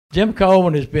Jim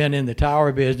Coleman has been in the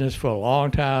tower business for a long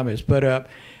time, has put up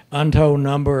untold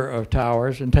number of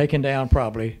towers and taken down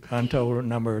probably untold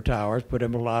number of towers, put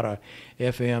in a lot of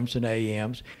FMs and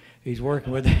AMs. He's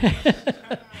working with,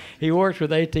 he works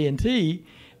with AT&T,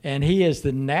 and he is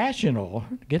the national,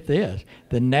 get this,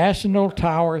 the National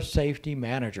Tower Safety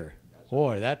Manager.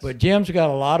 Boy, but Jim's got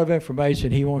a lot of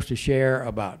information he wants to share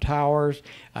about towers.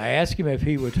 I asked him if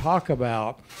he would talk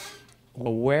about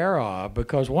aware of,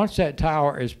 because once that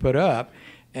tower is put up,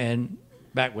 and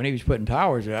back when he was putting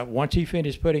towers up, once he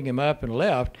finished putting them up and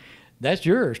left, that's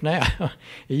yours now.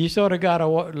 You sort of got to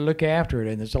look after it,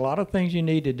 and there's a lot of things you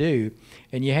need to do.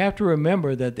 And you have to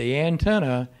remember that the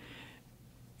antenna,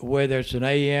 whether it's an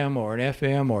AM or an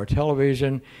FM or a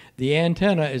television, the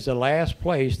antenna is the last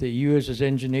place that you as an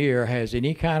engineer has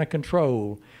any kind of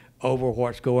control over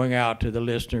what's going out to the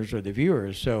listeners or the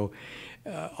viewers. So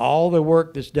all the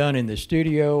work that's done in the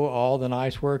studio, all the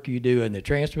nice work you do in the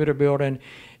transmitter building,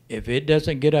 if it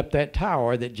doesn't get up that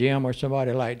tower that Jim or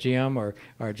somebody like Jim or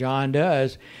John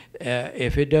does,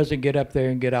 if it doesn't get up there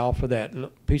and get off of that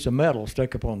piece of metal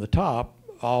stuck up on the top,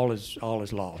 all is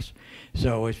lost.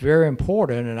 So it's very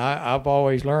important, and I've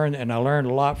always learned, and I learned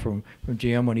a lot from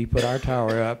Jim when he put our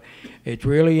tower up. It's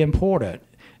really important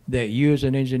that you as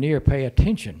an engineer pay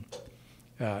attention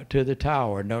to the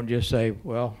tower and don't just say,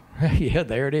 well, yeah,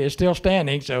 there it is, still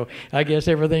standing, so I guess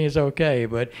everything is okay.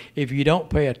 But if you don't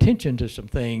pay attention to some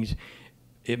things,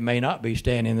 it may not be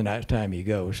standing the next time you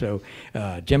go. So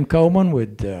Jim Coleman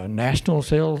with National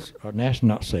Tower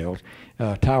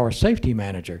Safety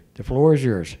Manager. The floor is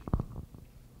yours.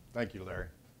 Thank you, Larry.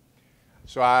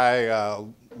 So I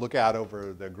look out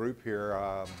over the group here.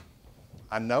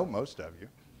 I know most of you.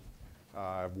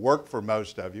 I've worked for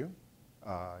most of you.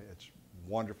 It's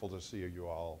wonderful to see you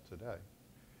all today.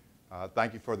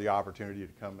 Thank you for the opportunity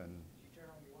to come and. Did you turn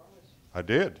on your wireless?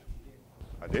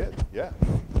 I did, yeah.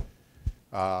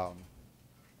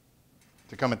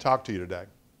 To come and talk to you today.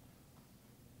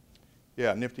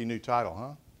 Yeah, nifty new title,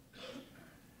 huh?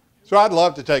 So I'd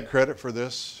love to take credit for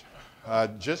this,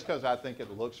 just because I think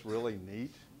it looks really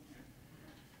neat.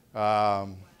 But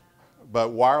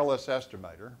Wireless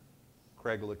Estimator,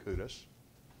 Craig Lakutis,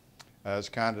 is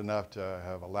kind enough to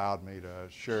have allowed me to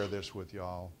share this with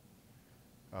y'all.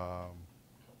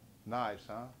 Nice,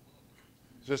 huh?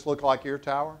 Does this look like your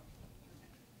tower?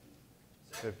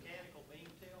 Is that mechanical beam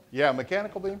tilt? Yeah,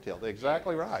 mechanical beam tilt.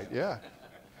 Exactly right. Yeah.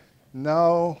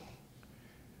 No.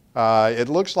 It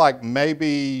looks like maybe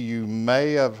you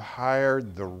may have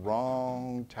hired the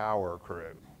wrong tower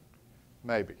crew.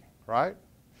 Maybe, right?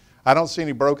 I don't see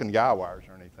any broken guy wires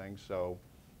or anything, so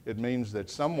it means that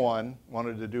someone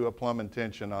wanted to do a plumbing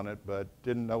tension on it but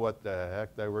didn't know what the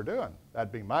heck they were doing.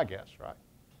 That'd be my guess, right?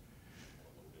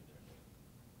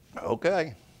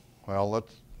 Okay. Well,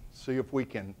 let's see if we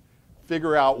can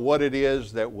figure out what it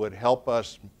is that would help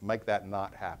us make that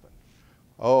not happen.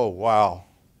 Oh, wow.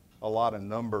 A lot of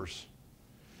numbers.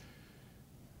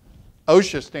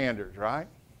 OSHA standards, right?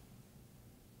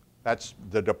 That's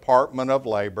the Department of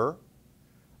Labor,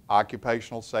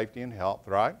 Occupational Safety and Health,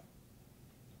 right?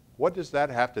 What does that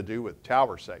have to do with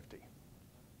tower safety?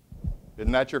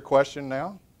 Isn't that your question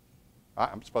now?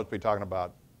 I'm supposed to be talking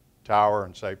about tower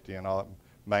and safety and all that,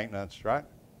 maintenance, right?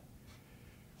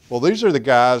 Well, these are the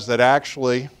guys that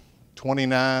actually,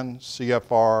 29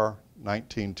 CFR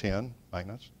 1910,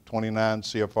 maintenance, 29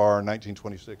 CFR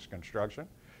 1926, construction.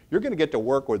 You're going to get to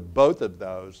work with both of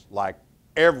those like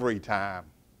every time.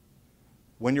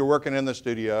 When you're working in the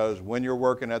studios, when you're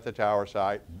working at the tower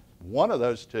site, one of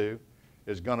those two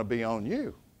is going to be on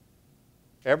you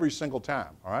every single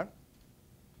time, all right?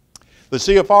 The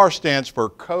CFR stands for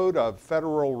Code of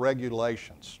Federal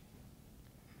Regulations,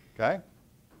 okay?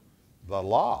 The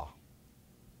law,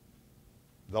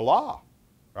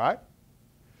 right?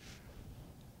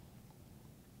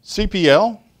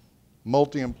 CPL,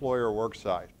 multi-employer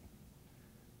worksite.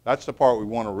 That's the part we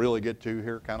want to really get to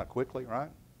here kind of quickly, right?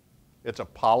 It's a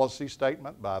policy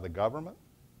statement by the government.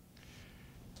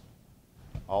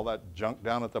 All that junk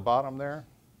down at the bottom there,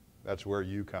 that's where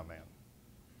you come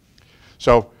in.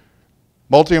 So,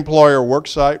 multi-employer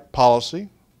worksite policy,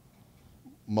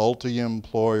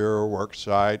 multi-employer work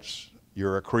sites.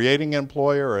 You're a creating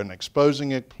employer, an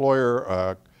exposing employer,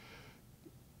 a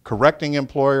correcting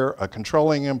employer, a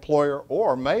controlling employer,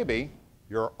 or maybe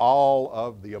you're all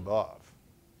of the above.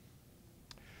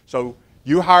 So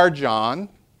you hire John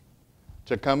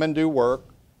to come and do work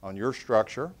on your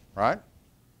structure, right?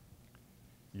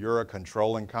 You're a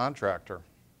controlling contractor.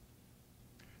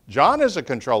 John is a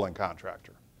controlling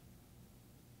contractor,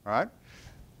 right?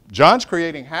 John's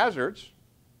creating hazards,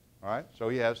 right? So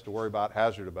he has to worry about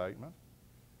hazard abatement,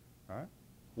 right?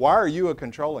 Why are you a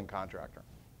controlling contractor?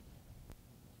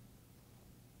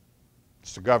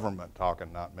 It's the government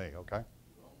talking, not me, okay?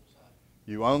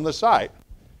 You own the site.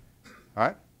 All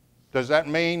right? Does that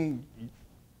mean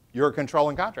you're a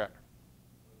controlling contractor?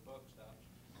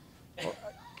 Well,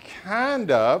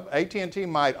 kind of. AT&T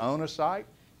might own a site,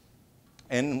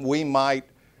 and we might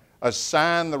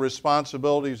assign the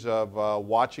responsibilities of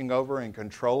watching over and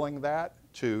controlling that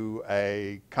to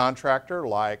a contractor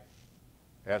like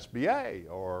SBA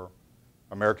or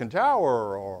American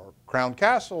Tower or Crown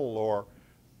Castle or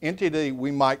entity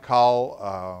we might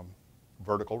call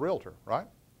vertical realtor, right?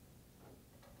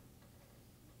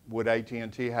 Would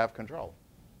AT&T have control?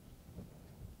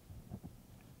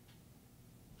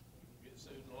 Get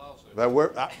sued in a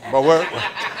lawsuit.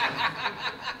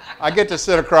 I get to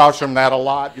sit across from that a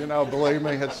lot, you know, believe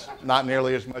me, it's not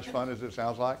nearly as much fun as it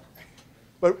sounds like.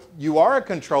 But you are a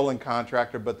controlling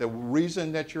contractor, but the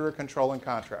reason that you're a controlling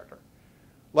contractor,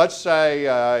 let's say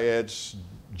it's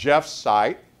Jeff's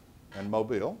site in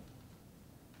Mobile,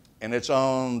 and it's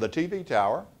on the TV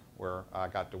tower where I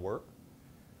got to work.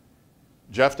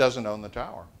 Jeff doesn't own the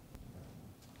tower,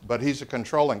 but he's a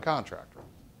controlling contractor,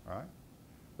 right?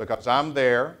 Because I'm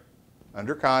there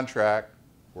under contract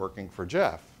working for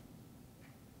Jeff.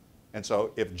 And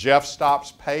so if Jeff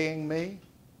stops paying me,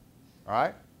 all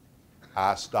right,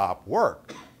 I stop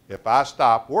work. If I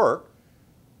stop work,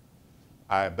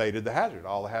 I abated the hazard.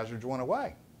 All the hazards went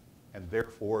away. And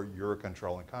therefore, you're a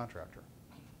controlling contractor.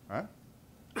 All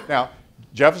right? Now,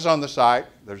 Jeff is on the site.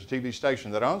 There's a TV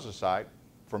station that owns the site.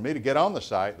 For me to get on the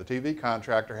site, the TV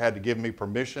contractor had to give me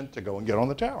permission to go and get on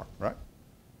the tower, right?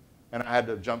 And I had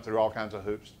to jump through all kinds of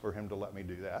hoops for him to let me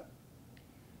do that.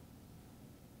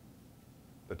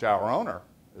 The tower owner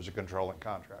is a controlling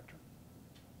contractor.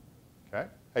 Okay?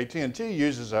 AT&T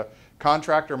uses a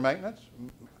contractor maintenance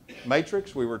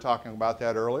matrix. We were talking about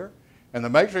that earlier. And the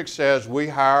matrix says we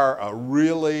hire a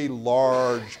really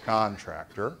large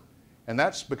contractor, and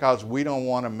that's because we don't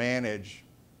want to manage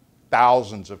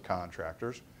thousands of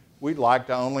contractors. We'd like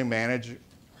to only manage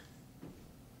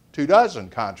 24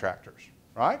 contractors,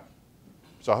 right?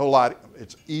 It's a whole lot,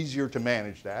 it's easier to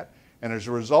manage that. And as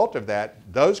a result of that,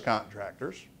 those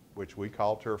contractors, which we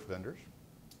call turf vendors,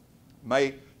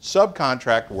 may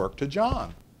subcontract work to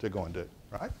John to go and do,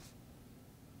 right?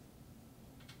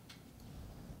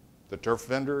 The turf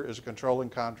vendor is a controlling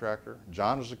contractor.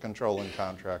 John is a controlling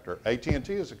contractor.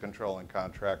 AT&T is a controlling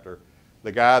contractor.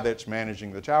 The guy that's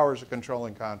managing the tower is a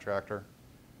controlling contractor.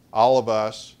 All of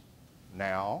us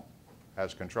now,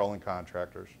 as controlling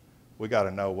contractors, we got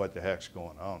to know what the heck's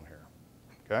going on here,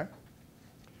 okay?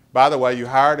 By the way, you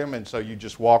hired him and so you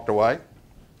just walked away,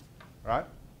 right?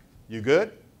 You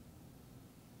good?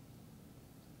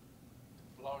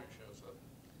 Lawyer shows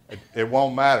up. It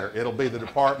won't matter. It'll be the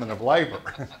Department of Labor.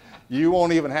 You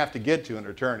won't even have to get to an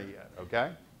attorney yet,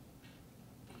 okay?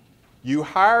 You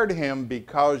hired him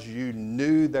because you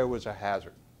knew there was a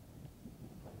hazard,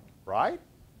 right?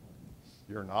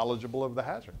 You're knowledgeable of the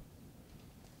hazard.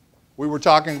 We were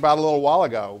talking about a little while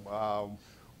ago.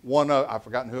 I've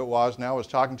forgotten who it was now, was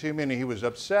talking to me, and he was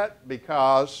upset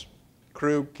because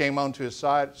crew came onto his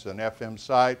site. It's an FM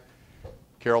site,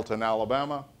 Carrollton,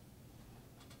 Alabama.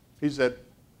 He said,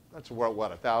 that's what,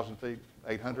 1,000 feet,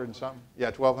 800 and something?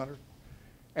 Yeah, 1,200.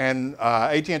 And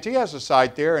AT&T has a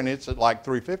site there, and it's at like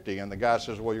 350, and the guy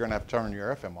says, well, you're going to have to turn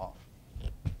your FM off.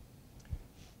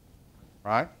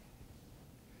 Right?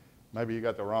 Maybe you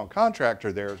got the wrong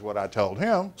contractor there is what I told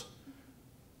him.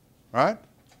 Right?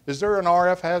 Is there an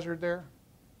RF hazard there?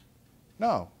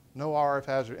 No, no RF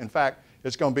hazard. In fact,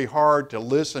 it's going to be hard to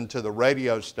listen to the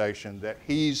radio station that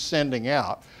he's sending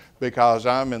out because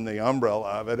I'm in the umbrella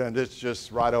of it and it's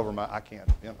just right over my, I can't,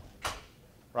 you know,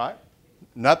 right?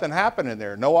 Nothing happening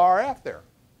there, no RF there.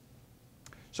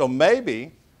 So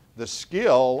maybe the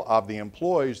skill of the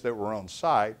employees that were on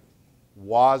site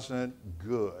wasn't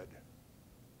good.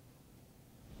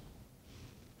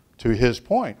 To his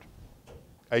point,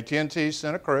 AT&T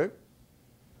sent a crew.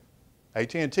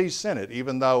 AT&T sent it,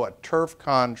 even though a turf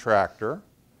contractor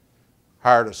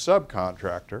hired a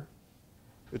subcontractor.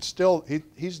 It's still,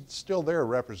 he's still there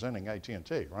representing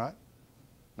AT&T, right?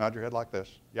 Nod your head like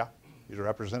this. Yeah, he's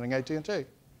representing AT&T, all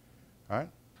right?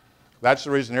 That's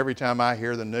the reason every time I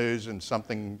hear the news and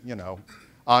something, you know,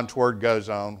 untoward goes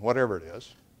on, whatever it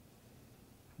is,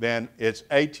 then it's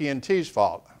AT&T's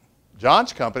fault.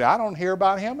 John's company, I don't hear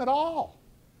about him at all.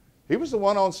 He was the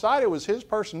one on site. It was his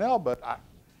personnel, but I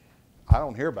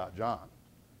don't hear about John.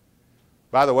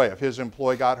 By the way, if his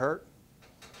employee got hurt,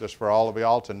 just for all of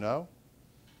y'all to know,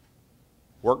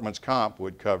 workman's comp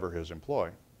would cover his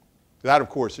employee. That, of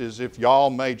course, is if y'all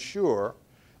made sure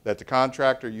that the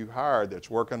contractor you hired that's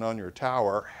working on your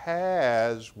tower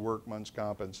has workman's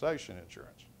compensation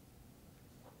insurance.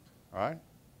 All right?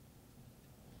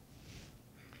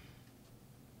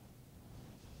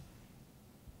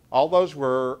 All those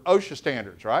were OSHA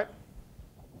standards, right?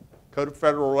 Code of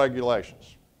Federal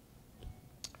Regulations.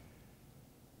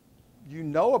 You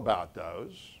know about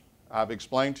those. I've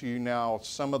explained to you now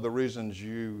some of the reasons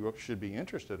you should be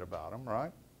interested about them,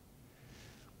 right?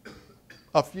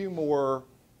 A few more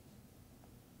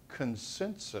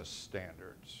consensus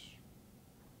standards.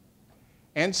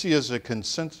 ANSI is a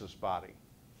consensus body.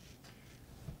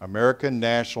 American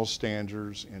National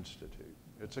Standards Institute.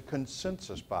 It's a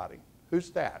consensus body. Who's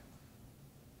that?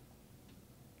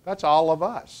 That's all of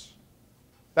us.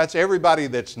 That's everybody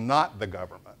that's not the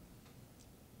government.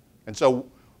 And so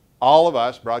all of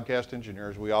us, broadcast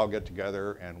engineers, we all get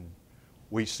together and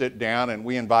we sit down and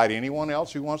we invite anyone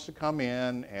else who wants to come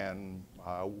in, and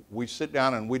we sit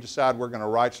down and we decide we're going to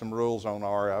write some rules on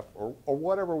RF or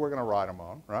whatever we're going to write them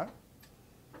on, right?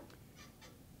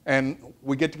 And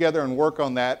we get together and work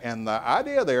on that, and the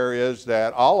idea there is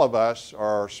that all of us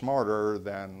are smarter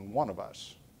than one of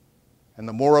us. And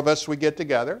the more of us we get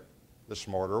together, the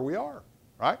smarter we are,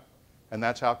 right? And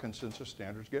that's how consensus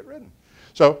standards get written.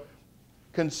 So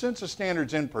consensus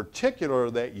standards in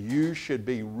particular that you should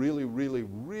be really, really,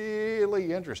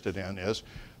 really interested in is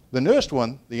the newest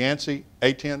one, the ANSI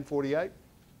A1048.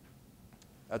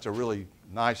 That's a really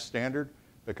nice standard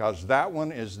because that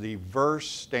one is the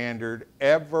first standard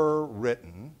ever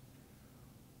written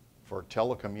for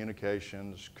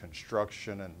telecommunications,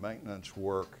 construction, and maintenance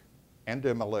work and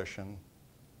demolition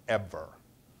ever.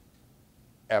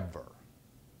 Ever.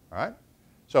 All right?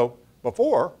 So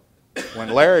before, when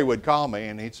Larry would call me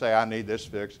and he'd say, I need this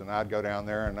fixed, and I'd go down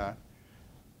there and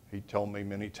he told me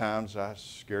many times I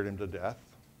scared him to death.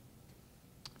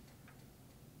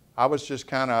 I was just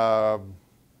kind of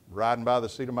riding by the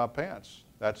seat of my pants.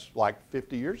 That's like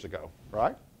 50 years ago,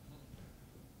 right?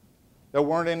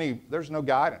 There's no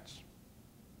guidance,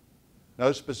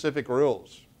 no specific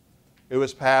rules. It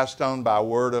was passed on by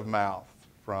word of mouth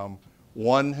from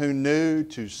one who knew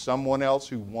to someone else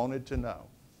who wanted to know.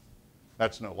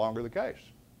 That's no longer the case.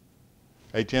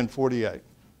 A1048.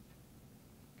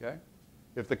 Okay?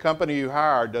 If the company you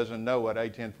hired doesn't know what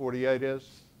A1048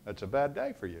 is, that's a bad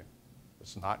day for you.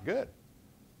 It's not good.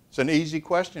 It's an easy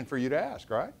question for you to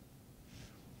ask, right?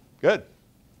 Good.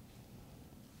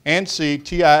 ANSI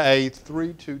TIA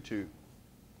 322.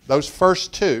 Those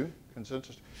first two,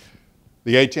 consensus.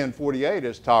 The A1048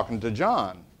 is talking to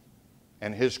John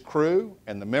and his crew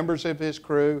and the members of his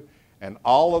crew and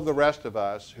all of the rest of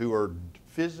us who are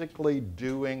physically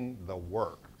doing the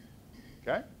work.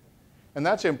 Okay? And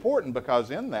that's important because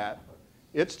in that,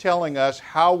 it's telling us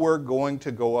how we're going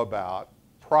to go about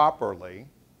properly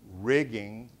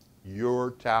rigging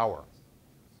your tower.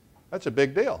 That's a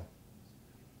big deal.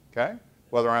 Okay?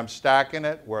 Whether I'm stacking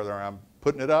it, whether I'm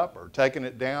putting it up or taking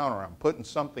it down, or I'm putting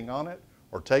something on it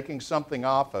or taking something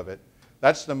off of it,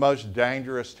 that's the most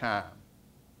dangerous time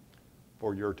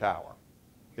for your tower.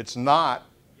 It's not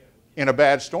in a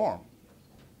bad storm.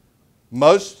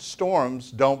 Most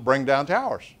storms don't bring down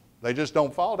towers. They just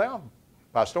don't fall down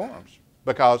by storms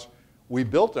because we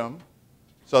built them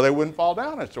so they wouldn't fall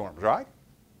down in storms, right?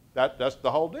 That's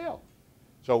the whole deal.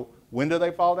 So when do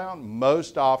they fall down?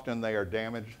 Most often they are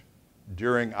damaged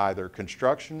during either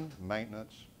construction,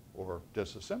 maintenance, or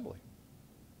disassembly.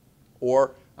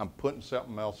 Or I'm putting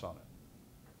something else on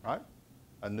it, right?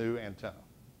 A new antenna.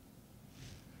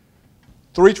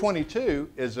 322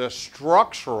 is a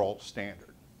structural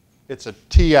standard. It's a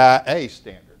TIA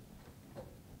standard,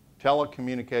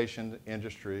 Telecommunications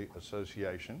Industry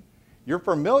Association. You're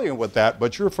familiar with that,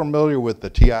 but you're familiar with the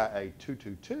TIA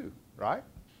 222, right?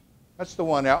 That's the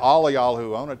one, all of y'all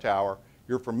who own a tower,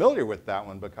 you're familiar with that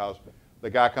one because the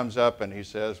guy comes up and he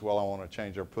says, well, I want to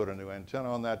change or put a new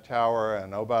antenna on that tower,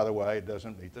 and oh, by the way, it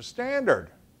doesn't meet the standard.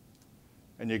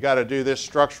 And you got to do this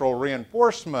structural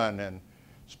reinforcement and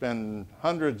spend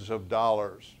hundreds of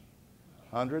dollars.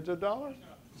 Hundreds of dollars?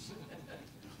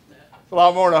 It's a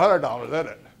lot more than $100, isn't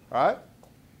it? Right?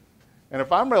 And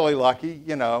if I'm really lucky,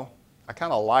 you know, I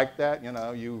kind of like that, you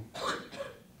know,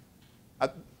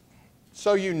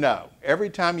 so you know, every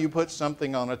time you put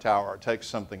something on a tower or take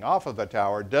something off of a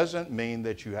tower doesn't mean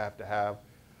that you have to have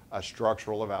a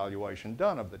structural evaluation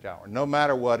done of the tower, no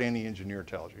matter what any engineer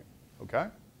tells you, okay?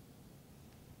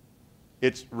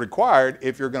 It's required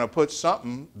if you're going to put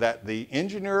something that the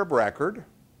engineer of record,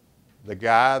 the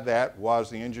guy that was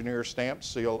the engineer stamped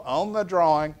seal on the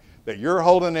drawing that you're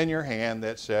holding in your hand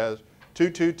that says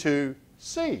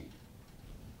 222C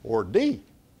or D,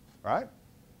 right?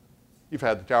 You've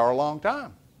had the tower a long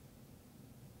time.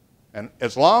 And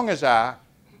as long as I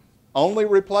only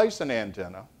replace an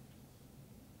antenna,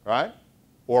 right,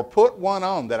 or put one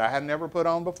on that I had never put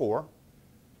on before,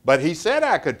 but he said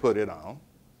I could put it on,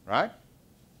 right,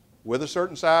 with a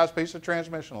certain size piece of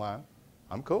transmission line,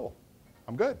 I'm cool.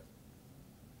 I'm good.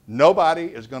 Nobody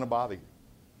is going to bother you.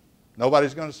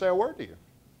 Nobody's going to say a word to you.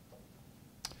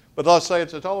 But let's say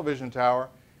it's a television tower,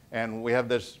 and we have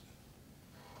this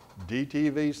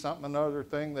DTV something another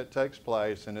thing that takes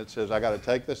place, and it says I got to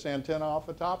take this antenna off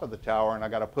the top of the tower, and I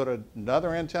got to put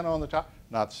another antenna on the top.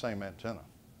 Not the same antenna,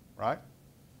 right?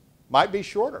 Might be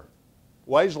shorter,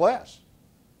 weighs less,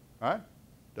 right?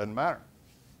 Doesn't matter.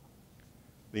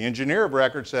 The engineer of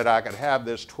record said I could have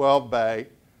this 12-bay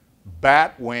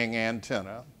bat wing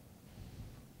antenna,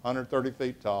 130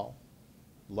 feet tall,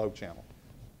 low channel,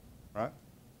 right?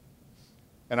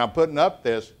 And I'm putting up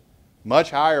this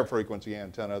much higher frequency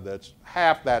antenna that's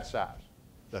half that size.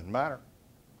 Doesn't matter.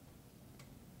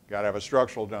 Got to have a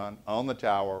structural done on the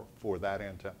tower for that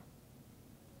antenna.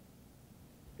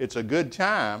 It's a good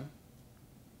time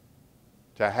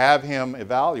to have him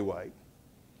evaluate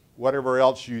whatever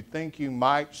else you think you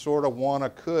might sort of want to,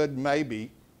 could,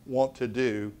 maybe want to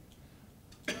do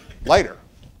later,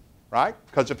 right?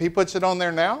 Because if he puts it on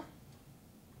there now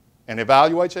and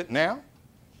evaluates it now,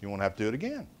 you won't have to do it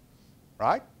again,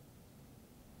 right?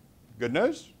 Good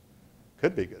news?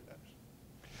 Could be good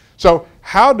news. So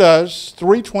how does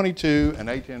 322 and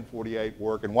AT&T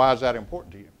work, and why is that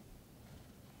important to you?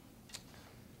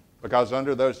 Because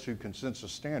under those two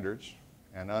consensus standards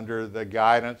and under the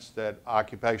guidance that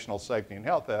occupational safety and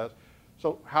health has,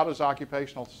 so how does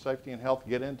occupational safety and health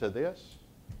get into this?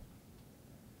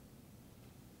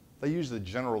 They use the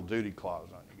general duty clause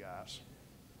on you guys.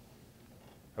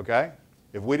 Okay?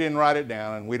 If we didn't write it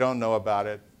down and we don't know about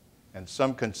it, and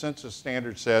some consensus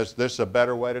standard says this is a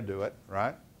better way to do it,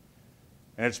 right?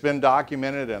 And it's been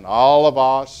documented and all of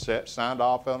us signed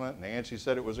off on it, and Nancy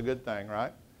said it was a good thing,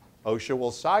 right? OSHA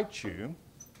will cite you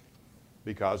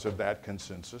because of that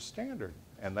consensus standard,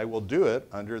 and they will do it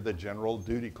under the general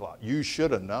duty clause. You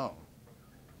should have known.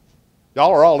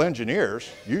 Y'all are all engineers.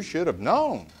 You should have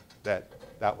known that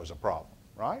that was a problem,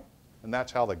 right? And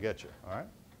that's how they get you, all right?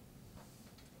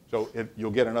 So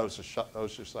you'll get an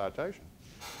OSHA citation.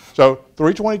 So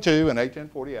 322 and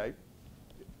AT&T.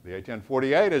 The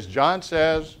AT&T, as John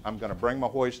says, I'm going to bring my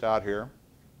hoist out here.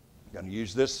 I'm going to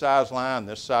use this size line,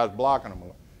 this size block, and I'm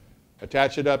going to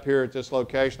attach it up here at this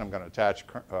location. I'm going to attach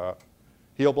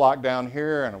heel block down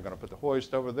here, and I'm going to put the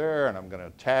hoist over there, and I'm going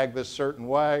to tag this certain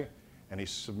way. And he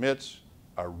submits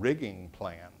a rigging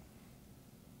plan.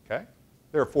 Okay?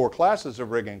 There are 4 classes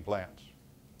of rigging plans.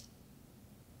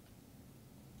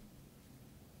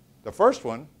 The first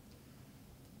one,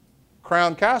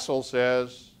 Crown Castle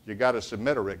says you got to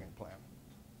submit a rigging plan.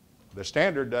 The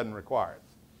standard doesn't require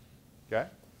it. Okay?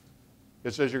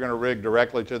 It says you're going to rig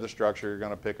directly to the structure. You're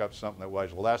going to pick up something that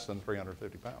weighs less than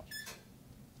 350 pounds.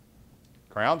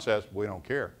 Crown says we don't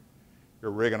care.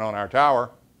 You're rigging on our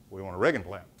tower. We want a rigging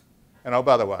plan. And oh,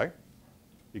 by the way,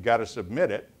 you got to submit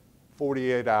it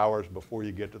 48 hours before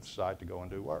you get to the site to go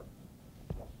and do work.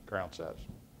 Crown says.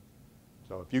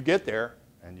 So if you get there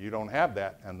and you don't have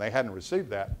that, and they hadn't received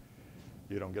that,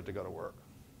 you don't get to go to work.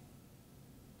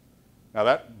 Now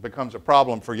that becomes a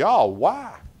problem for y'all.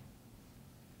 Why?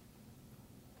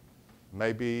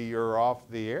 Maybe you're off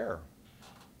the air,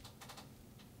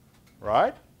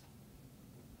 right?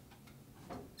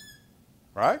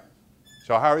 Right?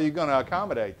 So how are you going to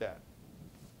accommodate that?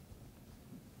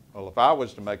 Well, if I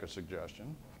was to make a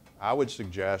suggestion, I would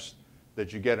suggest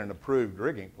that you get an approved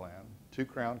rigging plan to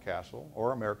Crown Castle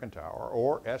or American Tower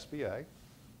or SBA.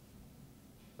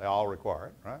 They all require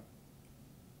it, right?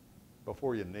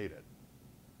 Before you need it.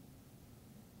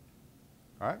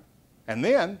 All right? And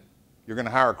then you're going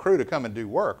to hire a crew to come and do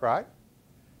work, right?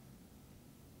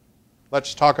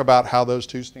 Let's talk about how those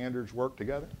two standards work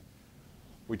together.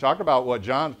 We talked about what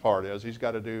John's part is. He's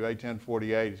got to do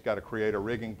AT&T. He's got to create a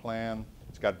rigging plan.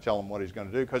 He's got to tell them what he's going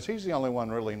to do because he's the only one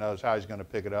who really knows how he's going to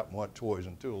pick it up and what toys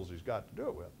and tools he's got to do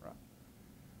it with, right?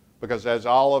 Because as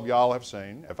all of y'all have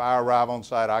seen, if I arrive on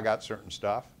site, I got certain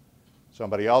stuff.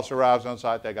 Somebody else arrives on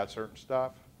site, they got certain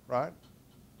stuff, right?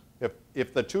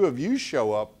 If the two of you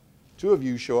show up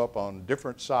on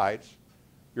different sites,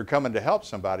 you're coming to help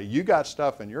somebody, you got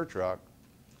stuff in your truck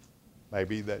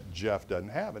maybe that Jeff doesn't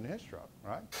have in his truck,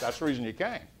 right? That's the reason you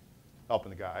came, helping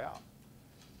the guy out.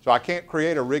 So I can't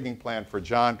create a rigging plan for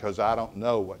John because I don't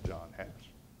know what John has.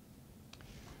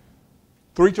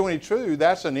 322,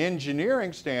 that's an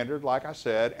engineering standard, like I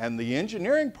said, and the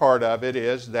engineering part of it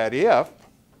is that if,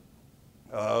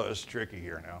 oh, it's tricky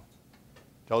here now.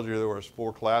 Told you there was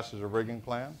 4 classes of rigging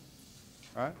plan,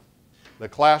 right? The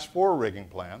Class 4 rigging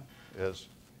plan is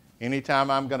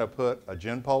anytime I'm going to put a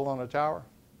gin pole on a tower,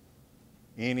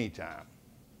 anytime,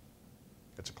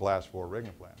 it's a Class 4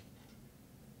 rigging plan.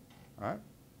 All right?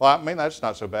 Well, I mean, that's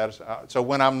not so bad. So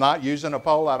when I'm not using a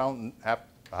pole, I don't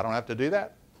have to do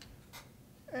that?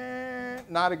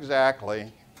 Not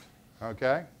exactly.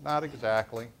 Okay? Not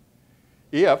exactly.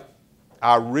 If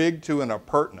I rig to an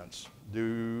appurtenance,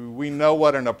 do we know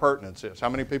what an appurtenance is? How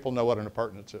many people know what an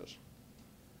appurtenance is?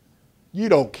 You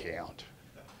don't count.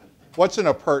 What's an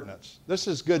appurtenance? This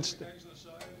is good stuff.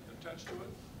 Attached to it?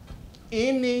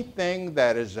 Anything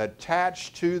that is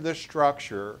attached to the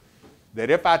structure that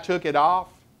if I took it off,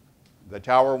 the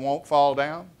tower won't fall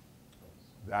down,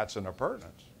 that's an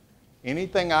appurtenance.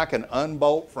 Anything I can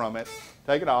unbolt from it,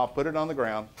 take it off, put it on the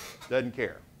ground, doesn't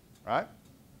care, right?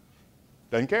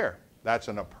 Doesn't care. That's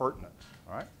an appurtenance,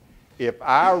 all right? If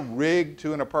I rig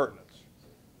to an appurtenance,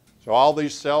 so all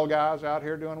these cell guys out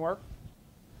here doing work,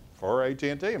 for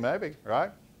AT&T maybe,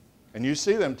 right? And you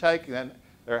see them they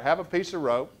have a piece of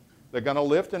rope, they're going to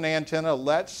lift an antenna.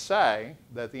 Let's say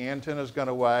that the antenna is going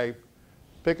to weigh,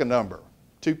 pick a number,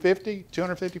 250,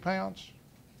 250 pounds?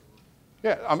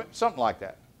 Yeah, I mean, something like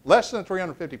that. Less than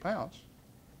 350 pounds.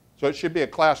 So it should be a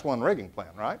Class 1 rigging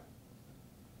plan, right?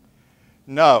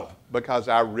 No, because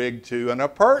I rigged to an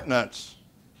appurtenance.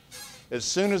 As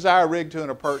soon as I rig to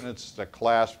an appurtenance, it's a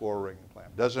Class 4 rigging plan.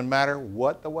 Doesn't matter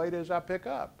what the weight is I pick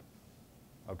up.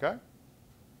 Okay?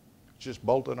 It's just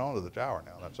bolted onto the tower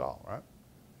now, that's all, right?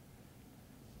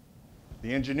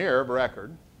 The engineer of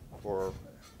record for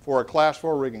a Class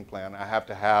 4 rigging plan, I have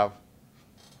to have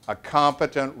a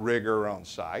competent rigger on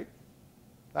site.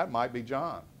 That might be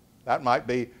John. That might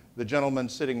be the gentleman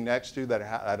sitting next to that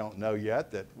I don't know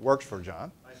yet that works for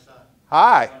John. My son.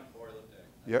 Hi.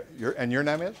 Corey. And your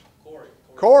name is? Corey.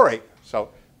 Corey. So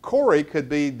Corey could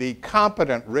be the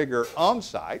competent rigger on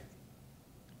site.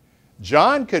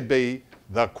 John could be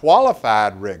the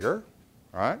qualified rigger,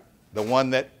 right? The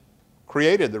one that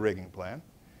created the rigging plan.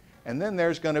 And then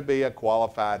there's going to be a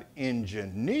qualified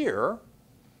engineer.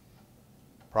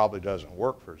 Probably doesn't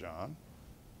work for John,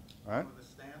 right? With a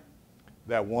stamp.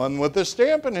 That one with the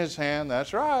stamp in his hand,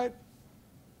 that's right.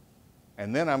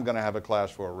 And then I'm going to have a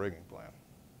Class 4 rigging plan.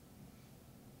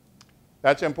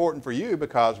 That's important for you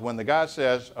because when the guy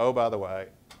says, oh, by the way,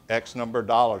 X number of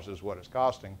dollars is what it's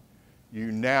costing, you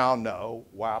now know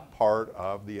why part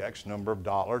of the X number of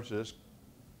dollars is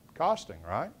costing,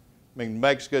 right? I mean,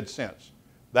 makes good sense.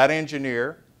 That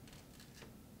engineer,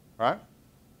 right?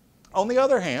 On the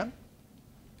other hand,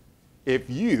 if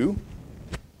you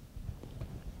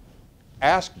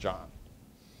ask John,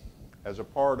 as a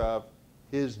part of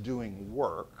his doing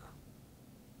work,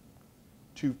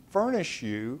 to furnish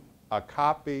you a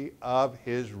copy of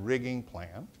his rigging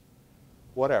plan,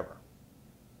 whatever.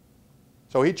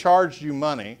 So he charged you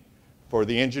money for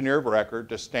the engineer of record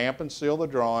to stamp and seal the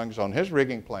drawings on his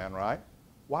rigging plan, right?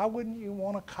 Why wouldn't you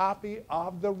want a copy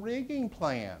of the rigging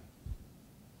plan?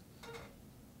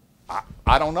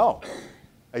 I don't know.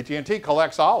 AT&T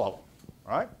collects all of them,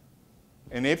 right?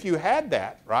 And if you had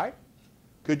that, right,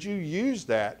 could you use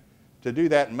that to do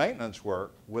that maintenance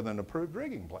work with an approved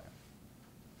rigging plan?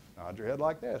 Nod your head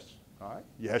like this, all right?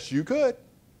 Yes, you could,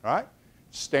 right?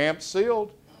 Stamped,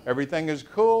 sealed, everything is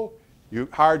cool. You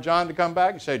hire John to come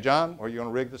back and say, John, are you going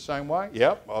to rig the same way?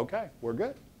 Yep, okay, we're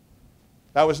good.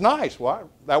 That was nice. Why?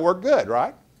 That worked good,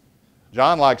 right?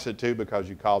 John likes it too because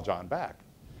you call John back.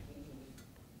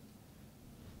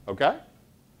 Okay?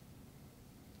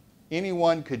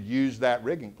 Anyone could use that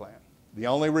rigging plan. The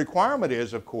only requirement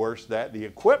is, of course, that the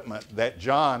equipment that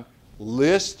John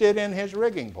listed in his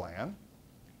rigging plan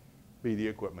be the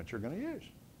equipment you're going to use.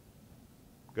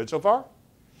 Good so far?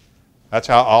 That's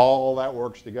how all that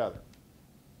works together.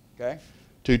 Okay?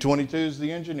 222 is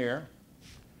the engineer.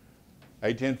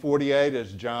 1848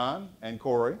 is John and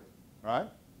Corey, right?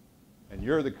 And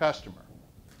you're the customer.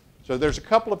 So there's a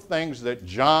couple of things that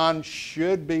John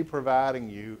should be providing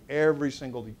you every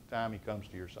single time he comes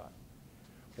to your site.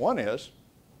 One is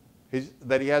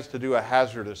that he has to do a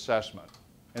hazard assessment.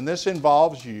 And this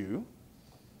involves you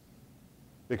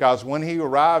because when he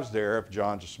arrives there, if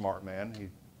John's a smart man, he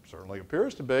certainly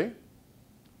appears to be,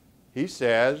 he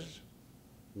says,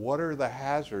 what are the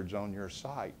hazards on your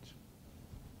site?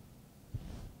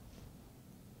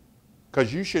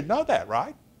 Because you should know that,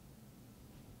 right?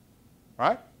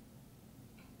 Right?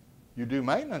 You do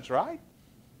maintenance, right?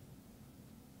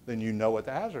 Then you know what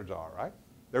the hazards are, right?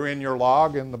 They're in your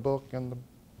log in the book and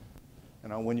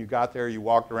when you got there, you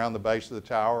walked around the base of the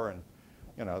tower and,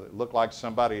 it looked like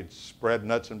somebody had spread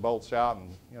nuts and bolts out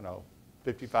and,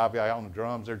 55-gallon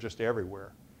drums, they're just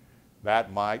everywhere.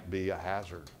 That might be a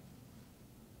hazard.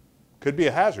 Could be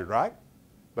a hazard, right?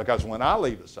 Because when I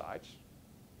leave the sites,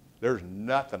 there's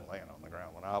nothing laying on the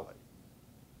ground when I leave.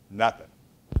 Nothing.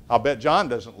 I'll bet John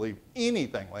doesn't leave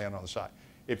anything laying on the site.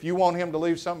 If you want him to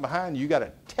leave something behind, you got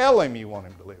to tell him you want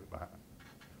him to leave it behind.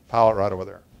 Pile it right over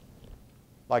there.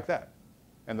 Like that.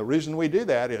 And the reason we do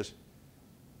that is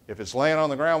if it's laying on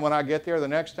the ground when I get there the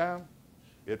next time,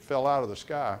 it fell out of the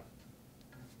sky,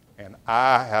 and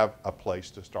I have a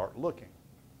place to start looking.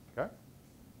 Okay?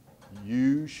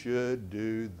 You should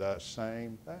do the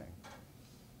same thing.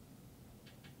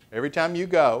 Every time you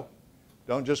go,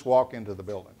 don't just walk into the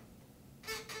building.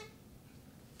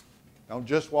 Don't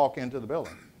just walk into the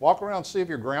building. Walk around and see if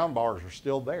your ground bars are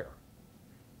still there.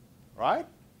 Right?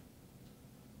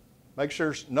 Make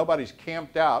sure nobody's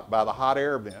camped out by the hot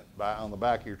air vent on the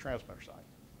back of your transmitter site.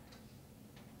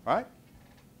 Right?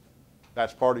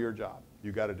 That's part of your job.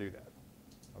 You've got to do that.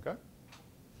 Okay?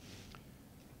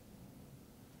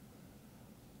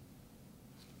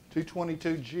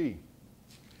 222G.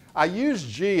 I use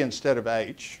G instead of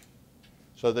H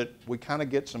so that we kind of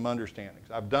get some understandings.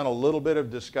 I've done a little bit of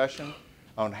discussion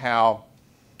on how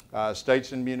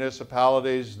states and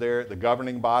municipalities, the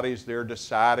governing bodies, they're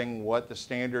deciding what the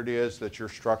standard is that your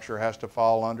structure has to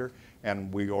fall under.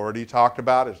 And we already talked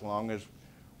about as long as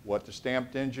what the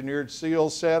stamped engineered seal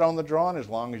said on the drawing, as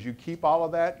long as you keep all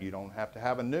of that, you don't have to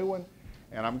have a new one.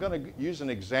 And I'm going to use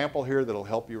an example here that'll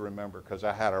help you remember, because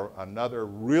I had another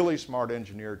really smart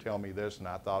engineer tell me this, and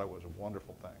I thought it was a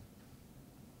wonderful thing.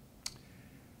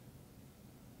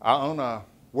 I own a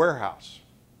warehouse,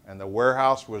 and the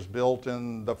warehouse was built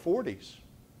in the 40s.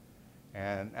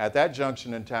 And at that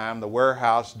junction in time, the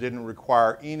warehouse didn't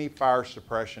require any fire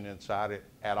suppression inside it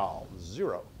at all,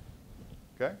 zero.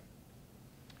 Okay?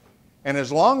 And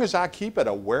as long as I keep it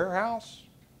a warehouse,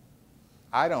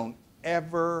 I don't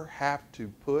ever have to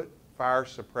put fire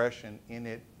suppression in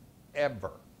it,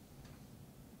 ever.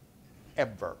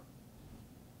 Ever.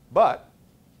 But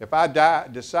if I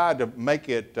decide to make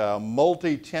it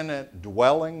multi-tenant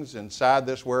dwellings inside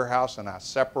this warehouse and I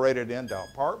separate it into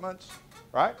apartments,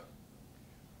 right?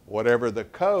 Whatever the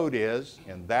code is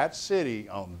in that city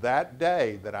on that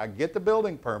day that I get the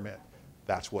building permit,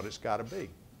 that's what it's got to be.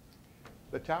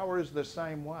 The tower is the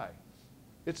same way.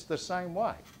 It's the same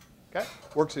way. Okay?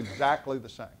 Works exactly the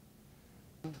same.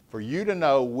 For you to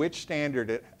know which standard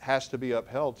it has to be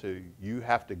upheld to, you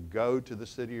have to go to the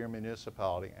city or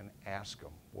municipality and ask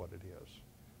them what it is.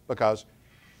 Because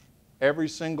every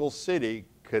single city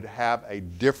could have a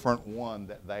different one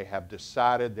that they have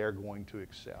decided they're going to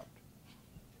accept.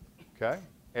 Okay?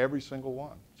 Every single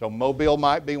one. So Mobile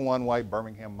might be one way,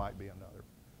 Birmingham might be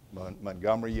another.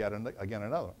 Montgomery yet again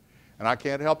another one. And I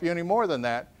can't help you any more than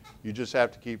that. You just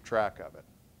have to keep track of it.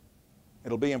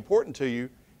 It'll be important to you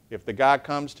if the guy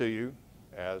comes to you,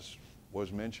 as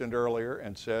was mentioned earlier,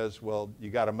 and says, well, you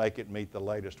got to make it meet the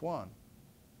latest one.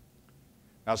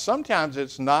 Now, sometimes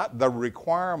it's not the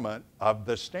requirement of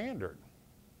the standard.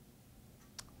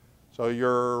 So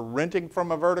you're renting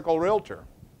from a vertical realtor,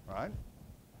 right?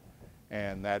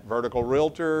 And that vertical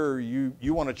realtor,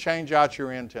 you want to change out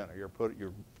your antenna.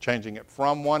 You're changing it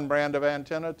from one brand of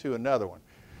antenna to another one.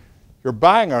 You're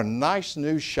buying a nice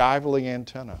new Shively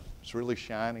antenna. It's really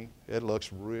shiny. It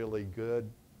looks really good,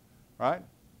 right?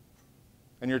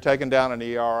 And you're taking down an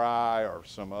ERI or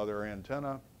some other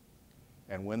antenna.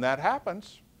 And when that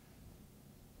happens,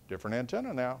 different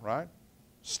antenna now, right?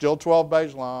 Still 12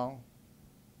 bays long,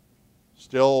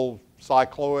 still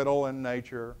cycloidal in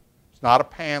nature. It's not a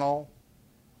panel.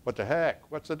 What the heck?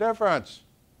 What's the difference?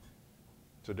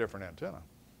 It's a different antenna.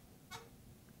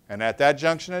 And at that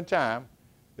junction in time,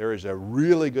 there is a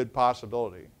really good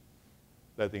possibility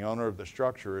that the owner of the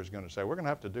structure is going to say, we're going to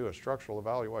have to do a structural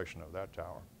evaluation of that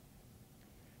tower.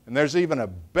 And there's even a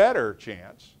better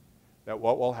chance that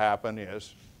what will happen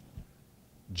is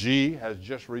G has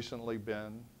just recently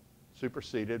been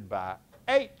superseded by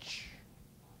H.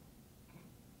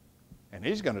 And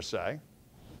he's going to say,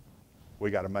 we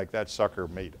got to make that sucker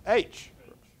meet H.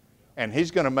 And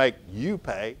he's going to make you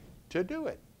pay to do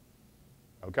it.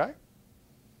 Okay?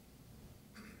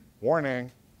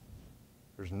 Warning.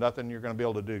 There's nothing you're going to be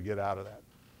able to do to get out of that.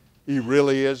 He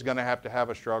really is going to have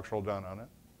a structural done on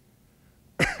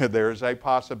it. There is a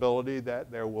possibility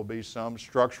that there will be some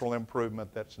structural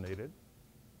improvement that's needed.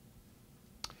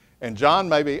 And John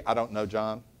may be, I don't know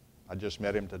John, I just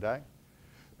met him today.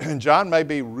 And John may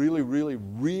be really, really,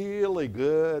 really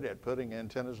good at putting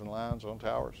antennas and lines on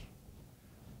towers.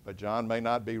 But John may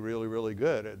not be really, really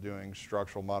good at doing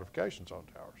structural modifications on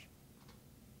towers.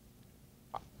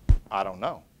 I don't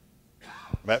know.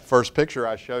 That first picture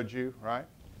I showed you, right?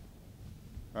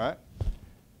 Right?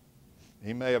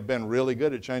 He may have been really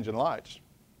good at changing lights.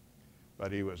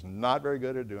 but he was not very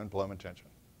good at doing plumb and tension.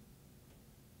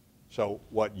 So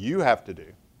what you have to do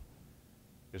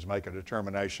is make a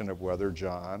determination of whether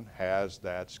John has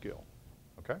that skill.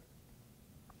 Okay?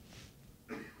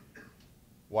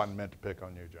 Wasn't meant to pick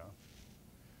on you, John.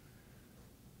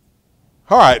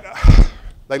 All right.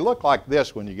 They look like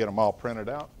this when you get them all printed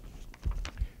out.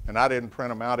 And I didn't print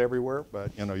them out everywhere,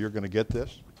 but you know, you're going to get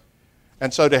this.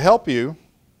 And so to help you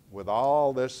with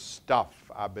all this stuff,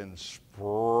 I've been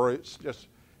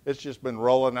it's just been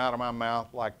rolling out of my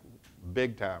mouth like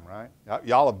big time, right?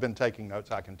 Y'all have been taking notes,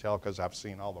 I can tell, because I've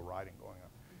seen all the writing going on.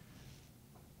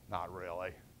 Not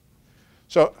really.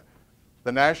 So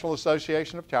the National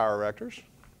Association of Tower Erectors,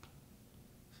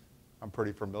 I'm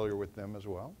pretty familiar with them as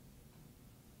well.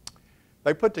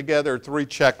 They put together 3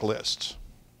 checklists,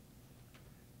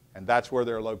 and that's where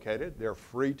they're located. They're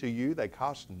free to you. They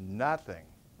cost nothing.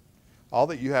 All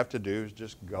that you have to do is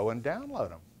just go and download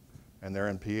them, and they're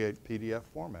in PDF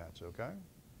formats, okay?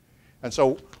 And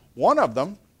so one of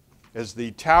them is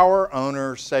the Tower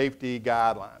Owner Safety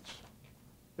Guidelines.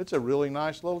 It's a really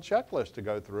nice little checklist to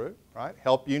go through, right?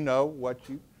 Help you know what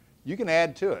you can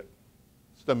add to it.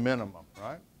 It's the minimum,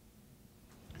 right?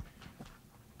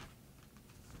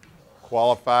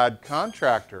 Qualified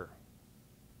contractor.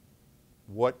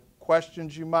 What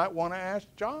questions you might want to ask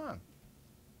John,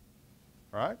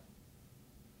 right?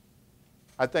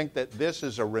 I think that this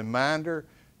is a reminder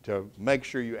to make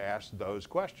sure you ask those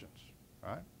questions,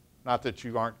 right? Not that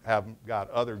you haven't got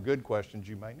other good questions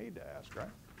you may need to ask, right?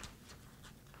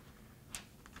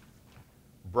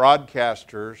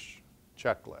 Broadcasters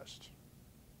checklist,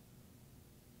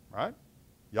 right?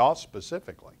 Y'all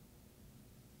specifically.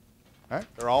 Right?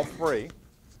 They're all free.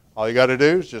 All you got to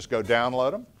do is just go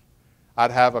download them.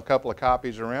 I'd have a couple of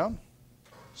copies around.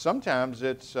 Sometimes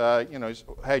it's, you know,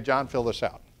 hey, John, fill this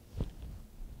out.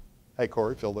 Hey,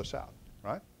 Corey, fill this out,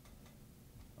 right?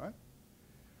 Right?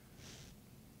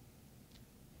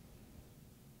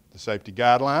 The safety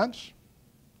guidelines.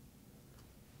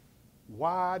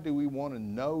 Why do we want to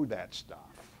know that stuff?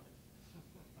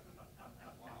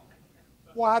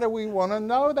 Why do we want to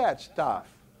know that stuff?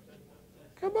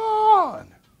 Come on.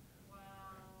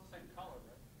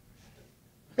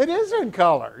 It is in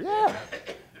color, yeah.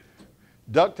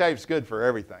 Duct tape's good for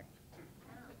everything.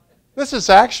 This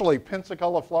is actually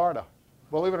Pensacola, Florida,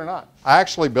 believe it or not. I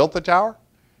actually built the tower.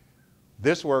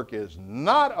 This work is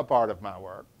not a part of my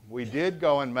work. We did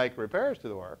go and make repairs to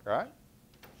the work, right?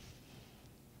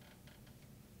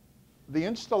 The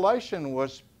installation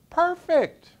was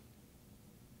perfect,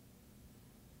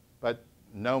 but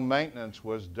no maintenance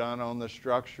was done on the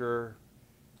structure.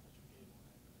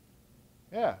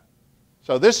 Yeah.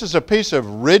 So this is a piece of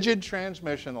rigid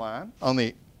transmission line on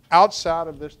the outside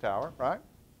of this tower, right?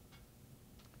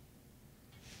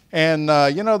 And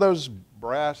you know those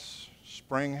brass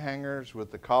spring hangers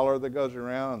with the collar that goes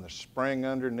around and the spring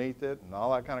underneath it and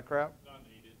all that kind of crap?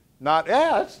 Yeah,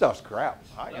 that stuff's crap.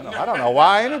 I don't know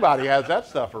why anybody has that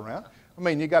stuff around. I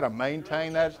mean, you got to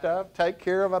maintain that stuff, take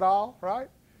care of it all, right?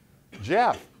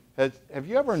 Jeff, have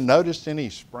you ever noticed any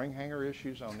spring hanger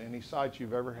issues on any sites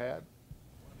you've ever had?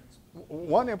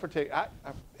 One in particular,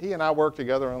 he and I worked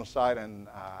together on a site, and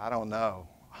I don't know,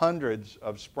 hundreds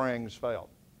of springs failed.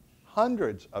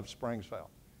 Hundreds of springs failed.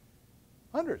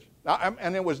 Hundreds.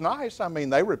 And it was nice. I mean,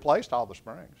 they replaced all the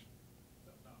springs.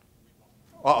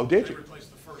 Oh, did you? They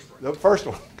replaced the first one. The first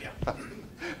one. Yeah.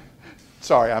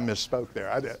 Sorry, I misspoke there.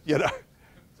 I did. You know.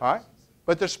 All right.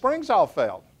 But the springs all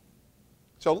failed.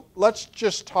 So let's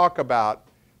just talk about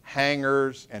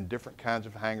hangers and different kinds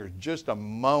of hangers just a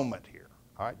moment here.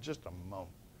 All right, just a moment.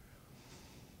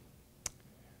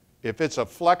 If it's a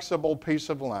flexible piece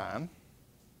of line,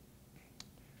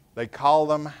 they call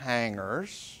them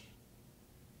hangers,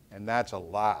 and that's a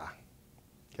lie.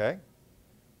 Okay?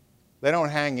 They don't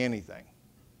hang anything.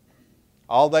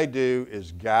 All they do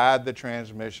is guide the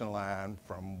transmission line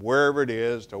from wherever it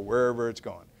is to wherever it's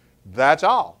going. That's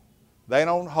all. They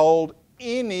don't hold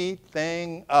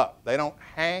anything up. They don't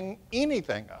hang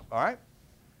anything up, all right?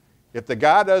 If the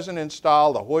guy doesn't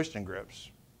install the hoisting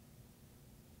grips,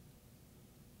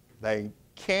 they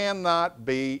cannot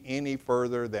be any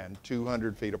further than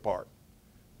 200 feet apart.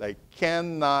 They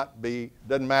cannot be,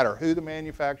 doesn't matter who the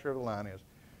manufacturer of the line is.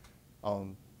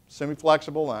 On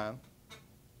semi-flexible line,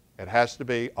 it has to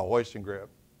be a hoisting grip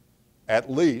at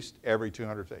least every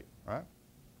 200 feet, right?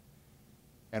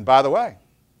 And by the way,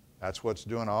 that's what's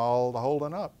doing all the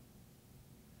holding up.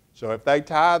 So if they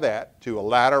tie that to a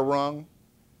ladder rung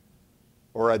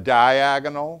or a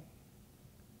diagonal,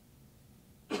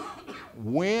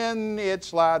 when it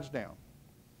slides down,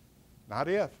 not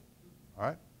if, all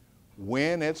right?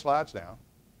 When it slides down,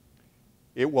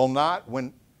 It will not,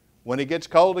 when it gets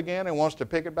cold again and wants to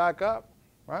pick it back up,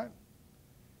 right?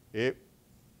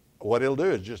 What it'll do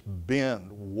is just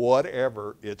bend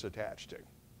whatever it's attached to,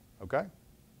 okay?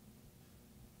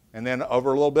 And then over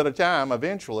a little bit of time,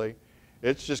 eventually,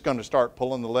 it's just going to start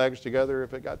pulling the legs together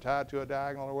if it got tied to a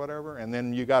diagonal or whatever, and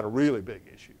then you got a really big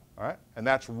issue, all right? And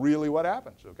that's really what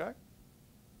happens, okay?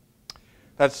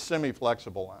 That's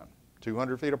semi-flexible line.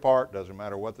 200 feet apart, doesn't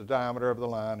matter what the diameter of the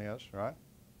line is, right?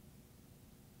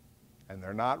 And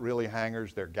they're not really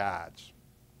hangers, they're guides.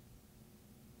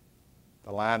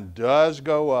 The line does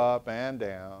go up and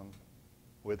down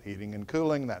with heating and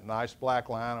cooling. That nice black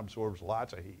line absorbs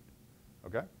lots of heat,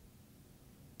 okay?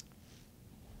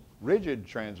 Rigid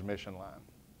transmission line.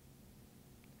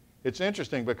 It's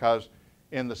interesting because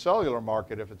in the cellular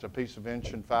market, if it's a piece of 1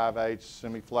 5/8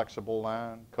 semi-flexible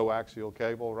line, coaxial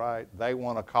cable, right, they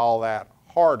want to call that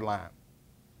hard line.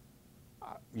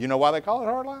 You know why they call it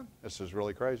hard line? This is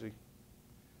really crazy.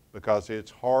 Because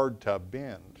it's hard to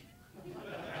bend.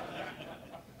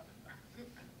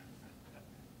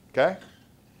 Okay?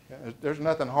 There's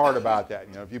nothing hard about that.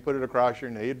 You know, if you put it across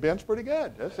your knee, it bends pretty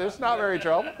good. It's not very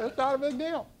trouble. It's not a big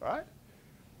deal, right?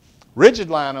 Rigid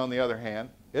line, on the other hand,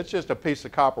 it's just a piece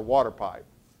of copper water pipe,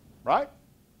 right?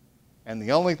 And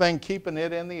the only thing keeping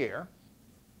it in the air,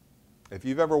 if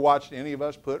you've ever watched any of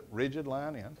us put rigid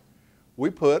line in, we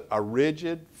put a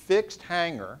rigid fixed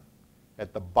hanger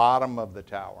at the bottom of the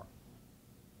tower.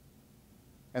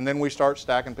 And then we start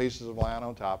stacking pieces of line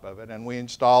on top of it, and we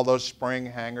install those spring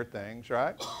hanger things,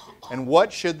 right? And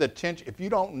what should the tension, if you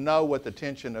don't know what the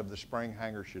tension of the spring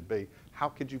hanger should be, how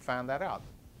could you find that out?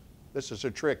 This is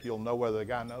a trick. You'll know whether the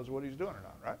guy knows what he's doing or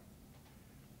not, right?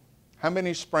 How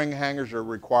many spring hangers are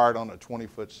required on a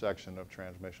 20-foot section of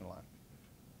transmission line?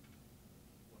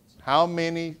 How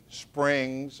many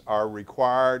springs are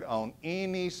required on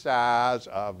any size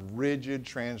of rigid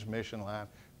transmission line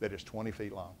that is 20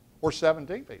 feet long or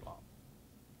 17 feet long?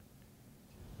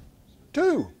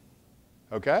 2.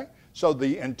 Okay? So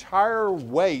the entire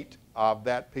weight of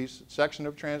that section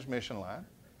of transmission line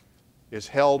is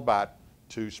held by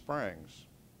 2 springs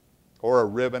or a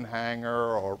ribbon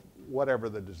hanger or whatever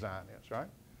the design is, right?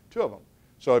 2 of them.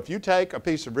 So if you take a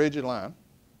piece of rigid line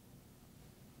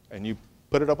and you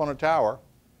put it up on a tower,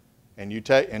 and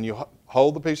you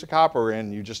hold the piece of copper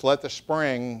and you just let the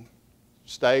spring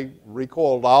stay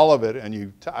recoiled, all of it, and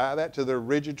you tie that to the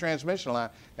rigid transmission line,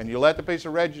 and you let the piece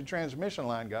of rigid transmission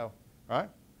line go, right?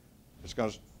 It's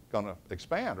going to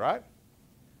expand, right?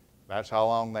 That's how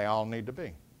long they all need to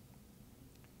be.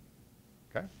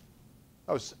 Okay?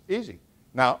 That was easy.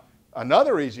 Now,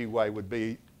 another easy way would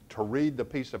be to read the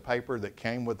piece of paper that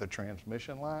came with the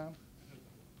transmission line,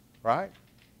 right?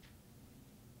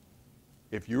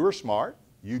 If you were smart,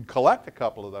 you'd collect a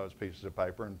couple of those pieces of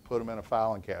paper and put them in a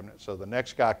filing cabinet so the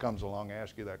next guy comes along and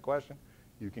asks you that question,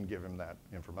 you can give him that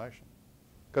information.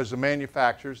 Because the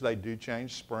manufacturers, they do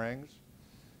change springs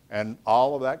and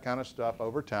all of that kind of stuff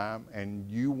over time, and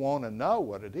you want to know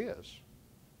what it is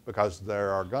because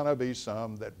there are going to be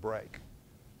some that break,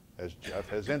 as Jeff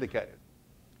has indicated.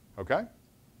 Okay?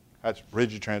 That's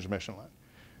rigid transmission line.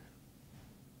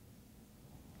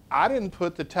 I didn't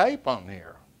put the tape on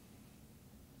here.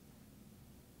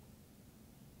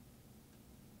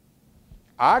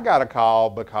 I got a call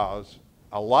because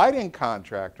a lighting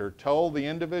contractor told the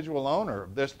individual owner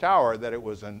of this tower that it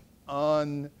was an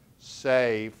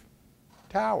unsafe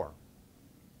tower.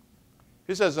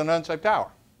 He says an unsafe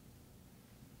tower.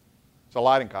 It's a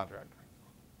lighting contractor.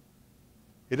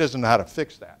 He doesn't know how to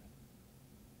fix that.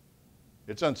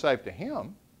 It's unsafe to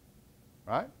him,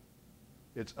 right?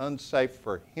 It's unsafe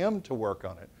for him to work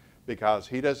on it because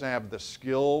he doesn't have the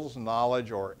skills, knowledge,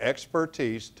 or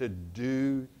expertise to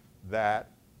do that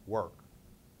work.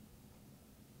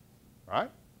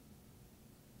 Right?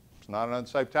 It's not an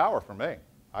unsafe tower for me.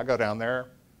 I go down there,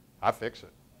 I fix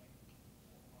it.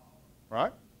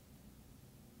 Right?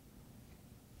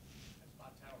 That's my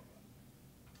tower.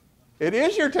 It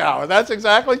is your tower. That's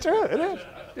exactly true. It is.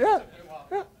 Yeah.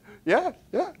 Yeah. Yeah.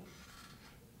 Yeah.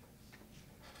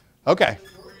 Okay.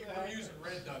 We're using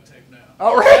red duct tape now.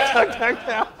 Oh, red duct tape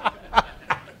now.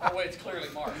 Oh, wait, it's clearly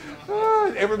marked.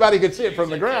 Everybody could see it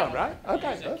from the ground, right?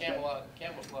 Okay. Using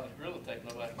camouflage gorilla tape,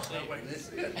 nobody can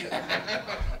see it.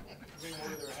 I mean,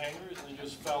 were there hangers and they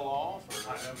just fell off?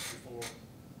 Or that was before?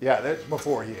 Yeah, that's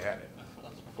before he had it.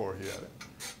 Before he had it.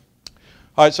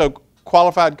 All right, so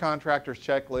qualified contractors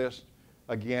checklist.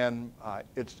 Again,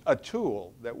 it's a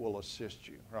tool that will assist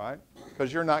you, right?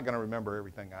 Because you're not going to remember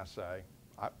everything I say.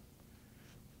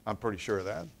 I'm pretty sure of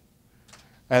that.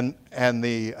 And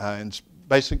the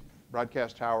basic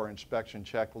broadcast tower inspection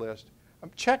checklist.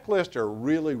 Checklists are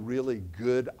really, really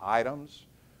good items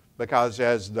because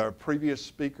as the previous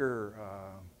speaker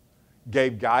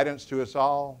gave guidance to us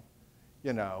all,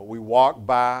 you know, we walk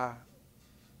by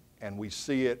and we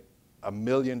see it a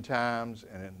million times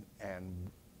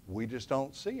and we just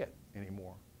don't see it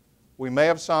anymore. We may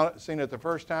have seen it the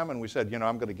first time and we said, you know,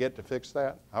 I'm going to get to fix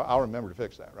that. I'll remember to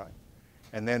fix that, right?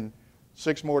 And then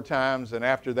 6 more times, and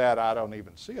after that, I don't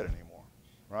even see it anymore,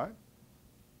 right?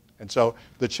 And so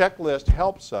the checklist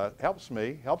helps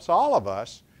me, helps all of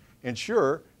us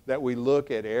ensure that we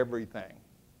look at everything.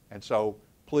 And so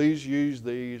please use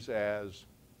these as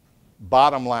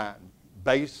bottom line,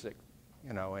 basic,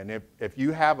 you know, and if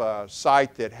you have a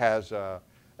site that has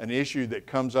an issue that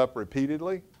comes up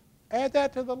repeatedly, add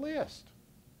that to the list.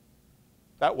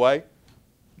 That way,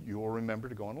 you will remember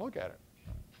to go and look at it.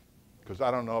 Because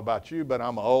I don't know about you, but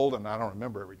I'm old and I don't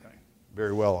remember everything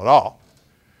very well at all.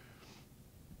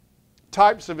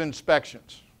 Types of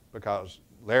inspections, because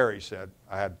Larry said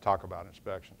I had to talk about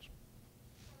inspections.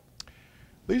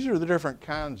 These are the different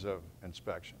kinds of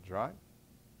inspections, right?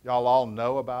 Y'all all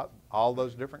know about all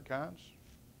those different kinds?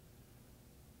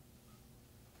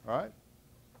 All right?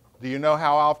 Do you know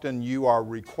how often you are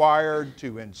required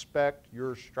to inspect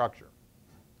your structure?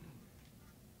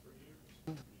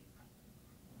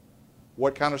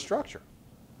 What kind of structure?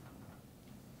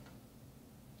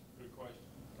 Good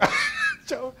question.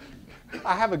 So,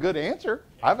 I have a good answer.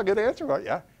 I have a good answer for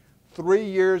you. 3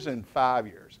 years and 5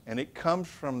 years. And it comes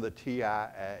from the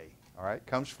TIA. All right? It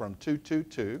comes from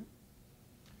 222.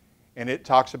 And it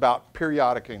talks about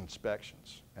periodic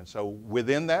inspections. And so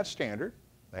within that standard,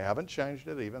 they haven't changed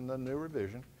it, even the new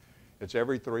revision, it's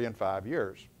every 3 and 5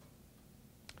 years.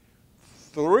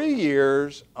 3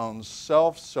 years on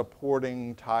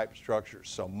self-supporting type structures.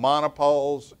 So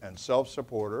monopoles and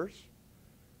self-supporters,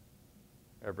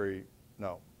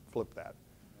 flip that.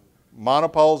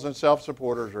 Monopoles and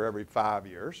self-supporters are every 5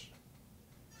 years,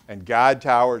 and guide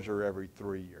towers are every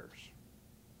 3 years.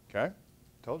 Okay?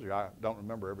 Told you I don't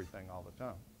remember everything all the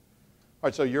time. All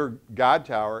right, so your guide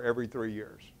tower every 3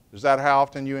 years. Is that how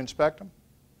often you inspect them?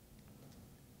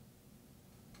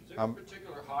 Is there a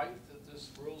particular height that this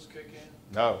rules kick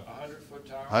in? No. 100-foot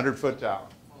tower? 100-foot tower.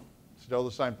 Still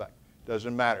the same thing.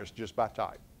 Doesn't matter. It's just by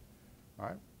type. All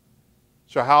right?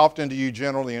 So how often do you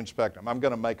generally inspect them? I'm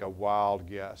going to make a wild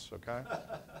guess, okay?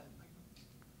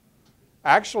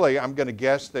 Actually, I'm going to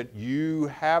guess that you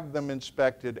have them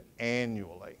inspected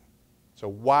annually. So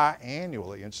why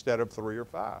annually instead of 3 or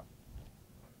 5?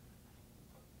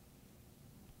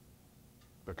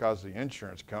 Because the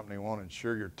insurance company won't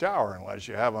insure your tower unless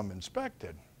you have them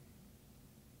inspected.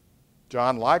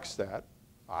 John likes that.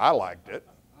 I liked it.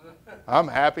 I'm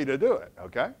happy to do it,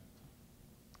 okay?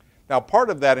 Now, part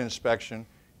of that inspection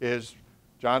is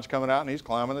John's coming out and he's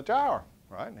climbing the tower,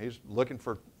 right? And he's looking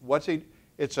for,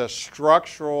 it's a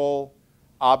structural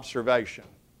observation.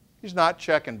 He's not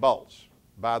checking bolts,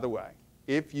 by the way.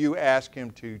 If you ask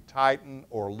him to tighten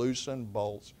or loosen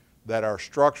bolts that are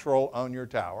structural on your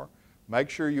tower, make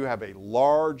sure you have a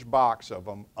large box of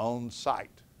them on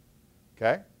site,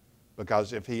 okay?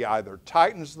 Because if he either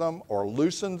tightens them or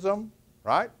loosens them,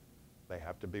 right, they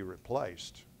have to be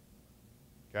replaced,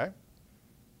 okay?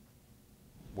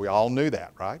 We all knew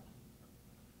that, right?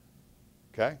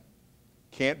 Okay?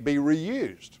 Can't be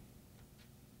reused,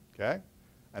 okay?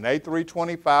 An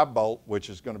A325 bolt, which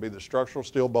is going to be the structural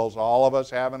steel bolts all of us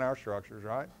have in our structures,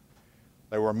 right?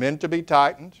 They were meant to be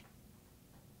tightened,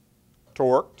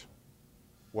 torqued,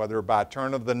 whether by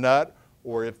turn of the nut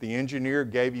or if the engineer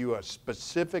gave you a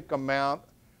specific amount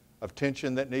of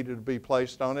tension that needed to be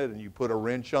placed on it and you put a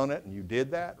wrench on it and you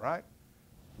did that, right?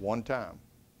 One time.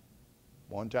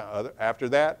 One time. After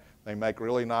that, they make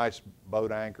really nice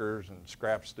boat anchors and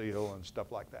scrap steel and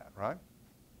stuff like that, right?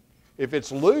 If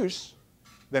it's loose,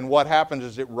 then what happens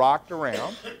is it rocked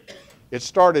around. It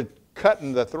started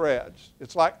cutting the threads.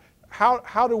 It's like,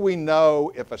 how do we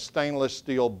know if a stainless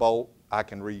steel bolt, I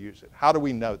can reuse it? How do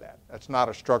we know that? That's not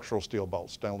a structural steel bolt.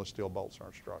 Stainless steel bolts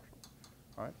aren't structural.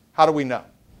 All right? How do we know?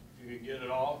 If you can get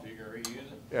it off, you can reuse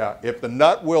it. Yeah, if the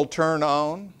nut will turn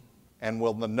on and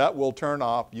the nut will turn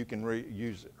off, you can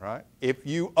reuse it, right? If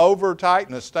you over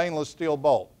tighten a stainless steel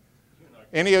bolt,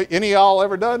 any of y'all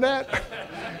ever done that?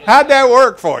 How'd that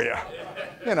work for you?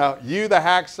 You know, you the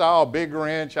hacksaw, big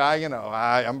wrench,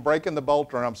 I'm breaking the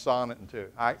bolt or I'm sawing it in two.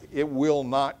 It will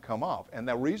not come off. And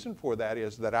the reason for that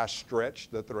is that I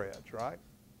stretched the threads, right?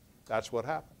 That's what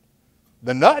happened.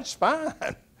 The nut's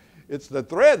fine. It's the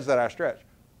threads that I stretched.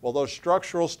 Well, those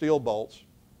structural steel bolts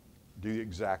do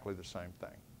exactly the same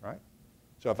thing, right?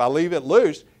 So if I leave it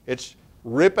loose, it's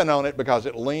ripping on it because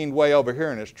it leaned way over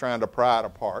here and it's trying to pry it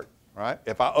apart. right?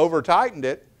 If I over-tightened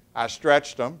it, I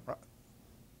stretched them. Right?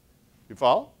 You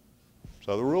follow?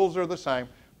 So the rules are the same,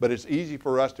 but it's easy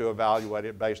for us to evaluate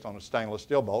it based on a stainless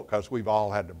steel bolt because we've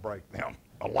all had to break them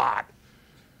a lot.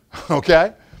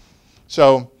 Okay?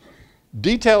 So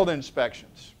detailed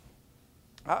inspections.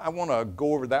 I want to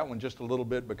go over that one just a little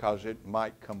bit because it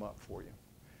might come up for you.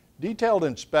 Detailed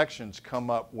inspections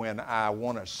come up when I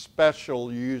want to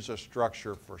special use a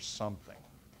structure for something.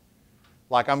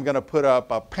 Like I'm going to put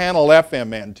up a panel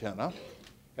FM antenna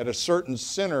at a certain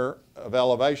center of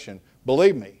elevation.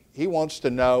 Believe me, he wants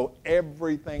to know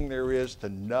everything there is to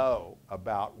know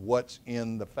about what's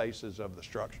in the faces of the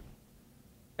structure.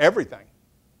 Everything.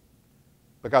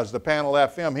 Because the panel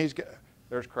FM,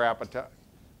 there's crap.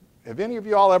 Have any of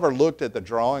you all ever looked at the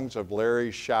drawings of Larry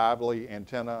Shively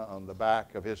antenna on the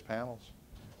back of his panels?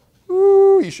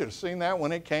 Ooh, you should have seen that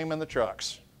when it came in the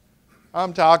trucks.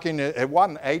 I'm talking, it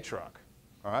wasn't a truck,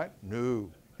 all right? No,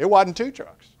 it wasn't 2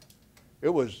 trucks. It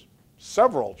was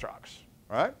several trucks,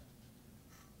 right?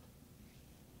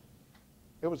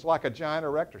 It was like a giant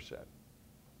erector set.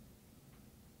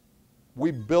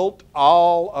 We built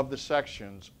all of the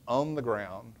sections on the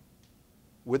ground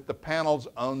with the panels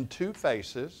on 2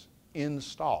 faces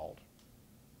installed.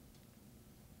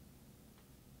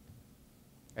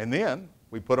 And then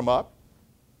we put them up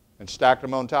and stacked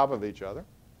them on top of each other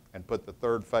and put the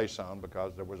 3rd face on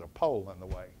because there was a pole in the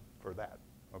way for that,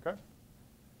 okay?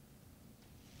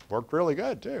 Worked really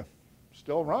good too.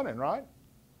 Still running, right?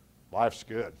 Life's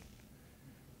good.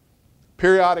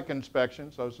 Periodic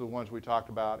inspections, those are the ones we talked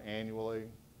about annually.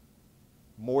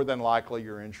 More than likely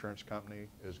your insurance company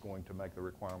is going to make the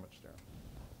requirements there.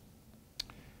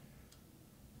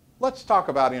 Let's talk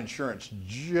about insurance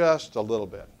just a little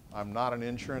bit. I'm not an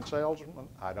insurance salesman.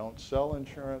 I don't sell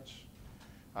insurance.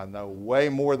 I know way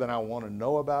more than I want to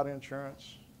know about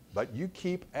insurance. But you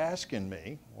keep asking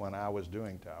me when I was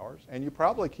doing towers, and you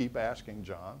probably keep asking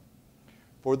John,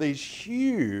 for these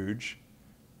huge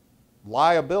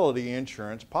liability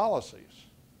insurance policies,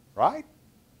 right?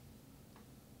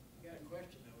 You got a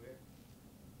question over here?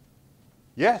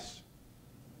 Yes.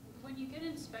 When you get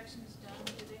inspections done,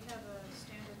 do they have a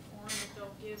standard form that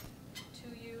they'll give to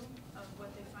you of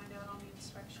what they find out on the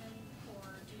inspection? Or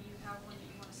do you have one that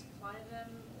you want to supply them?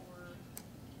 Or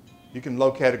You can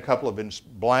locate a couple of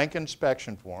blank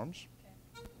inspection forms.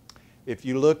 okay. If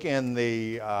you look in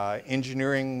the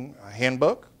engineering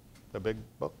handbook, the big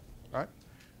book, right?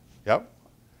 Yep.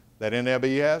 That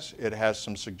NLB it has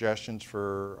some suggestions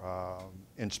for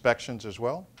inspections as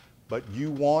well. But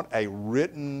you want a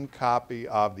written copy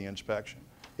of the inspection.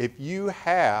 If you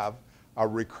have a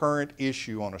recurrent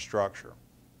issue on a structure,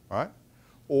 right?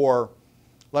 Or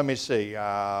let me see,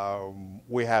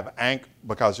 we have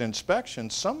because inspection,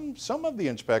 some of the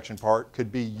inspection part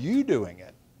could be you doing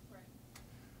it.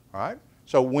 Right. Right?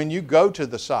 So when you go to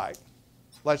the site,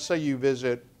 let's say you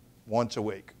visit once a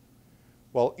week.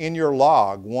 Well, in your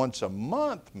log, once a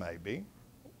month maybe,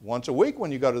 once a week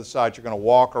when you go to the site, you're going to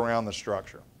walk around the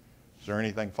structure. Is there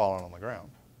anything falling on the ground?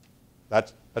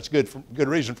 That's good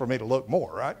reason for me to look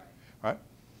more, right? Right?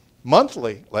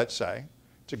 Monthly, let's say,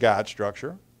 it's a guide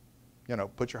structure. You know,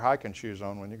 put your hiking shoes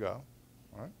on when you go,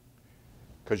 right?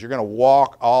 Because you're going to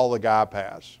walk all the guide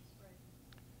paths.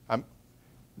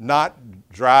 Not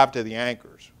drive to the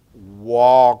anchors.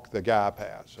 Walk the guide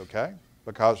paths, okay?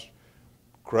 Because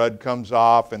crud comes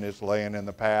off and it's laying in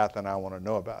the path, and I want to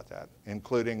know about that,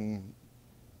 including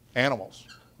animals,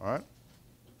 all right?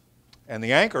 And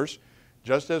the anchors,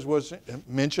 just as was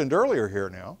mentioned earlier here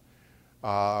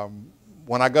now,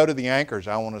 when I go to the anchors,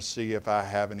 I want to see if I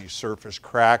have any surface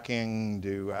cracking,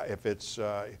 if it's,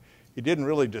 he didn't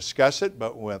really discuss it,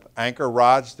 but with anchor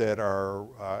rods that are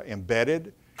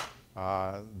embedded,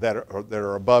 that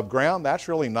are above ground, that's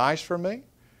really nice for me.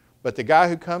 But the guy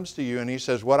who comes to you and he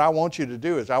says, what I want you to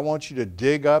do is I want you to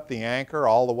dig up the anchor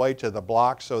all the way to the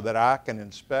block so that I can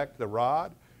inspect the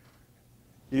rod.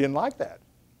 You didn't like that.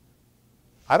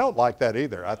 I don't like that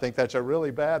either. I think that's a really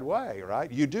bad way,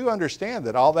 right? You do understand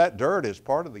that all that dirt is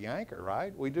part of the anchor,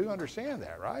 right? We do understand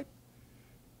that, right?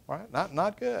 Right?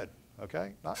 Not good,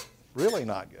 okay? Really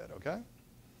not good, okay?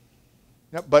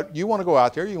 Now, but you want to go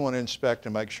out there, you want to inspect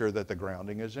and make sure that the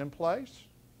grounding is in place.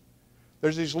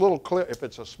 There's these little clips, if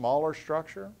it's a smaller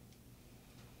structure,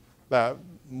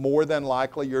 more than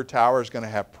likely your tower is going to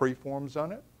have preforms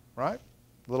on it, right?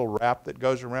 Little wrap that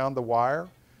goes around the wire,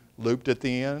 looped at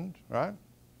the end, right?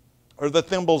 Or the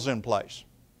thimbles in place.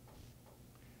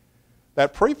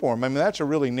 That preform, I mean, that's a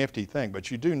really nifty thing, but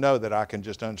you do know that I can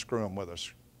just unscrew them with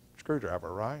a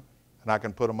screwdriver, right? And I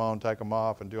can put them on, take them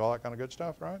off, and do all that kind of good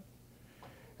stuff, right?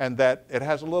 And that it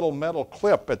has a little metal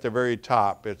clip at the very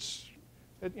top. It's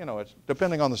It's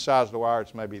depending on the size of the wire,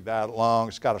 it's maybe that long.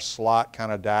 It's got a slot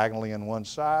kind of diagonally in one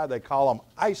side. They call them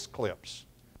ice clips.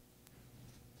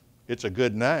 It's a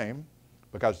good name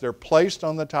because they're placed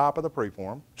on the top of the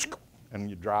preform, and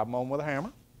you drive them on with a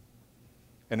hammer.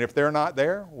 And if they're not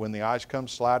there, when the ice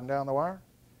comes sliding down the wire,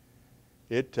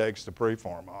 it takes the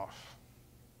preform off.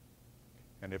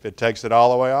 And if it takes it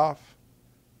all the way off,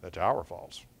 the tower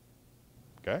falls.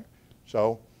 Okay?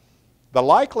 So the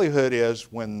likelihood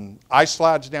is when ice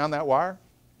slides down that wire,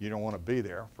 you don't want to be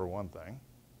there, for one thing.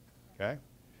 Okay?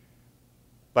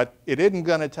 But it isn't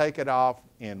going to take it off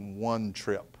in one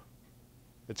trip.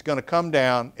 It's going to come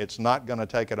down. It's not going to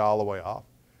take it all the way off.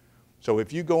 So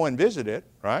if you go and visit it,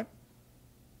 right,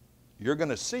 you're going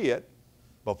to see it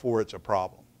before it's a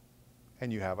problem.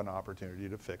 And you have an opportunity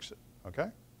to fix it. Okay?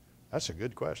 That's a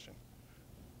good question.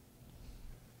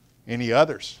 Any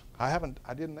others? I haven't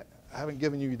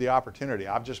given you the opportunity.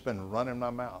 I've just been running my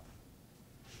mouth.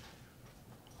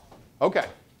 Okay.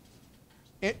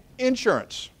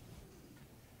 Insurance.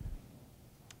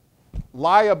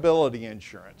 Liability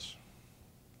insurance.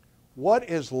 What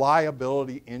is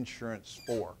liability insurance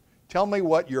for? Tell me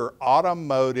what your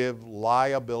automotive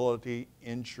liability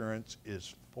insurance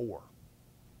is for.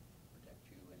 Protect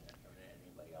you and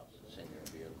anybody else that's in your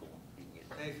vehicle. You can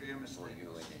get Pay for your for mistakes. you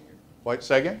and in your Wait,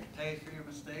 say again? Pay for your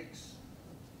mistakes.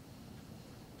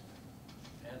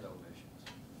 And omissions.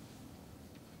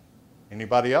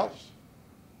 Anybody else?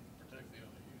 Protect the other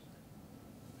user.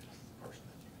 It's the person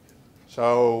that you hit.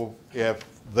 So if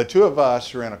the two of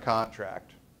us are in a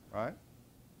contract, right?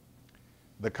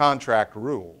 The contract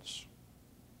rules.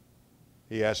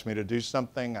 He asked me to do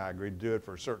something. I agreed to do it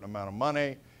for a certain amount of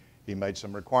money. He made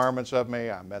some requirements of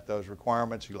me. I met those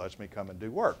requirements. He lets me come and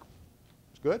do work.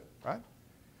 It's good, right?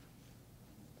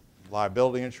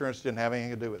 Liability insurance didn't have anything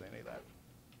to do with any of that.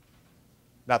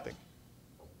 Nothing.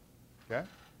 Okay?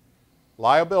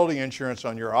 Liability insurance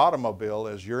on your automobile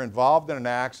is you're involved in an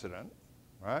accident,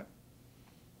 right?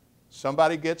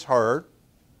 Somebody gets hurt,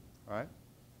 right?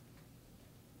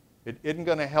 It isn't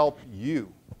going to help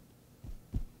you.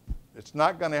 It's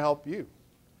not going to help you.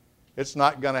 It's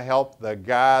not going to help the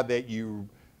guy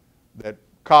that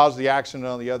caused the accident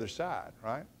on the other side,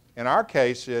 right? In our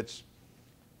case, it's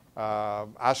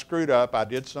I screwed up, I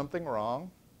did something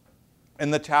wrong,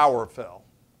 and the tower fell.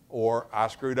 Or I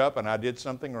screwed up and I did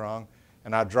something wrong,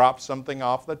 and I dropped something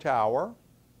off the tower,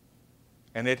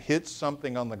 and it hit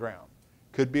something on the ground.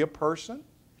 Could be a person,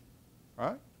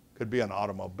 right? Could be an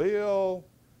automobile,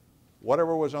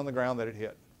 whatever was on the ground that it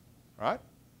hit, right?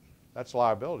 That's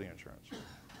liability insurance.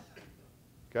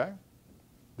 Okay?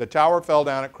 The tower fell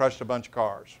down, it crushed a bunch of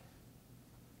cars.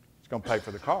 It's going to pay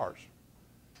for the cars.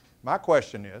 My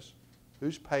question is,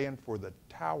 who's paying for the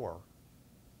tower?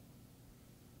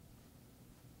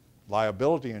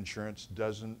 Liability insurance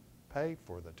doesn't pay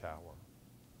for the tower.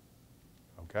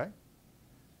 Okay?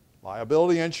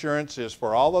 Liability insurance is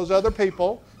for all those other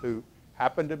people who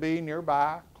happen to be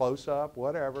nearby, close up,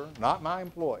 whatever, not my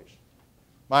employees.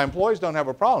 My employees don't have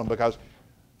a problem because,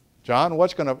 John,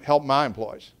 what's going to help my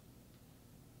employees?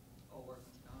 Oh,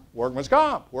 workman's comp. Workman's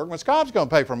comp. Workman's comp's going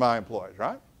to pay for my employees,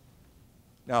 right?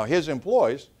 Now, his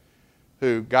employees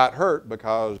who got hurt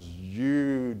because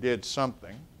you did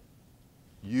something,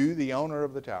 you, the owner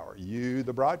of the tower, you,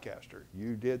 the broadcaster,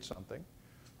 you did something,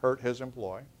 hurt his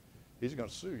employee, he's going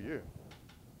to sue you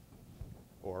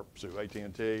or sue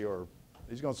AT&T, or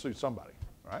he's going to sue somebody,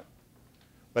 right?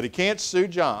 But he can't sue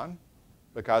John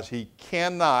because he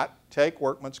cannot take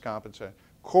workman's compensation.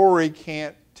 Corey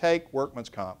can't take workman's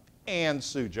comp and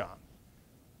sue John.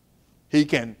 He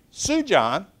can sue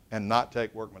John and not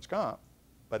take workman's comp,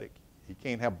 but he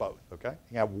can't have both, okay?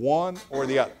 He can have one or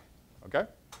the other, okay?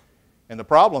 And the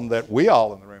problem that we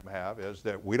all in the room have is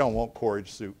that we don't want Corey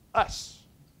to sue us,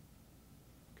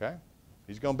 okay?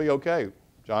 He's going to be okay.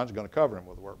 John's going to cover him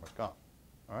with workman's comp,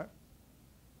 all right?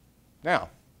 Now,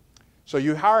 so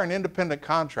you hire an independent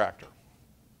contractor.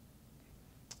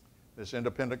 This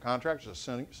independent contractor is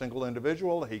a single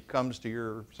individual. He comes to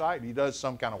your site. He does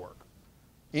some kind of work,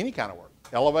 any kind of work,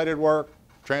 elevated work,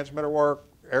 transmitter work,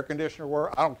 air conditioner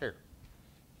work, I don't care.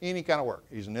 Any kind of work.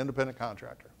 He's an independent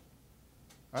contractor.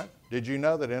 Right? Did you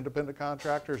know that independent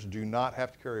contractors do not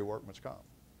have to carry workman's comp?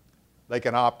 They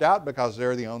can opt out because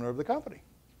they're the owner of the company.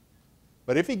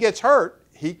 But if he gets hurt,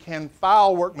 he can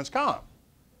file workman's comp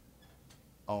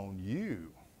on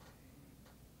you.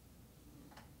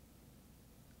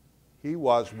 He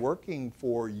was working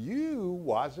for you,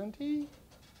 wasn't he?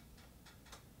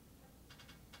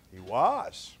 He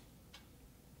was.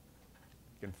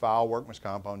 He can file workman's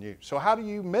comp on you. So how do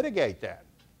you mitigate that?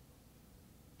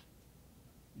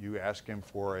 you ask him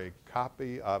for a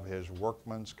copy of his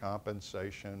workman's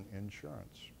compensation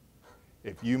insurance.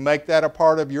 If you make that a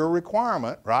part of your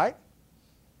requirement, right?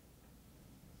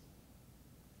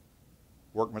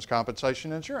 Workman's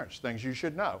compensation insurance, things you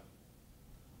should know.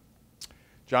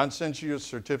 John sends you a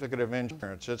certificate of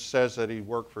insurance. It says that he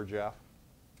worked for Jeff,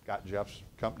 got Jeff's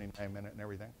company name in it and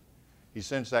everything. He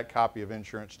sends that copy of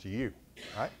insurance to you,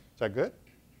 right? Is that good?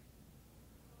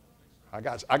 I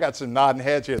got some nodding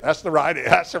heads here. That's the right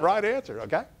answer,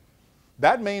 okay?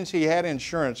 That means he had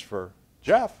insurance for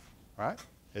Jeff, right?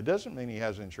 It doesn't mean he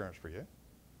has insurance for you.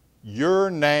 Your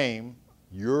name,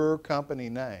 your company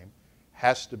name,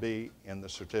 has to be in the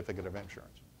certificate of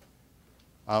insurance.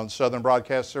 On Southern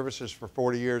Broadcast Services for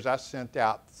 40 years, I sent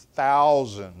out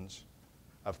thousands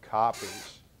of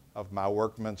copies of my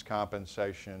workman's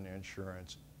compensation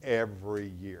insurance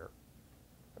every year.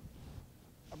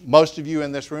 Most of you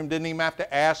in this room didn't even have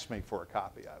to ask me for a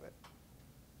copy of it.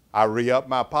 I re-up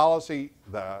my policy.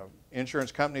 The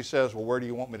insurance company says, well, where do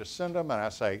you want me to send them? And I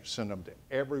say, send them to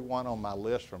everyone on my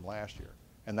list from last year.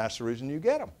 And that's the reason you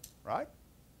get them, right?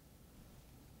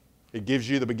 It gives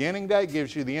you the beginning date,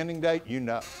 gives you the ending date, you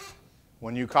know.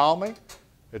 When you call me,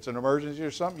 it's an emergency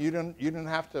or something, you didn't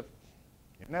have to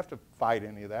fight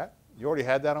any of that. You already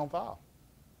had that on file.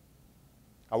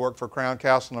 I worked for Crown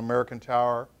Castle and American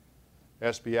Tower,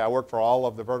 SBA. I worked for all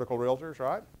of the vertical realtors,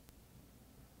 right?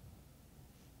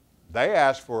 They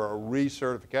ask for a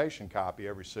recertification copy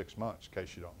every 6 months, in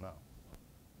case you don't know.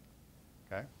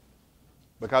 Okay?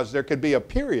 Because there could be a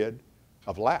period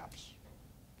of lapse.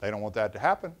 They don't want that to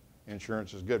happen.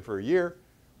 Insurance is good for a year.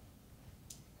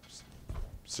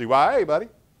 CYA, buddy.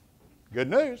 Good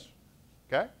news.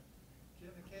 Okay?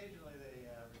 Jim, occasionally they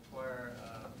require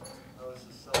notice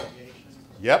of subrogation.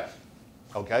 Yep.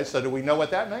 Okay, so do we know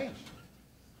what that means?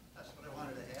 That's what I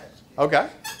wanted to ask you. Okay.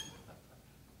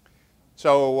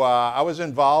 So I was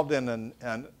involved in an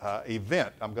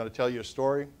event. I'm going to tell you a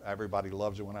story. Everybody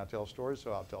loves it when I tell stories,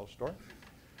 so I'll tell a story.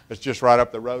 It's just right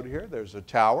up the road here. There's a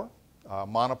tower,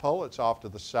 monopole. It's off to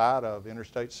the side of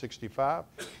Interstate 65.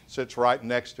 Sits right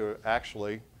next to,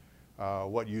 actually,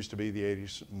 what used to be the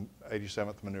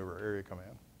 87th Maneuver Area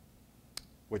Command,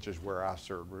 which is where I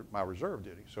served my reserve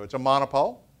duty. So it's a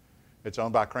monopole. It's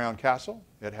owned by Crown Castle.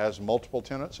 It has multiple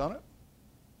tenants on it.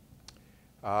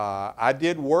 I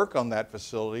did work on that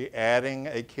facility, adding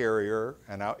a carrier,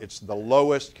 and it's the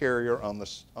lowest carrier on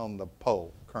the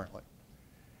pole currently.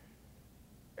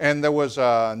 And there was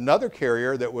another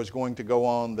carrier that was going to go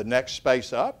on the next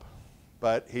space up,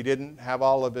 but he didn't have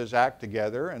all of his act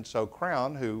together, and so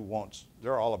Crown,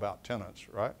 they're all about tenants,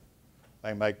 right?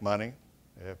 They make money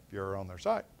if you're on their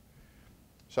site.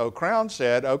 So Crown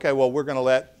said, okay, well, we're going to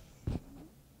let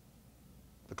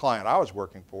the client I was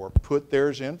working for put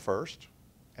theirs in first,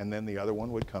 and then the other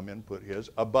one would come in and put his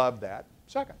above that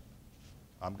second.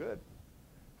 I'm good.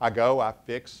 I go, I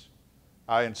fix,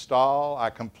 I install, I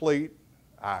complete,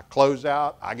 I close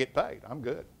out, I get paid. I'm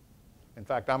good. In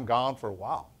fact, I'm gone for a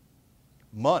while.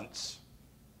 Months.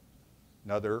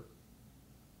 Another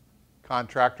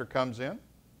contractor comes in,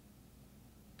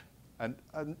 and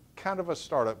kind of a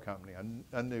startup company,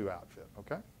 a new outfit,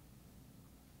 okay?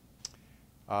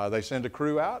 They send a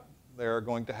crew out. They're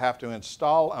going to have to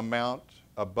install a mount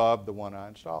above the one I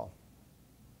install.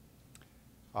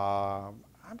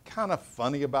 I'm kind of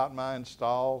funny about my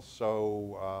installs,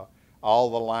 so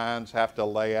all the lines have to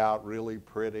lay out really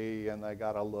pretty, and they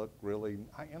got to look really,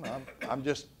 I'm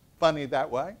just funny that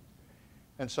way.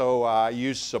 And so I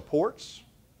use supports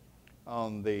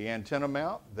on the antenna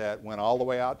mount that went all the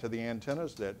way out to the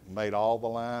antennas that made all the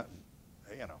line,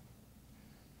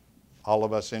 all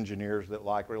of us engineers that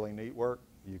like really neat work,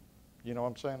 you know what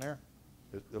I'm saying there?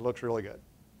 It looks really good.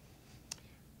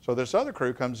 So this other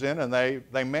crew comes in, and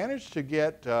they managed to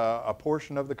get a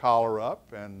portion of the collar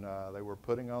up, and they were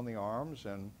putting on the arms,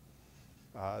 and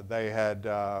they had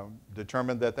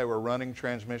determined that they were running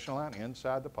transmission line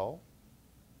inside the pole.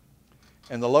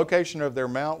 And the location of their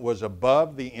mount was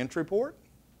above the entry port,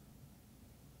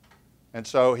 and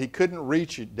so he couldn't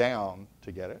reach it down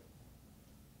to get it.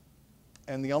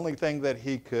 And the only thing that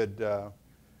he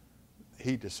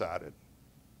decided,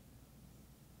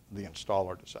 the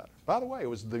installer decided. By the way, it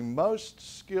was the most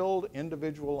skilled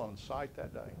individual on site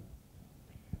that day,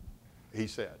 he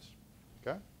says,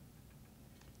 okay?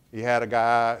 He had a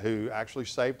guy who actually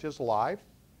saved his life,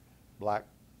 black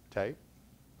tape,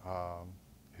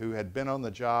 who had been on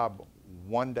the job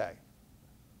one day,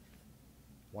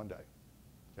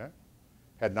 okay?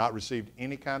 Had not received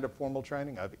any kind of formal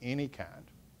training of any kind,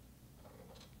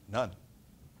 none.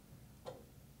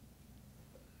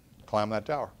 Climb that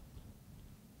tower.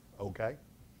 Okay.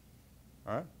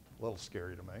 All right. A little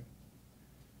scary to me.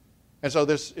 And so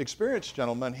this experienced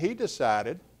gentleman, he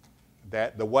decided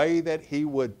that the way that he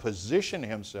would position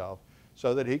himself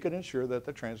so that he could ensure that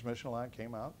the transmission line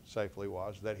came out safely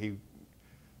was that he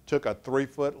took a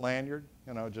 3-foot lanyard,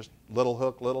 you know, just little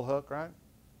hook, right?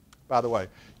 By the way,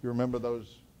 you remember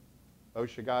those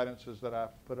OSHA guidances that I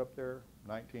put up there,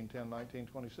 1910,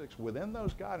 1926? Within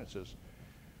those guidances,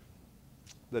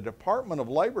 the Department of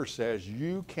Labor says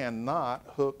you cannot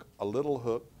hook a little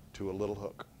hook to a little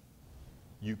hook.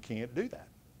 You can't do that,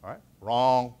 all right?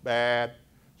 Wrong, bad.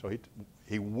 So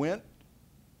he went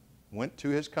to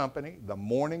his company the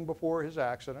morning before his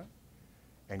accident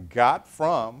and got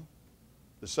from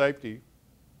the safety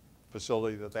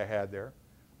facility that they had there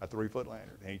a 3-foot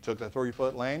lanyard. And he took the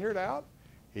 3-foot lanyard out,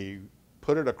 he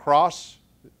put it across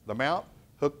the mount,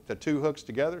 hooked the 2 hooks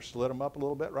together, slid them up a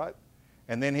little bit, right?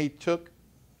 And then he took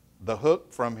the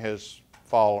hook from his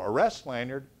fall arrest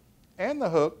lanyard and the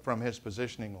hook from his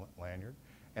positioning lanyard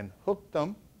and hooked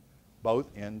them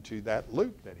both into that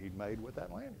loop that he'd made with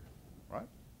that lanyard, right?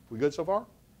 We good so far?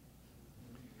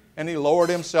 And he lowered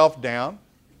himself down,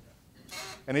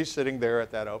 and he's sitting there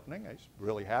at that opening. He's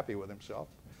really happy with himself.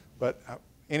 But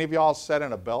any of y'all sat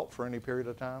in a belt for any period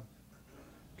of time?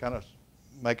 Kind of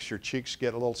makes your cheeks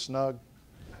get a little snug.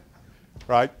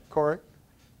 Right, Corey?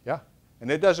 Yeah. And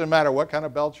it doesn't matter what kind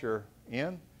of belt you're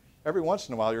in. Every once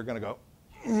in a while, you're going to go,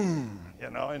 you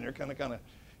know, and you're going to kind of,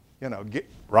 you know, get,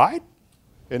 right?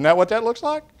 Isn't that what that looks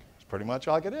like? It's pretty much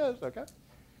like it is, okay?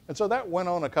 And so that went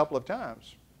on a couple of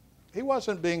times. He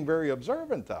wasn't being very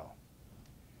observant, though.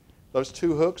 Those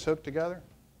 2 hooks hooked together,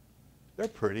 they're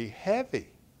pretty heavy.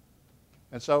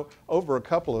 And so over a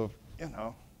couple of, you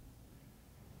know,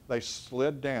 they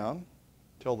slid down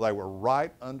till they were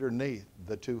right underneath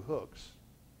the 2 hooks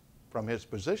from his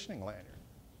positioning lanyard.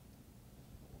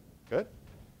 Good?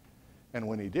 And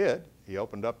when he did, he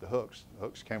opened up the hooks. The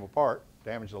hooks came apart,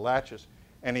 damaged the latches,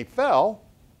 and he fell.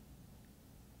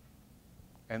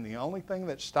 And the only thing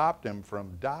that stopped him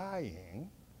from dying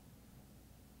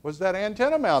was that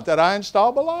antenna mount that I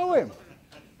installed below him.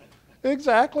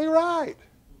 Exactly right.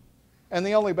 And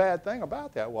the only bad thing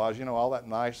about that was, you know, all that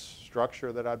nice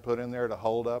structure that I'd put in there to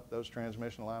hold up those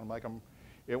transmission lines, make them,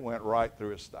 it went right through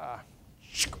his thigh.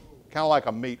 Kind of like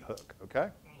a meat hook, okay?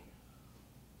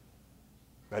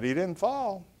 But he didn't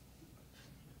fall.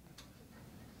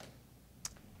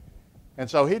 And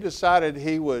so he decided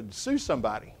he would sue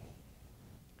somebody.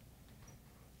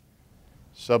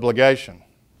 Subrogation.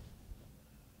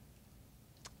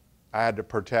 I had to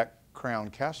protect Crown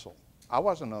Castle. I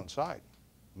wasn't on site.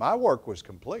 My work was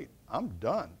complete. I'm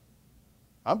done.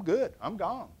 I'm good. I'm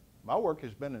gone. My work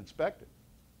has been inspected,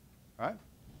 right?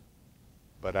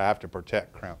 But I have to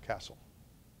protect Crown Castle.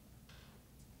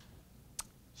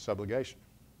 Subrogation.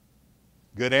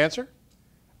 Good answer?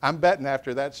 I'm betting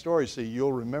after that story, see,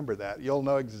 you'll remember that. You'll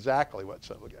know exactly what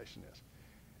subrogation is.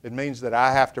 It means that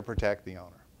I have to protect the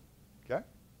owner, okay?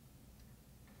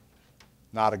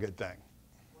 Not a good thing.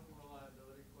 One more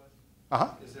liability question.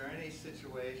 Uh-huh. Is there any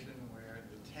situation where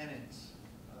the tenants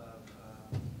of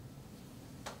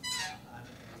on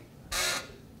a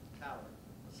tower,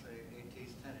 let's say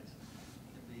AT's tenants,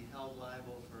 can be held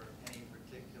liable for any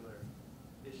particular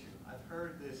issue? I've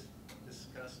heard this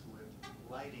discussed with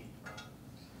lighting problems.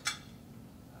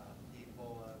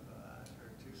 People have I've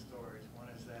heard 2 stories. One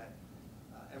is that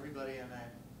everybody on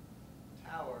that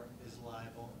tower is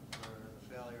liable for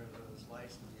the failure of those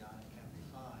lights to be on and can be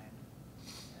fined.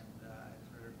 And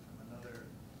I've heard from another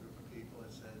group of people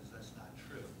that says that's not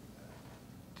true.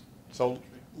 So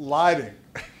lighting.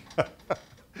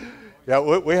 Yeah,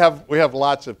 we have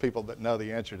lots of people that know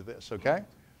the answer to this, okay?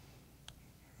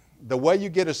 The way you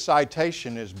get a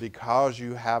citation is because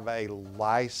you have a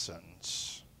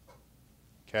license,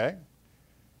 okay?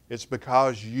 It's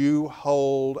because you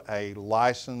hold a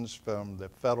license from the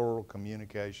Federal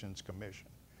Communications Commission.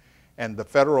 And the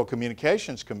Federal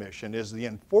Communications Commission is the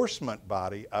enforcement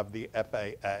body of the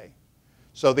FAA.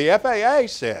 So the FAA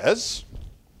says,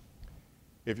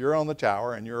 if you're on the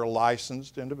tower and you're a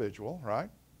licensed individual, right,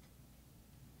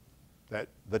 that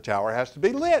the tower has to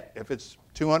be lit if it's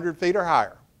 200 feet or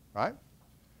higher, right?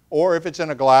 Or if it's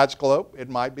in a glide slope, it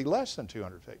might be less than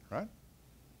 200 feet, right?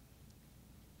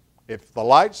 If the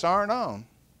lights aren't on,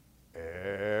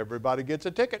 everybody gets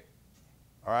a ticket,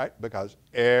 all right, because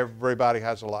everybody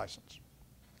has a license.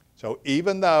 So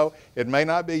even though it may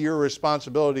not be your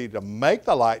responsibility to make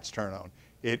the lights turn on,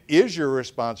 it is your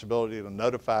responsibility to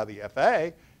notify the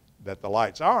FAA that the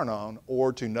lights aren't on,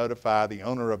 or to notify the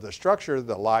owner of the structure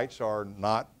the lights are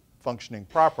not functioning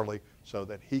properly so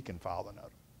that he can file the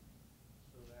notice.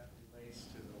 So that relates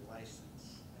to the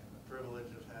license and the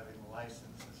privilege of having a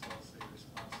license as well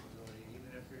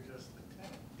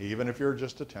even if you're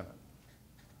just a tenant.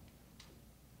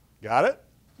 Got it?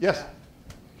 Yes?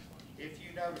 If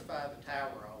you notify the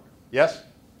tower owner, Yes?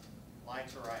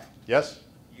 lights are out, Yes?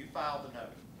 you file the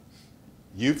notice.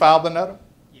 You filed the notice?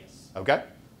 Yes. Okay.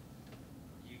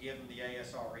 You give them the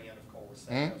ASRN, of course,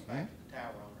 that Mhm. goes back to the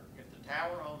tower owner. If the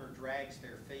tower owner drags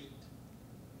their feet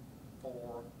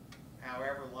for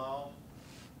however long,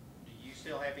 do you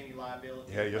still have any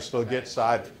liability? Yeah, you'll still get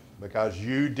cited because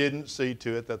you didn't see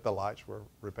to it that the lights were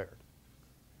repaired.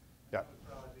 Yeah.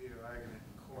 Probably be an argument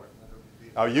in court, whether it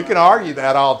be. Oh, you can argue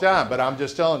that all the time, but I'm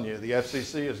just telling you, the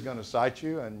FCC is going to cite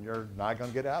you and you're not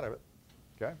going to get out of it,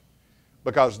 okay?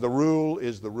 Because the rule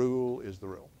is the rule is the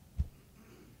rule.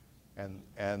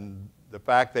 And the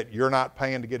fact that you're not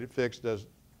paying to get it fixed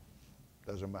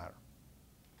doesn't matter.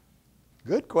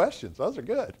 Good questions. Those are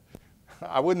good.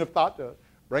 I wouldn't have thought to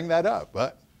bring that up,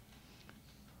 but.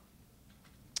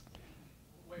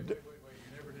 Wait, you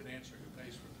never did answer who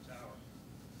pays for the tower,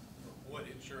 or what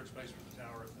insurance pays for the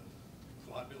tower if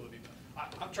the liability.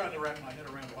 I'm trying to wrap my head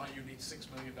around why you need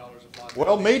 $6 million of liability.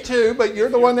 Well, me too, but you're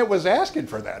the one that was asking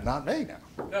for that, not me now.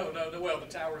 No, well, the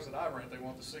towers that I rent, they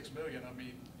want the $6 million. I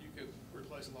mean, you could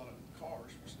replace a lot of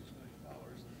cars for $6 million.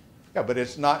 Yeah, but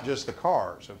it's not just the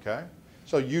cars, okay?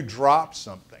 So you drop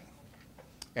something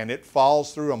and it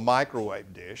falls through a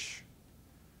microwave dish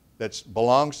that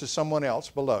belongs to someone else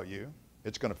below you,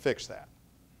 it's going to fix that,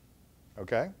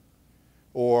 okay?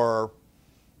 Or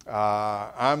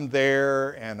I'm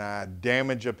there and I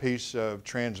damage a piece of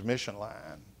transmission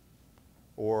line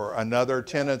or another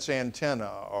tenant's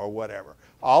antenna or whatever.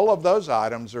 All of those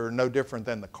items are no different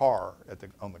than the car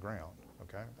on the ground,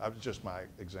 okay? That was just my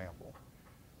example.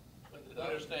 But to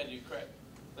understand you correct,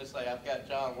 let's say I've got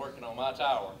John working on my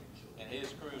tower, and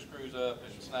his crew screws up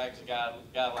and snags the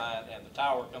guy line, and the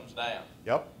tower comes down.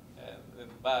 Yep. And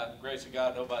by the grace of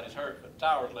God, nobody's hurt, but the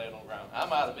tower's laying on the ground.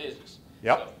 I'm out of business.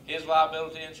 Yep. So his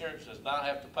liability insurance does not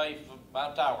have to pay for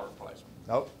my tower replacement.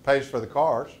 Nope, pays for the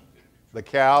cars, the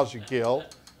cows you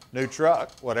killed, new truck,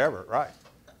 whatever, right.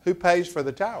 Who pays for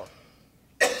the tower?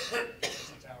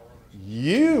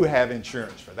 You have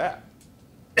insurance for that.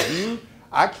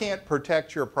 I can't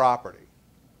protect your property,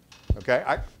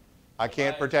 okay? I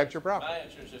can't protect your property. My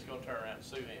insurance is going to turn around and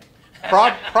sue him.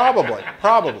 Probably,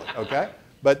 okay?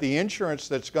 But the insurance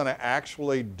that's going to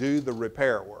actually do the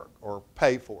repair work or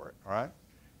pay for it, all right,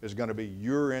 is going to be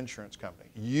your insurance company.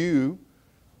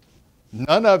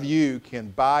 None of you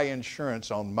can buy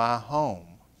insurance on my home,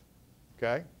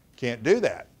 okay? Can't do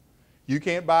that. You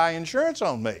can't buy insurance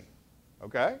on me,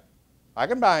 okay? I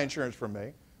can buy insurance for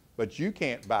me, but you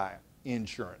can't buy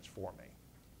insurance for me.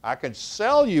 I can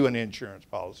sell you an insurance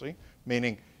policy,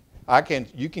 meaning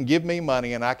you can give me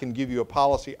money and I can give you a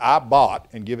policy I bought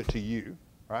and give it to you,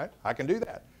 right? I can do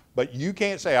that. But you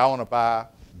can't say, I want to buy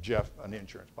Jeff an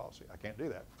insurance policy. I can't do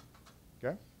that,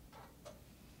 okay?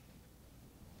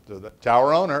 So the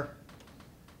tower owner,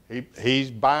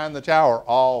 he's buying the tower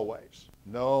always,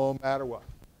 no matter what,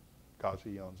 because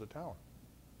he owns the tower.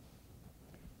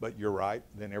 But you're right,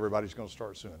 then everybody's going to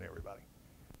start suing everybody.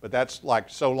 But that's like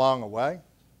so long away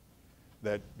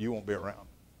that you won't be around.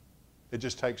 It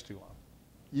just takes too long.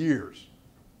 Years.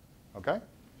 Okay?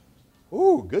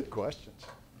 Ooh, good questions.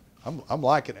 I'm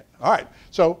liking it. All right.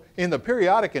 So in the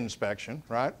periodic inspection,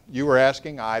 right, you were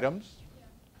asking items.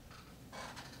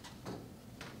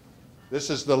 This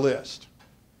is the list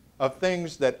of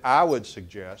things that I would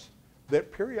suggest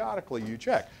that periodically you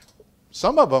check.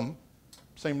 Some of them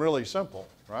seem really simple,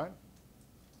 right?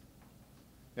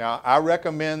 Now, I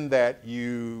recommend that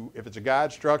if it's a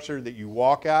guide structure, that you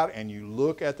walk out and you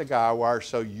look at the guide wire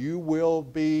so you will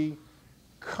be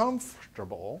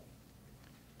comfortable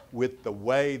with the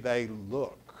way they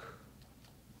look.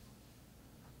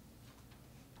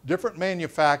 Different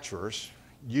manufacturers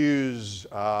use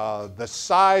the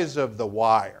size of the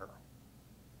wire,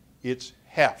 its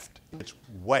heft, its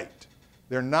weight.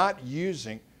 They're not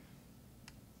using,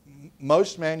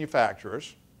 most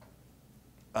manufacturers,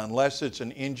 unless it's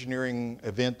an engineering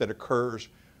event that occurs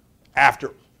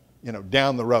after,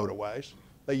 down the road a ways,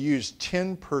 they use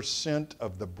 10%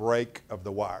 of the break of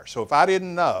the wire. So if I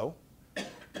didn't know,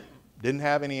 didn't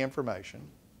have any information,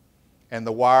 and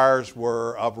the wires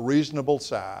were of reasonable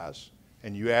size,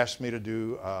 and you asked me to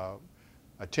do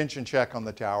a tension check on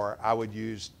the tower, I would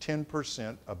use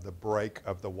 10% of the break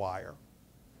of the wire.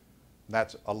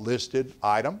 That's a listed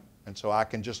item, and so I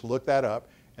can just look that up,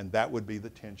 and that would be the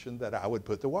tension that I would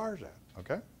put the wires at,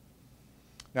 okay?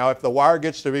 Now, if the wire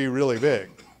gets to be really big,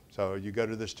 so you go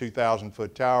to this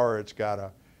 2,000-foot tower, it's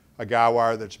got a guy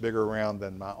wire that's bigger around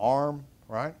than my arm,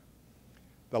 right?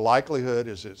 The likelihood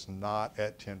is it's not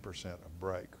at 10% of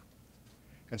break.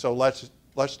 And so let's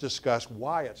let's discuss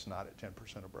why it's not at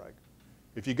 10% of break.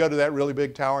 If you go to that really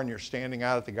big tower and you're standing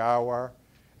out at the guy wire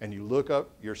and you look up,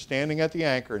 you're standing at the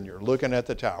anchor and you're looking at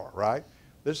the tower, right?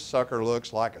 This sucker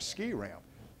looks like a ski ramp.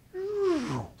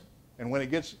 And when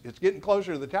it's getting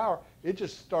closer to the tower, it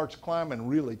just starts climbing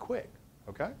really quick,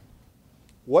 okay?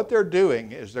 What they're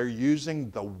doing is they're using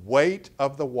the weight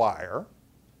of the wire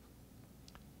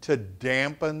to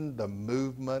dampen the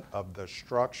movement of the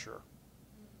structure.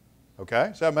 Okay,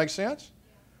 does that make sense?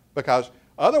 Because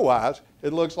otherwise,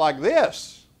 it looks like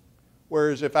this.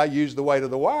 Whereas if I use the weight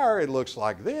of the wire, it looks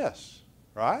like this,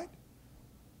 right?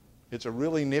 It's a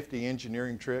really nifty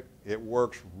engineering trick. It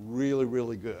works really,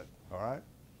 really good, all right?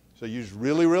 So use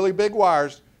really, really big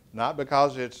wires, not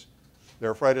because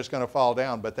they're afraid it's going to fall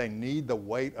down, but they need the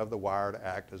weight of the wire to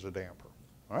act as a damper,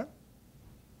 all right?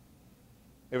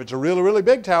 If it's a really, really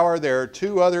big tower, there are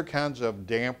two other kinds of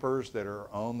dampers that are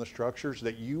on the structures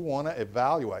that you want to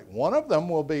evaluate. One of them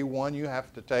will be one you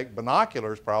have to take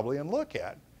binoculars probably and look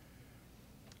at.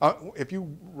 If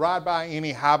you ride by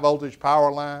any high voltage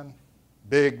power line,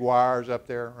 big wires up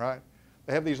there, right?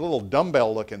 They have these little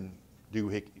dumbbell looking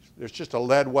doohickeys. There's just a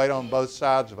lead weight on both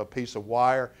sides of a piece of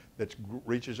wire that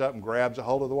reaches up and grabs a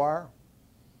hold of the wire.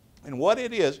 And what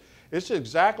it is, it's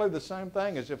exactly the same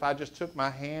thing as if I just took my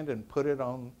hand and put it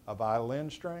on a violin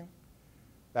string.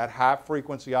 That high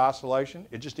frequency oscillation,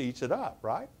 it just eats it up,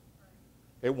 right?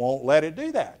 It won't let it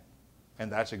do that.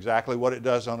 And that's exactly what it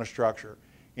does on a structure.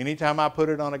 Anytime I put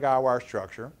it on a guy wire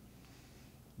structure,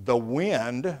 the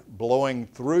wind blowing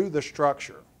through the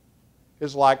structure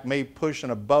is like me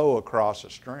pushing a bow across a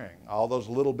string. All those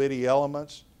little bitty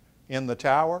elements in the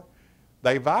tower,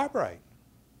 they vibrate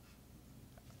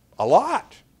a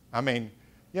lot. I mean,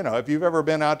 you know, if you've ever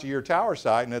been out to your tower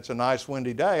site and it's a nice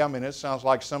windy day, I mean, it sounds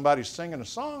like somebody's singing a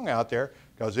song out there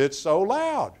because it's so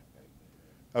loud,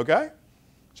 okay?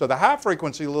 So the high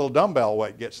frequency little dumbbell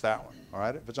weight gets that one, all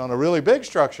right? If it's on a really big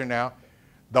structure now,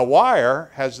 the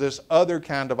wire has this other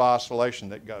kind of oscillation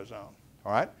that goes on,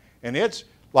 all right? And it's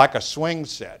like a swing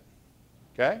set,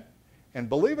 okay? And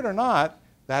believe it or not,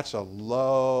 that's a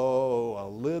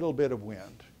little bit of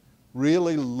wind.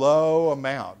 Really low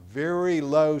amount, very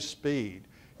low speed.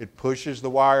 It pushes the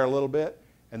wire a little bit,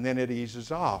 and then it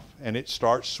eases off, and it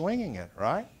starts swinging it,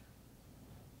 right?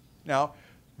 Now,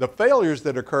 the failures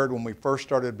that occurred when we first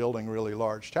started building really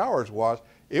large towers was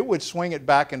it would swing it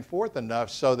back and forth enough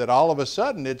so that all of a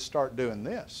sudden it'd start doing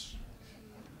this,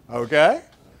 okay?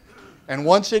 And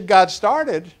once it got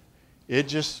started, it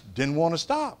just didn't want to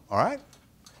stop, all right?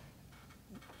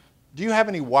 Do you have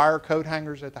any wire coat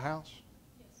hangers at the house?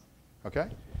 Yes. Okay?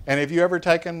 And have you ever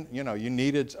taken, you know, you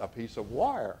needed a piece of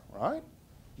wire, right?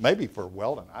 Maybe for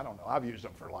welding, I don't know. I've used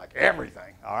them for like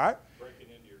everything, all right? Breaking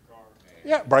into your car.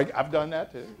 Yeah, I've done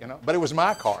that too, you know. But it was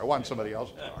my car, it wasn't somebody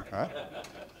else's car, all right?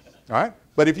 All right?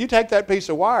 But if you take that piece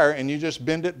of wire and you just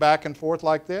bend it back and forth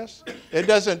like this, it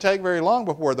doesn't take very long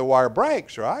before the wire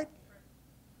breaks, right?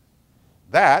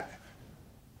 That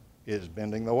is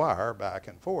bending the wire back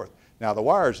and forth. Now the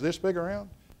wire is this big around,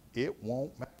 it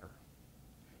won't matter.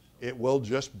 It will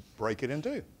just break it in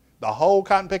two. The whole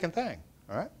cotton picking thing,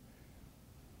 all right?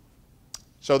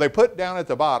 So they put down at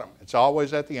the bottom, it's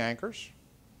always at the anchors,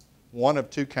 one of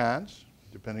two kinds,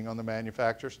 depending on the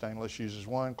manufacturer. Stainless uses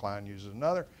one, Klein uses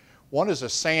another. One is a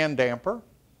sand damper.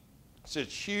 It's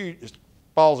huge, it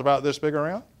falls about this big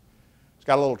around. It's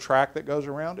got a little track that goes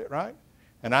around it, right?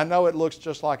 And I know it looks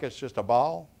just like it's just a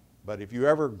ball, but if you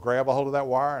ever grab a hold of that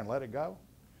wire and let it go,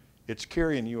 it's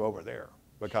carrying you over there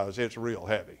because it's real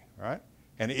heavy, right?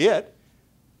 And it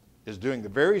is doing the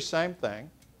very same thing.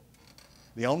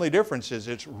 The only difference is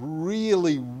it's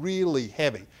really, really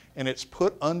heavy, and it's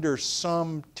put under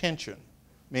some tension,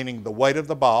 meaning the weight of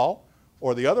the ball,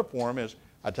 or the other form is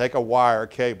I take a wire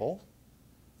cable,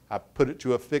 I put it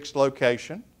to a fixed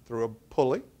location through a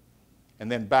pulley,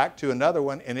 and then back to another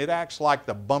one, and it acts like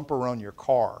the bumper on your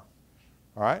car.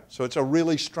 All right? So it's a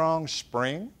really strong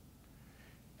spring.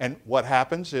 And what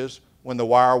happens is when the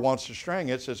wire wants to string,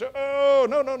 it says, oh,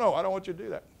 no, no, no, I don't want you to do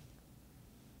that.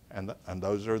 And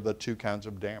those are the two kinds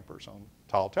of dampers on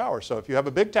tall towers. So if you have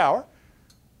a big tower,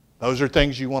 those are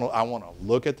things you want to, I want to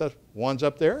look at the ones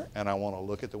up there, and I want to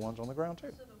look at the ones on the ground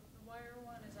too. So the wire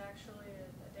one is actually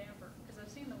a damper, because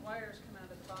I've seen the wires come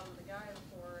out at the bottom of the guy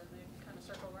before, and they kind of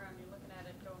circle around. You're looking at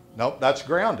it going. Nope, that's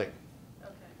grounding.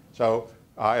 Okay. So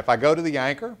if I go to the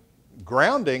anchor,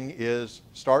 grounding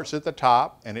starts at the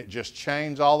top, and it just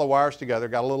chains all the wires together,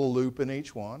 got a little loop in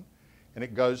each one, and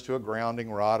it goes to a grounding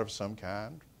rod of some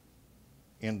kind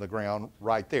in the ground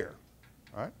right there,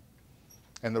 right?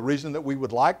 And the reason that we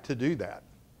would like to do that,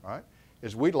 right,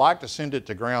 is we'd like to send it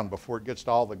to ground before it gets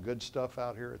to all the good stuff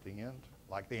out here at the end.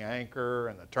 like the anchor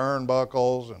and the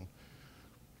turnbuckles and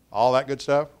all that good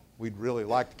stuff, we'd really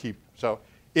like to keep. So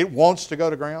it wants to go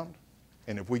to ground,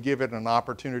 and if we give it an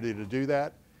opportunity to do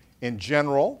that, in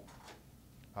general,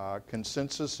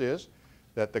 consensus is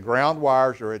that the ground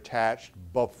wires are attached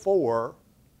before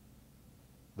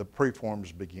the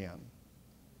preforms begin.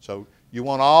 So you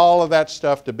want all of that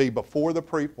stuff to be before the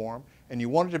preform, and you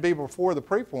want it to be before the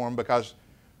preform because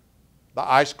the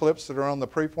ice clips that are on the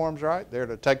preforms, right, they're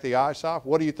to take the ice off.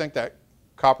 What do you think that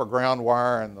copper ground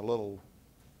wire and the little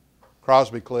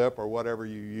Crosby clip or whatever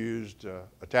you used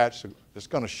attached to, it's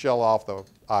going to shell off the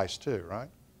ice too, right?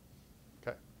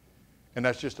 Okay. And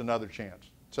that's just another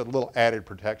chance. It's a little added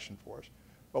protection for us.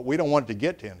 But we don't want it to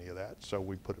get to any of that, so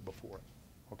we put it before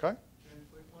it. Okay?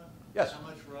 Quick one? Yes. How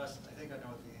much rust, I think I know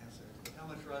what the answer is, but how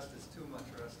much rust is too much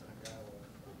rust on a guy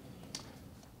wire?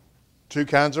 Two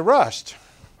kinds of rust,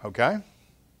 okay?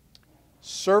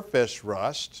 Surface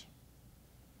rust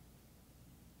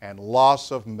and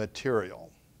loss of material.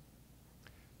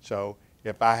 So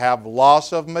if I have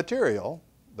loss of material,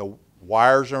 the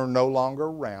wires are no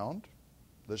longer round,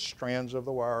 the strands of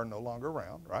the wire are no longer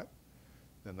round, right?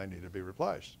 Then they need to be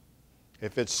replaced.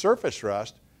 If it's surface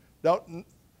rust,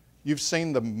 you've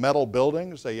seen the metal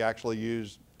buildings, they actually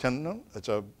use tendon.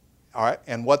 All right,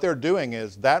 and what they're doing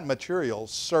is that material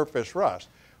surface rust.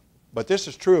 But this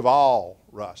is true of all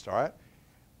rust, all right?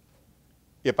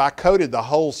 If I coated the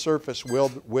whole surface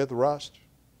with rust,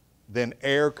 then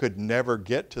air could never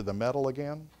get to the metal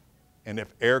again. And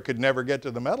if air could never get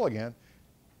to the metal again,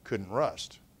 couldn't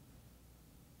rust.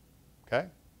 Okay?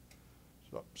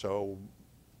 So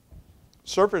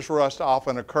surface rust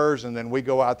often occurs, and then we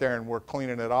go out there and we're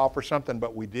cleaning it off or something,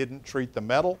 but we didn't treat the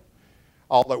metal.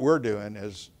 All that we're doing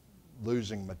is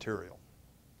losing material.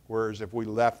 Whereas if we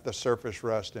left the surface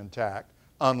rust intact,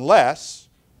 unless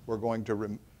we're going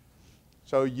to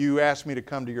so you asked me to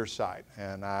come to your site,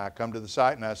 and I come to the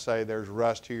site and I say there's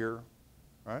rust here,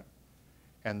 right?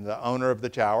 And the owner of the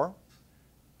tower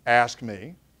asked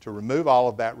me to remove all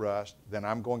of that rust, then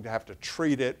I'm going to have to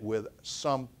treat it with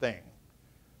something.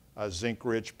 A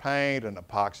zinc-rich paint, an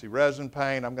epoxy resin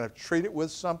paint. I'm going to treat it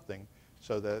with something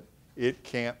so that it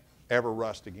can't ever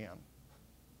rust again.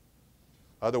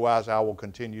 Otherwise, I will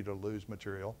continue to lose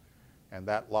material, and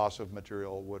that loss of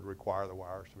material would require the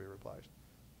wires to be replaced.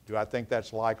 Do I think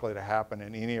that's likely to happen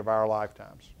in any of our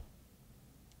lifetimes?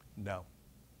 No.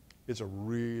 It's a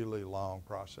really long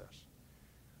process.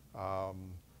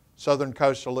 Southern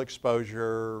coastal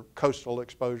exposure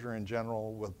in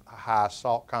general with high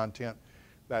salt content,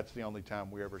 that's the only time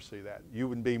we ever see that. You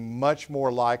would be much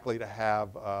more likely to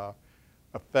have a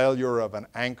failure of an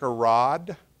anchor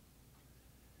rod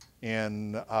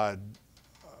in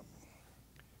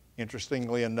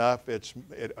interestingly enough, it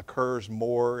occurs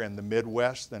more in the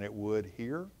Midwest than it would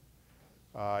here.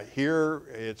 Here,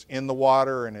 it's in the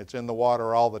water, and it's in the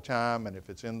water all the time, and if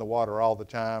it's in the water all the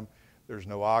time, there's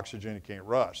no oxygen, it can't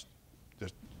rust.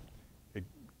 It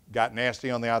got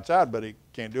nasty on the outside, but it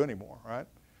can't do anymore, right?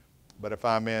 But if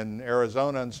I'm in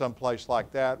Arizona and someplace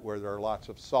like that where there are lots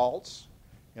of salts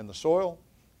in the soil,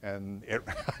 and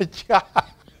it's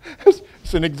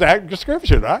an exact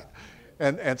description, right?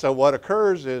 And so what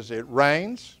occurs is it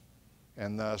rains,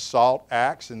 and the salt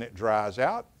acts, and it dries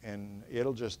out, and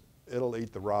it'll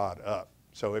eat the rod up.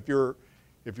 So if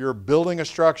you're building a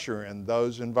structure in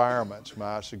those environments,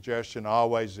 my suggestion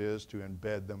always is to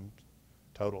embed them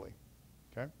totally.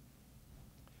 Okay?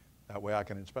 That way I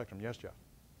can inspect them. Yes, Jeff?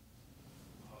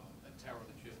 That tower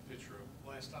that you had a picture of,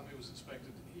 last time it was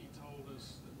inspected, he told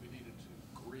us that we needed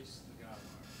to grease the guide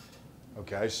wire.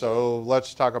 Okay, so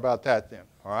let's talk about that then,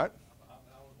 all right? I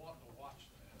was wanting to watch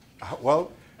that.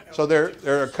 Well, so there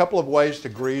are a couple of ways to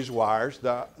grease wires.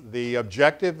 The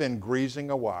objective in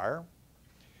greasing a wire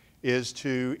is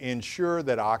to ensure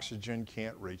that oxygen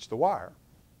can't reach the wire,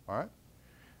 all right?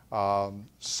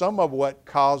 Some of what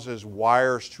causes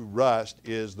wires to rust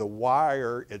is the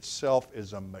wire itself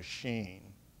is a machine,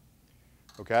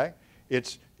 okay?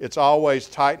 It's always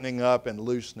tightening up and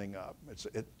loosening up.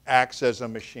 It acts as a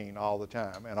machine all the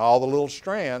time. And all the little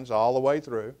strands all the way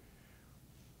through,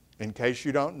 in case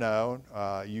you don't know,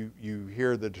 you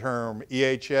hear the term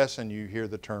EHS and you hear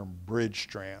the term bridge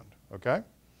strand, okay?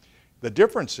 The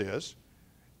difference is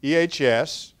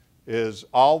EHS is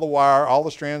all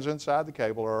the strands inside the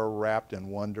cable are wrapped in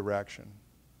one direction,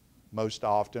 most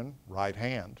often right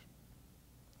hand,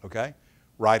 okay?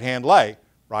 Right hand lay.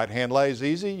 Right hand lay is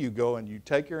easy. You go and you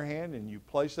take your hand and you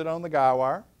place it on the guy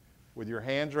wire with your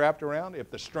hands wrapped around.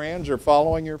 If the strands are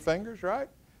following your fingers, right,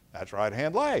 that's right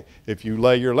hand lay. If you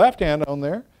lay your left hand on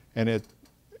there and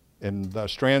and the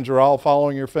strands are all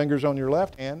following your fingers on your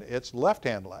left hand, it's left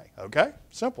hand lay, okay?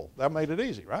 Simple, that made it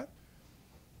easy, right?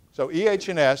 So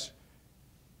EH&S,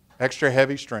 extra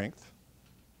heavy strength,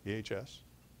 EHS,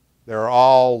 they're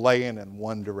all laying in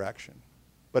one direction.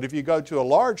 But if you go to a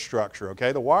large structure,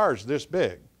 okay, the wire's this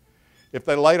big. If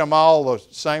they laid them all the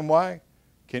same way,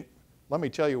 let me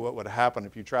tell you what would happen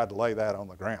if you tried to lay that on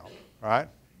the ground, right?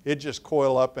 It'd just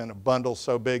coil up in a bundle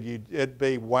so big it'd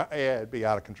be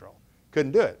out of control.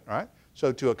 Couldn't do it, right?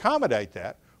 So to accommodate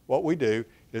that, what we do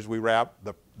is we wrap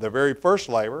the very first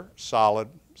layer solid,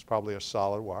 it's probably a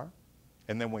solid wire,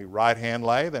 and then we right hand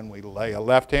lay, then we lay a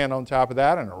left hand on top of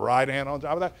that and a right hand on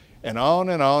top of that, and on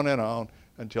and on and on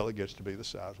until it gets to be the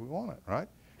size we want it, right?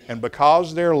 And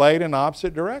because they're laid in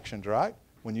opposite directions, right?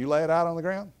 When you lay it out on the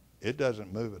ground, it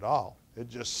doesn't move at all. It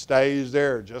just stays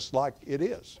there just like it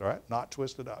is, right? Not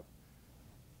twisted up.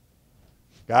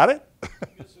 Got it?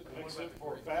 Except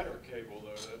for a fatter cable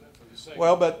though, doesn't it, for the same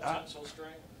Well, but tensile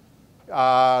strength?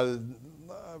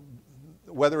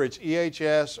 Whether it's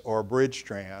EHS or bridge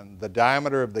strand, the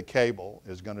diameter of the cable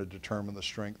is going to determine the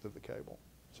strength of the cable.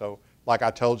 So like I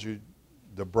told you,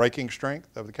 the breaking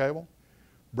strength of the cable,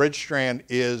 bridge strand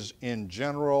is in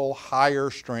general higher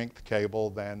strength cable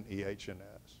than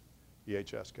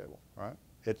EHS cable, right?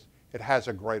 It has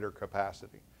a greater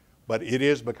capacity, but it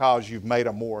is because you've made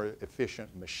a more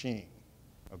efficient machine,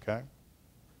 okay?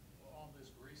 Well, on this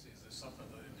greasy, is this something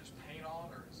that it just paint on,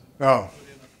 or is it No. put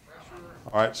in under pressure?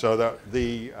 All right,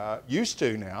 so used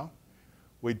to now,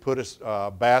 we'd put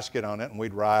a basket on it and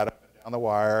we'd ride up and down the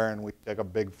wire and we'd take a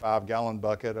big 5-gallon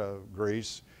bucket of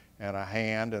grease and a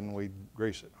hand and we'd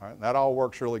grease it. All right, and that all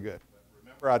works really good. But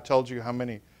remember I told you how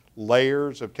many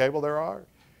layers of cable there are?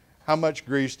 How much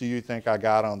grease do you think I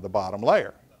got on the bottom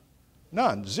layer?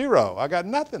 None, zero. I got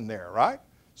nothing there, right?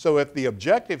 So if the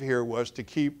objective here was to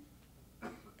keep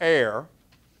air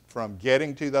from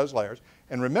getting to those layers,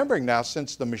 and remembering now,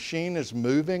 since the machine is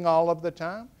moving all of the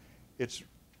time, it's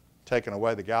taking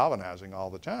away the galvanizing all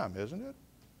the time, isn't it?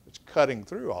 It's cutting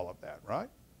through all of that, right?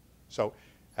 So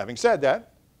having said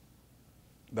that,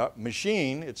 the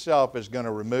machine itself is going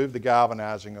to remove the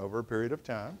galvanizing over a period of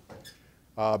time.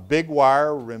 Big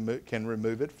wire can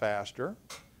remove it faster.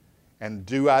 And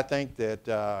do I think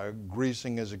that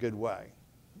greasing is a good way?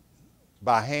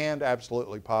 By hand,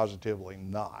 absolutely, positively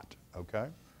not, okay?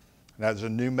 That's a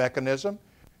new mechanism,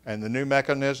 and the new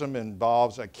mechanism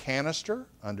involves a canister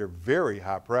under very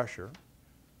high pressure.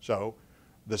 So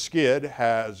the skid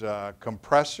has a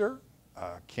compressor,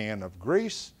 a can of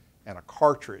grease, and a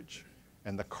cartridge.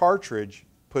 And the cartridge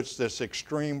puts this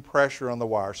extreme pressure on the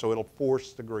wire, so it'll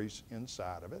force the grease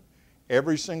inside of it.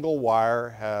 Every single wire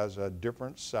has a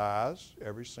different size.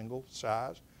 Every single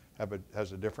size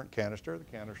has a different canister. The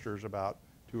canister is about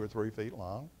 2 or 3 feet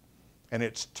long, and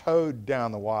it's towed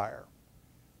down the wire.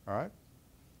 All right?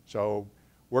 So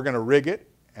we're going to rig it,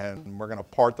 and we're going to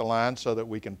part the line so that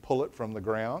we can pull it from the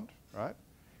ground, right?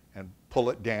 And pull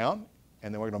it down,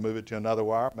 and then we're going to move it to another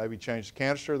wire, maybe change the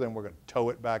canister, then we're going to tow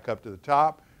it back up to the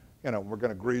top. You know, we're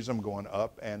going to grease them going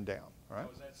up and down, right? Now,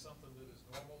 is that something that is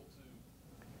normal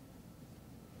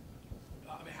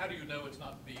to, I mean, how do you know it's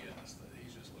not BS that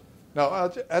he's just looking for?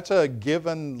 No, that's a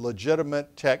given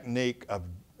legitimate technique of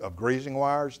greasing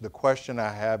wires. The question I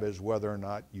have is whether or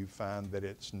not you find that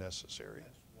it's necessary.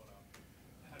 That's what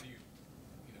how do you,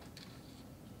 you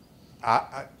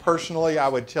know? Personally, I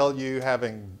would tell you,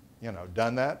 having, you know,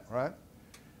 done that, right,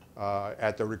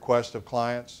 at the request of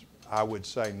clients, I would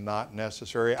say not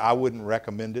necessary. I wouldn't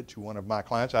recommend it to one of my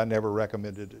clients. I never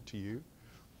recommended it to you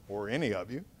or any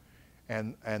of you.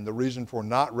 And the reason for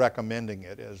not recommending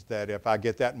it is that if I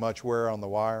get that much wear on the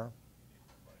wire,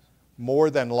 more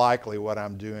than likely what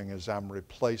I'm doing is I'm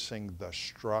replacing the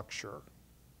structure,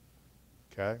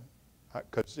 okay?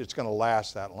 Because it's going to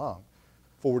last that long,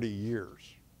 40 years.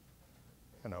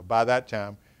 You know, by that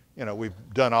time, you know, we've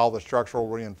done all the structural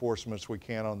reinforcements we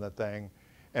can on the thing.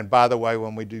 And by the way,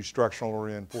 when we do structural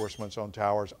reinforcements on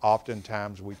towers,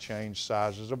 oftentimes we change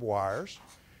sizes of wires.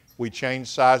 We change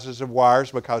sizes of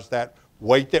wires because that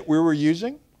weight that we were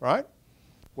using, right?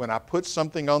 When I put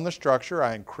something on the structure,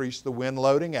 I increase the wind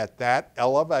loading at that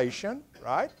elevation,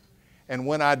 right? And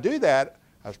when I do that,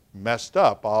 I've messed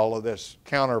up all of this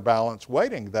counterbalance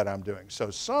weighting that I'm doing.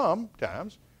 So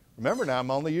sometimes, remember now,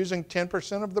 I'm only using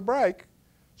 10% of the brake.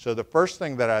 So the first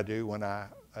thing that I do when I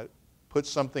put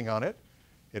something on it,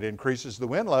 it increases the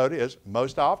wind load, is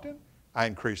most often I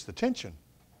increase the tension.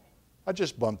 I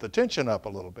just bump the tension up a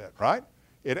little bit, right?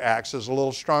 It acts as a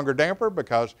little stronger damper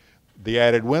because the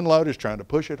added wind load is trying to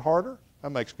push it harder.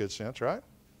 That makes good sense, right?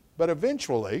 But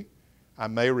eventually, I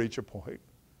may reach a point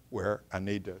where I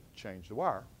need to change the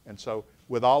wire. And so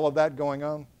with all of that going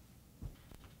on,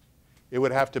 it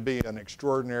would have to be an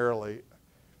extraordinarily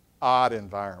odd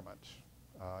environment.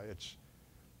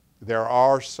 There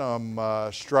are some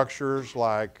structures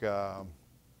like the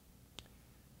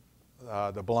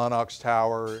Blunnox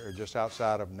Tower just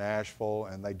outside of Nashville,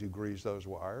 and they do grease those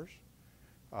wires.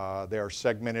 They are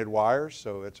segmented wires,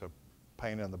 so it's a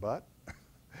pain in the butt.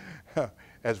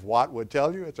 As Watt would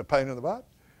tell you, it's a pain in the butt.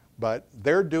 But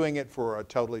they're doing it for a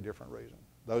totally different reason.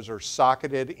 Those are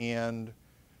socketed end,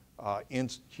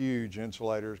 huge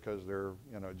insulators because they're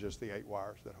just the 8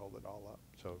 wires that hold it all up.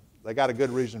 So they got a good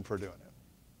reason for doing it.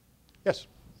 Yes?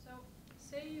 So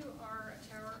say you are a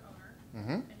tower owner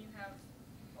Mm-hmm. and you have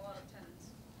a lot of tenants,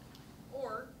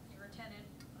 or you're a tenant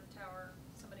on a tower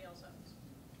somebody else owns.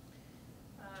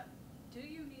 Do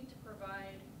you need to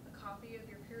provide a copy of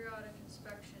your periodic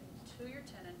inspection to your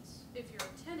tenants? If you're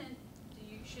a tenant,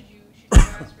 should you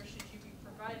ask or should you be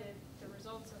provided the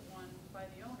results of one by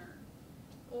the owner?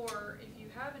 Or if you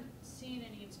haven't seen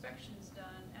any inspections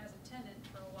done as a tenant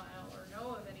for a while or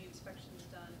know of any inspections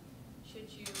done, should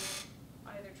you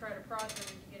either try to prod them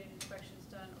into getting inspections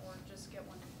done or just get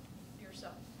one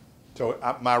yourself? So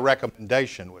my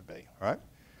recommendation would be, right?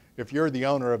 If you're the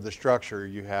owner of the structure,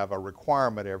 you have a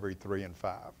requirement every 3 and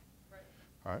 5, Right.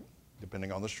 all right,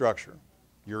 depending on the structure.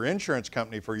 Your insurance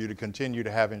company, for you to continue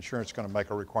to have insurance, is going to make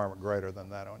a requirement greater than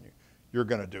that on you. You're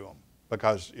going to do them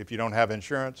because if you don't have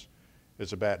insurance,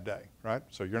 it's a bad day, right?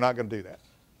 So you're not going to do that.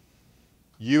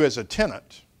 You as a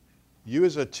tenant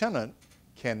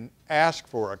can ask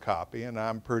for a copy, and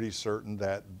I'm pretty certain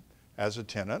that as a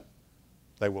tenant,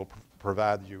 they will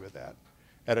provide you with that.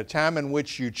 At a time in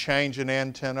which you change an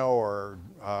antenna or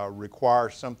require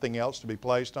something else to be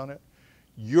placed on it,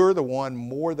 you're the one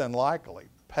more than likely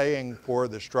paying for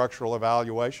the structural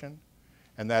evaluation,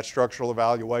 and that structural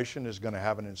evaluation is going to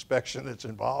have an inspection that's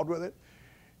involved with it.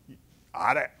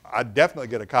 I'd definitely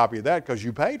get a copy of that because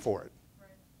you paid for it. Right.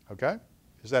 Okay?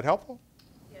 Is that helpful?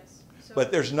 Yes. So,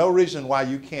 But there's no reason why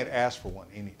you can't ask for one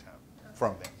anytime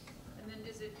from them. and then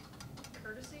is it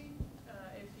courtesy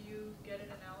if you get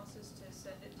an analysis to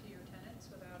send it to your tenants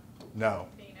without No.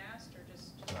 being asked, or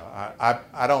just No,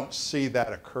 I don't see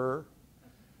that occur.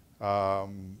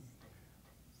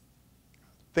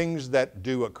 Things that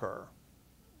do occur.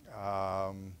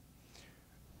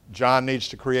 John needs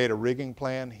to create a rigging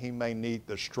plan. He may need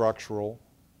the structural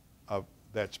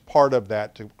that's part of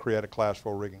that to create a class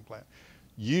 4 rigging plan.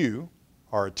 You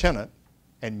are a tenant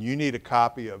and you need a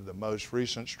copy of the most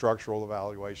recent structural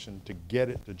evaluation to get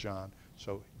it to John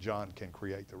so John can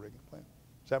create the rigging plan.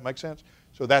 Does that make sense?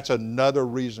 So that's another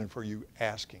reason for you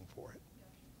asking for it.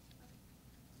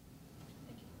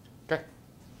 Okay.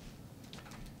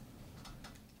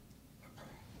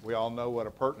 We all know what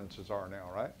appurtenances are now,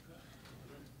 right?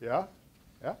 Yeah?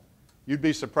 Yeah? You'd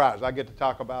be surprised. I get to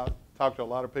talk to a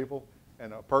lot of people,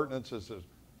 and appurtenances is,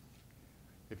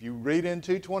 if you read in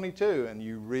 222 and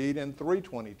you read in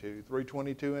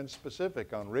 322 in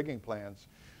specific on rigging plans,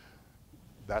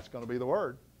 that's going to be the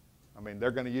word. I mean,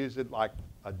 they're going to use it like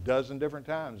a dozen different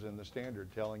times in the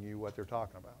standard telling you what they're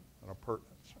talking about, an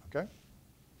appurtenance, okay?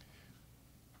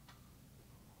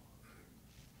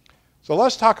 So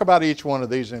let's talk about each one of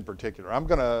these in particular. I'm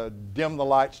going to dim the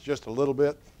lights just a little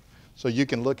bit so you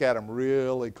can look at them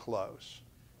really close.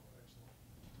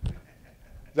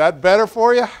 Is that better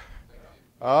for you?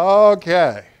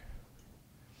 Okay.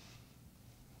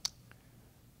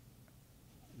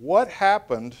 What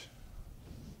happened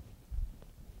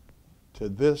to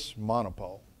this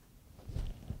monopole?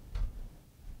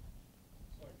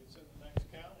 It's like it's in the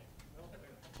next county.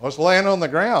 Well, it's laying on the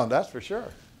ground, that's for sure.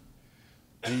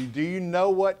 Do you know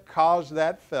what caused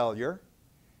that failure?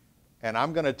 And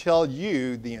I'm going to tell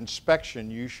you the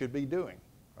inspection you should be doing,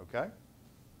 okay?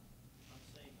 I'm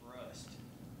saying rust.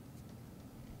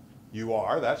 You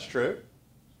are, that's true.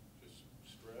 Just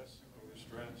stress,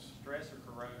 overstress. Stress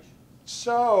or corrosion.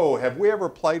 So, have we ever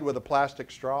played with a plastic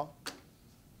straw?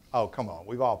 Oh, come on,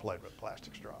 we've all played with a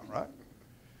plastic straw, right?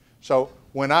 So,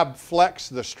 when I flex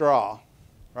the straw,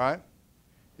 right,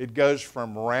 it goes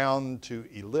from round to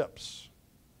ellipse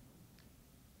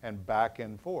and back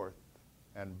and forth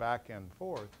and back and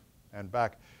forth and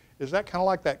back. Is that kind of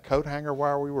like that coat hanger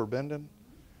wire we were bending?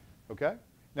 Okay?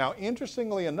 Now,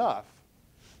 interestingly enough,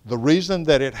 the reason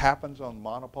that it happens on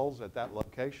monopoles at that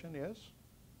location is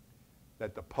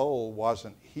that the pole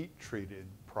wasn't heat treated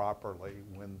properly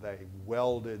when they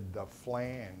welded the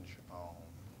flange on.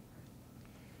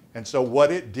 And so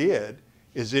what it did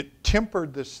is it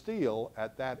tempered the steel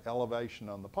at that elevation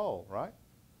on the pole, right?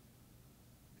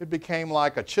 It became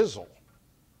like a chisel.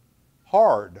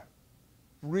 Hard.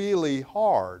 Really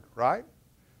hard, right?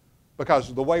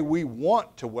 because the way we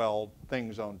want to weld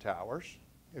things on towers,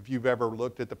 if you've ever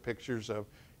looked at the pictures of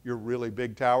your really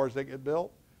big towers that get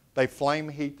built, they flame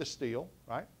heat the steel,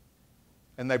 right?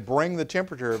 And they bring the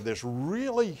temperature of this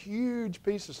really huge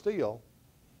piece of steel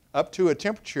up to a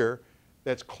temperature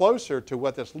that's closer to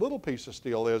what this little piece of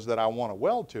steel is that I want to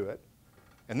weld to it.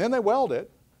 And then they weld it,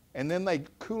 and then they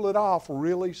cool it off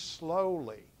really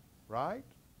slowly, right?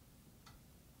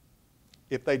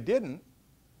 If they didn't,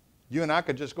 you and I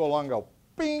could just go along and go,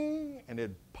 bing, and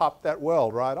it'd pop that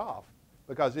weld right off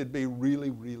because it'd be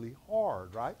really, really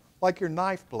hard, right? Like your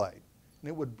knife blade, and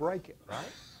it would break it, right?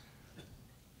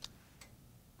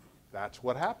 That's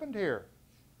what happened here.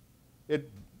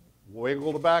 It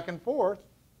wiggled back and forth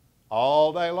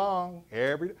all day long,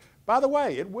 every day. By the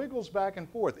way, it wiggles back and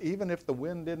forth even if the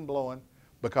wind isn't blowing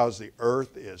because the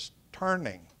earth is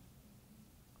turning,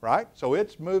 right? So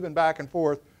it's moving back and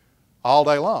forth all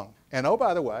day long. And oh,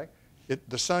 by the way,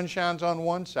 the sun shines on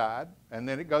one side, and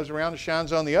then it goes around and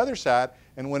shines on the other side,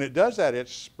 and when it does that, it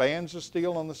spans the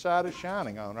steel on the side it's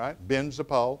shining on, right? Bends the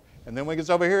pole, and then when it gets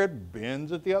over here, it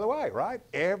bends it the other way, right?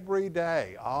 Every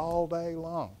day, all day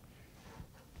long.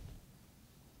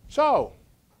 So,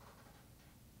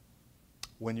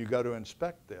 when you go to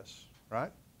inspect this,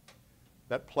 right,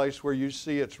 that place where you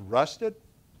see it's rusted,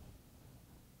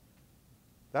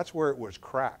 that's where it was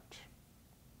cracked.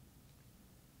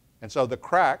 And so the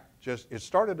crack it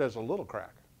started as a little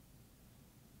crack.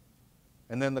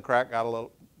 And then the crack got a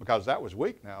little, because that was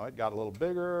weak now, it got a little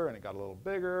bigger, and it got a little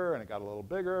bigger, and it got a little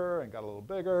bigger, and it got a little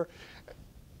bigger.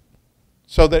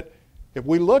 So that if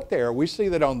we look there, we see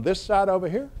that on this side over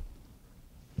here,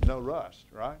 no rust,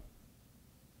 right?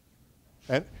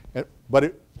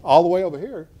 But all the way over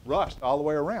here, rust all the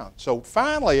way around. So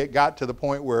finally it got to the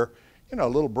point where, you know, a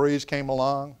little breeze came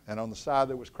along, and on the side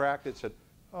that was cracked, it said,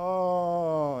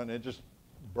 oh, and it just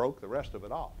broke the rest of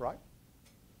it off, right?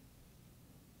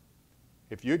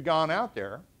 If you'd gone out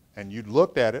there and you'd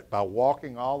looked at it by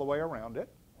walking all the way around it,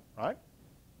 right,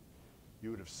 you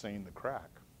would have seen the crack.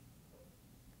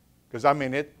 Because, I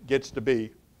mean, it gets to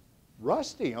be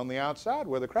rusty on the outside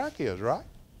where the crack is, right?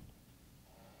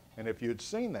 And if you'd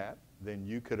seen that, then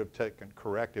you could have taken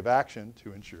corrective action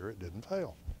to ensure it didn't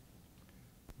fail.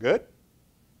 Good?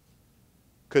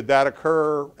 Could that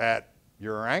occur at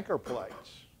your anchor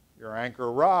plates, your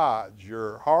anchor rods,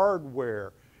 your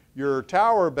hardware, your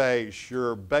tower base,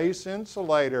 your base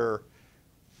insulator?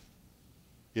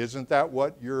 Isn't that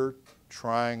what you're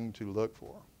trying to look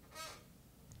for?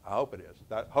 I hope it is.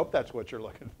 I hope that's what you're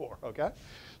looking for, okay?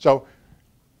 So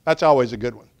that's always a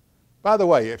good one. By the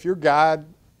way, if your guide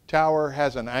tower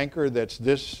has an anchor that's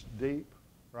this deep,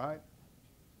 right?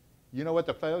 You know what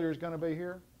the failure is going to be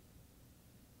here?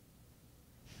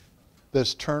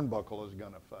 This turnbuckle is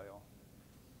going to fail,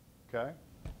 okay?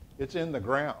 It's in the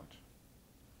ground.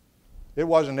 It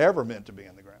wasn't ever meant to be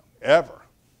in the ground, ever,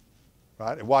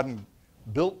 right? It wasn't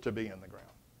built to be in the ground.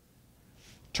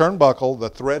 Turnbuckle, the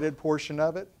threaded portion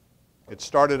of it, it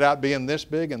started out being this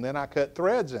big, and then I cut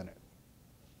threads in it.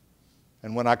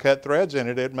 And when I cut threads in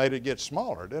it, it made it get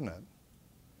smaller, didn't it?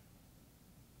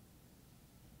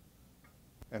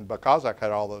 And because I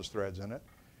cut all those threads in it,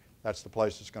 that's the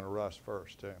place that's going to rust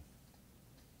first, too.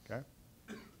 Okay?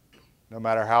 No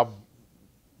matter how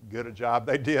good a job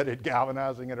they did at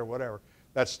galvanizing it or whatever,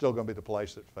 that's still going to be the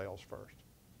place that fails first.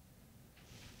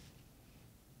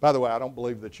 By the way, I don't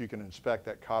believe that you can inspect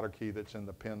that cotter key that's in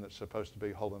the pin that's supposed to be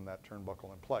holding that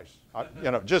turnbuckle in place.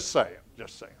 Just saying,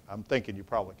 just saying. I'm thinking you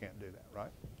probably can't do that,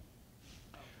 right?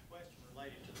 Question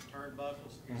related to the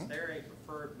turnbuckles. Is there a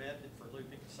preferred method for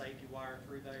looping the safety wire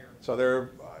through there? So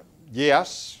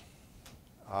yes.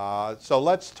 So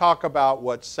let's talk about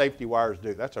what safety wires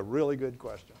do. That's a really good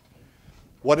question.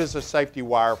 What is a safety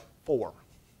wire for?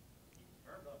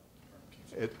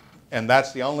 And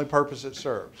that's the only purpose it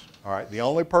serves. All right, the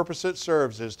only purpose it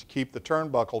serves is to keep the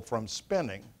turnbuckle from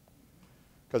spinning,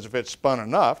 because if it spun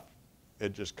enough,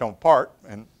 it'd just come apart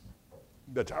and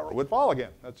the tower would fall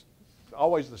again. That's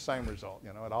always the same result,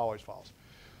 you know, it always falls.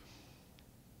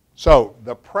 So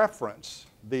the preference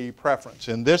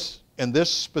in this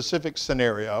specific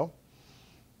scenario,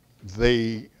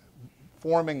 the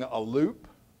forming a loop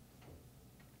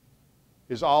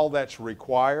is all that's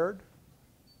required,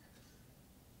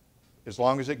 as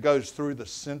long as it goes through the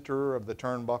center of the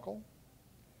turnbuckle.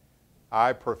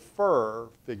 I prefer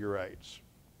figure eights.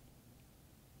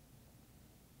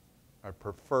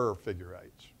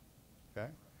 Okay?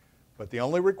 But the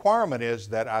only requirement is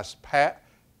that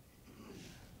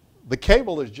the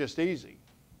cable is just easy.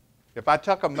 If I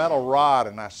took a metal rod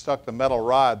and I stuck the metal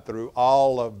rod through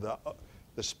all of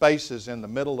the spaces in the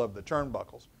middle of the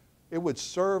turnbuckles, it would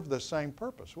serve the same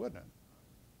purpose, wouldn't it?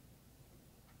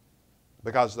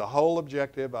 Because the whole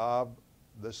objective of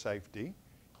the safety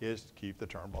is to keep the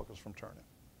turnbuckles from turning.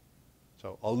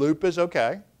 So a loop is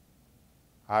okay.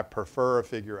 I prefer a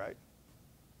figure eight.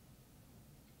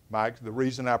 Mike, the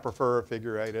reason I prefer a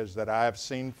figure eight is that I have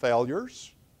seen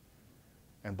failures,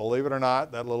 and believe it or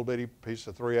not, that little bitty piece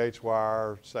of 3/8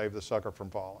 wire saved the sucker from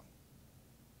falling.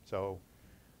 So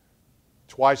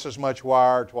twice as much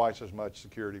wire, twice as much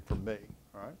security for me,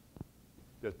 all right?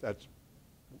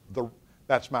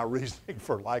 That's my reasoning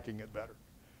for liking it better.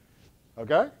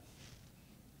 Okay?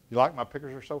 You like my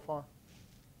pictures so far?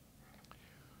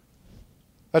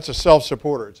 That's a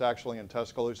self-supporter. It's actually in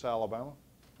Tuscaloosa, Alabama,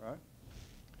 right?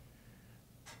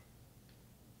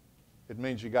 It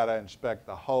means you got to inspect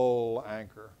the whole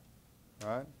anchor,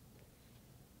 right?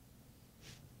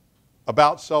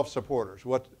 About self-supporters,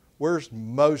 where's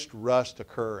most rust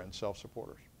occur in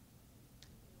self-supporters?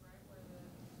 Right where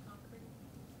the concrete.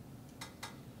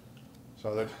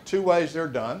 So there are two ways they're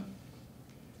done.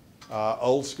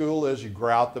 Old school is you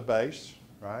grout the base,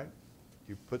 right?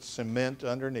 You put cement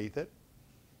underneath it.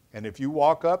 And if you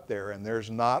walk up there and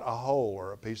there's not a hole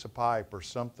or a piece of pipe or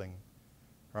something,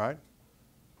 right,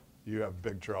 you have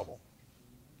big trouble,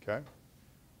 okay?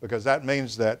 Because that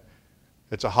means that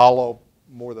it's a hollow,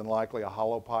 more than likely a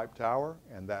hollow pipe tower,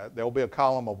 and that there'll be a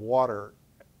column of water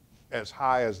as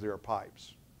high as there are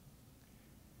pipes.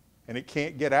 And it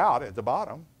can't get out at the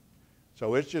bottom.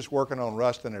 So it's just working on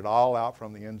rusting it all out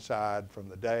from the inside from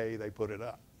the day they put it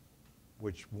up,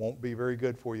 which won't be very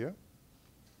good for you.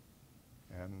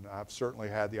 And I've certainly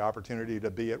had the opportunity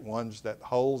to be at ones that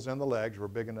holes in the legs were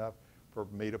big enough for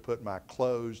me to put my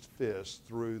closed fist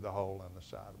through the hole in the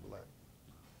side of the leg.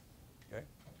 Okay?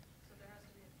 So there has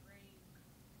to be a drain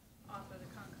off of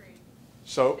the concrete.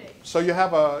 So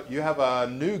you have a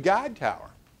new guide tower.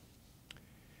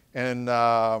 And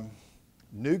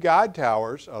new guide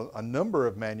towers, a number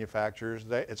of manufacturers,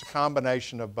 it's a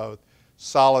combination of both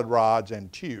solid rods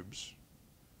and tubes.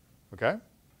 Okay?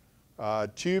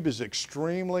 Tube is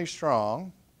extremely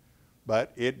strong,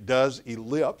 but it does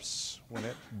ellipse when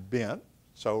it's bent.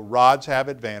 So rods have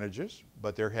advantages,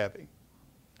 but they're heavy.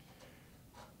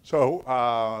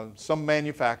 So some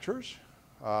manufacturers,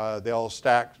 they'll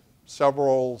stack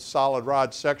several solid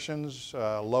rod sections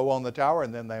low on the tower,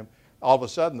 and then all of a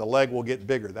sudden the leg will get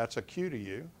bigger. That's a cue to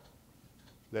you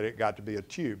that it got to be a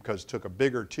tube, because it took a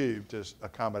bigger tube to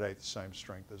accommodate the same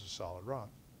strength as a solid rod.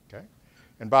 Okay?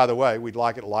 And by the way, we'd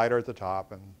like it lighter at the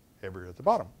top and heavier at the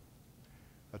bottom.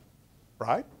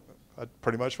 Right?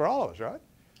 Pretty much for all of us, right?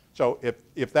 So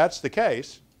if that's the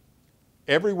case,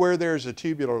 everywhere there's a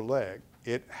tubular leg,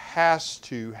 it has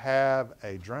to have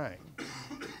a drain.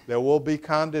 There will be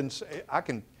condensation. I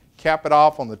can cap it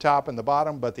off on the top and the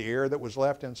bottom, but the air that was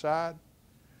left inside,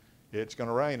 it's going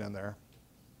to rain in there.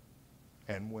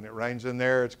 And when it rains in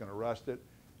there, it's going to rust it.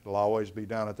 It'll always be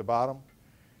down at the bottom.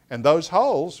 And those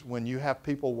holes, when you have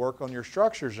people work on your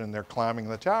structures and they're climbing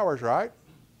the towers, right?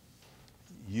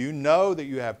 You know that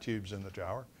you have tubes in the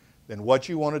tower. Then what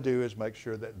you want to do is make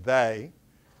sure that they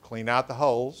clean out the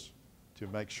holes to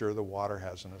make sure the water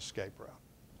has an escape route.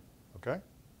 Okay?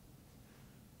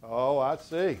 Oh, I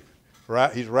see.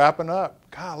 Right, he's wrapping up.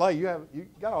 Golly, you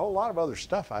got a whole lot of other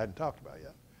stuff I hadn't talked about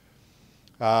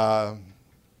yet.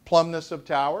 Plumbness of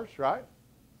towers, right?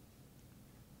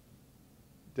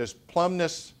 Does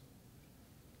plumbness,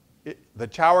 the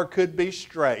tower could be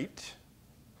straight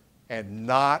and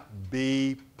not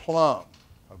be plumb,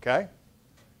 okay?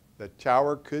 The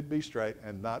tower could be straight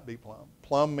and not be plumb.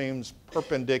 Plumb means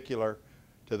perpendicular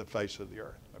to the face of the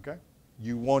earth, okay?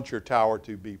 You want your tower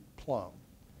to be plumb.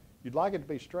 You'd like it to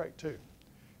be straight too.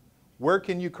 Where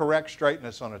can you correct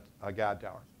straightness on a guide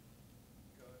tower?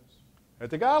 At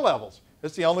the guide levels.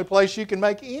 It's the only place you can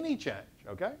make any change,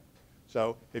 okay?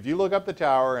 So if you look up the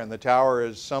tower and the tower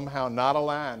is somehow not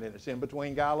aligned and it's in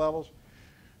between guide levels,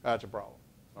 that's a problem,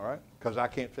 all right? Because I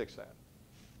can't fix that.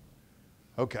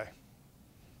 Okay.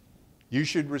 You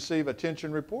should receive a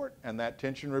tension report, and that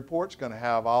tension report's going to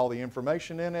have all the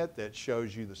information in it that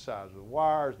shows you the size of the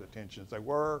wires, the tensions they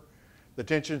were. The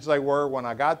tensions they were when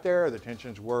I got there, the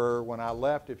tensions were when I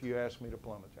left if you asked me to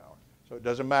plumb the tower. So it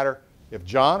doesn't matter if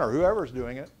John or whoever's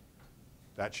doing it,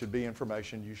 that should be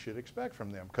information you should expect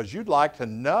from them, because you'd like to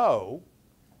know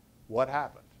what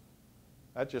happened.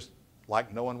 That's just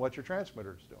like knowing what your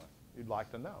transmitter is doing. You'd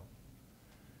like to know.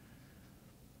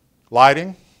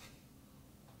 Lighting.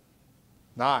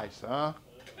 Nice, huh?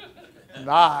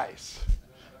 Nice.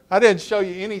 I didn't show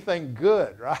you anything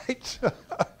good, right?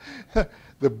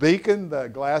 The beacon, the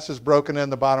glass is broken in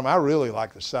the bottom. I really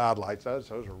like the side lights.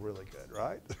 Those are really good,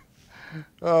 right?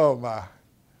 Oh, my.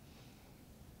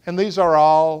 And these are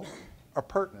all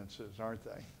appurtenances, aren't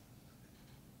they?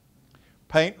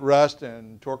 Paint, rust,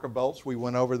 and torque bolts, we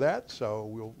went over that, so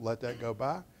we'll let that go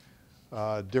by.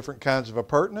 Different kinds of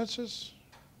appurtenances.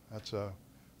 That's a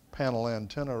panel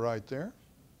antenna right there.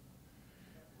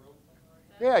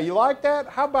 Yeah, you like that?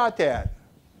 How about that?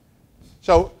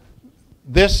 So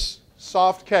this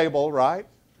soft cable, right?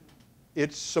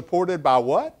 It's supported by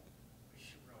what?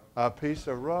 A piece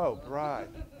of rope, right.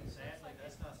 Sadly,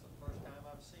 that's not the first time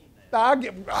I've seen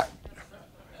that.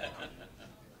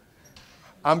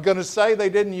 I'm going to say they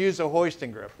didn't use a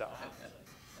hoisting grip, though.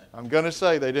 I'm going to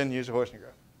say they didn't use a hoisting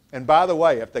grip. And by the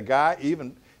way, if the guy,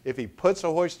 even if he puts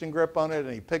a hoisting grip on it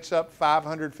and he picks up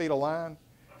 500 feet of line,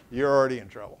 you're already in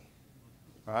trouble.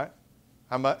 All right?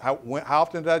 How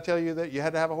often did I tell you that you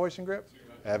had to have a hoisting grip?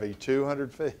 Every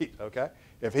 200 feet, okay?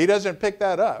 If he doesn't pick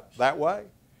that up that way,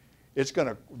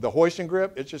 the hoisting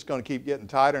grip, it's just going to keep getting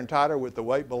tighter and tighter with the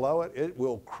weight below it. It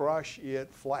will crush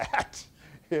it flat.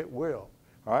 It will,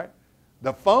 all right?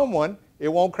 The foam one, it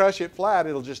won't crush it flat.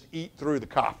 It'll just eat through the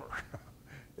copper.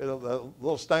 The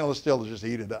little stainless steel will just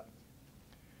eat it up.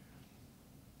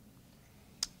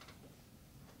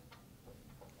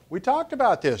 We talked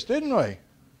about this, didn't we?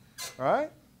 All right?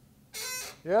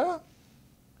 Yeah?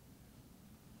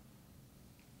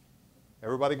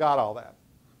 Everybody got all that?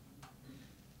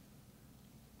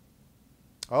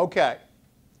 Okay.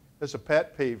 This is a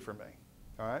pet peeve for me.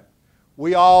 All right?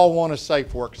 We all want a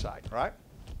safe work site, right?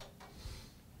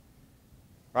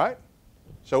 Right?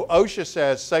 So OSHA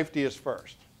says safety is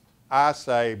first. I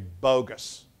say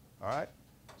bogus. All right?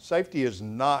 Safety is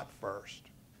not first.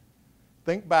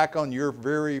 Think back on your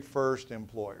very first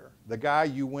employer, the guy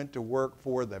you went to work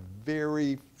for the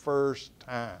very first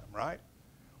time, right?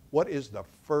 What is the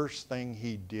first thing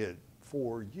he did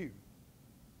for you?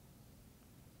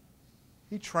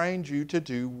 He trained you to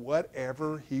do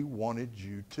whatever he wanted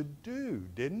you to do,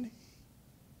 didn't he?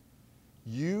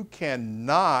 You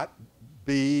cannot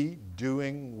be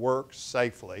doing work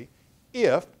safely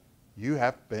if you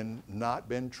have not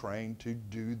been trained to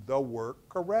do the work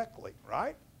correctly,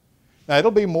 right? Now,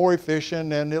 it'll be more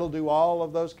efficient and it'll do all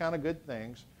of those kind of good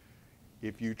things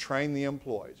if you train the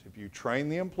employees. If you train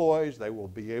the employees, they will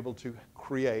be able to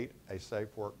create a safe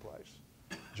workplace.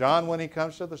 John, when he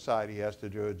comes to the site, he has to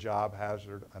do a job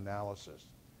hazard analysis.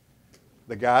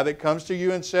 The guy that comes to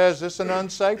you and says this is an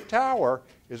unsafe tower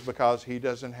is because he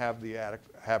doesn't have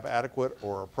adequate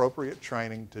or appropriate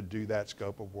training to do that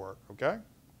scope of work, okay?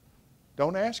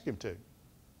 Don't ask him to.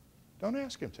 Don't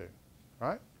ask him to,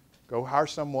 right? Go hire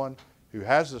someone who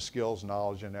has the skills,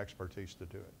 knowledge, and expertise to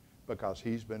do it because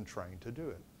he's been trained to do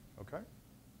it, okay?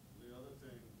 The other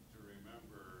thing to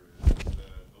remember is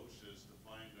that OSHA is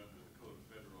defined under the Code of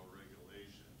Federal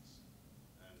Regulations,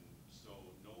 and so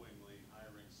knowingly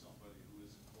hiring somebody who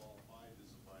isn't qualified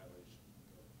is a violation.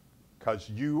 Because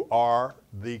you are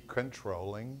the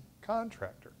controlling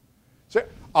contractor. So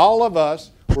all of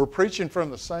us, we're preaching from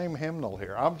the same hymnal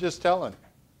here. I'm just telling you.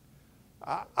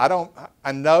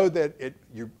 I know that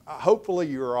hopefully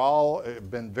you're all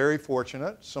been very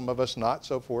fortunate. Some of us not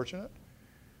so fortunate.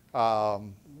 I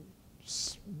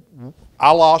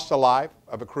lost the life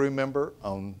of a crew member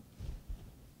on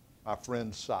my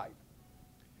friend's site.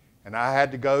 And I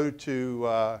had to go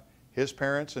to his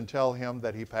parents and tell him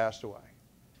that he passed away.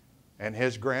 And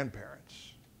his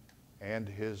grandparents and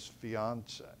his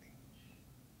fiance.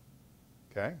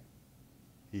 Okay?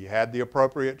 He had the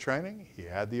appropriate training, he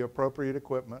had the appropriate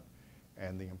equipment,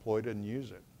 and the employee didn't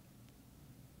use it.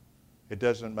 It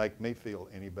doesn't make me feel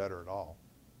any better at all.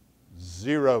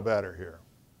 Zero better here.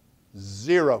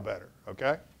 Zero better,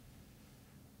 okay?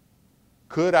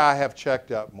 Could I have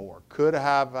checked up more? Could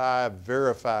have I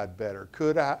verified better?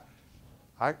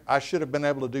 I should have been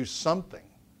able to do something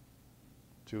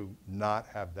to not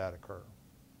have that occur.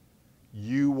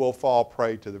 You will fall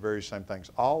prey to the very same things.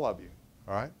 All of you,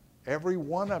 all right? Every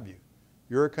one of you.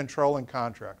 You're a controlling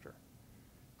contractor.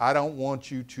 I don't want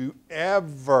you to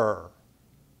ever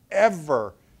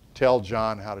tell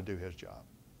John how to do his job.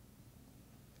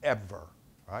 Ever,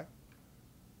 right?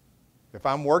 If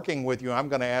I'm working with you, I'm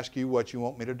going to ask you what you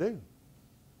want me to do.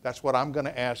 That's what I'm going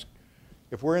to ask.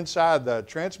 If we're inside the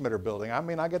transmitter building,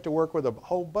 I get to work with a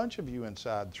whole bunch of you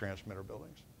inside the transmitter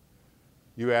buildings.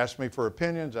 You ask me for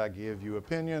opinions, I give you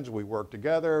opinions, we work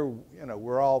together,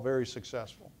 we're all very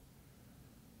successful.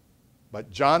 But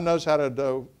John knows how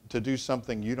to do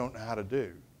something you don't know how to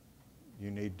do. You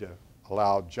need to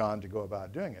allow John to go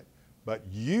about doing it. But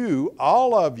you,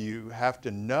 all of you, have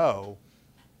to know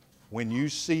when you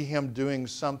see him doing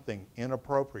something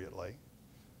inappropriately,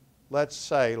 let's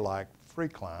say like free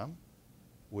climb,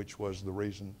 which was the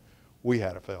reason we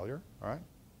had a failure, all right?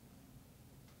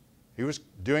 He was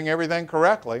doing everything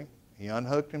correctly. He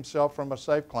unhooked himself from a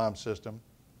safe climb system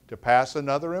to pass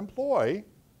another employee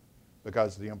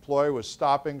because the employee was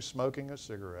stopping smoking a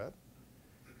cigarette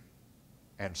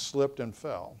and slipped and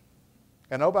fell.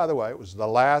 And oh, by the way, it was the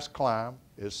last climb.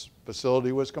 His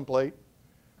facility was complete.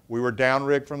 We were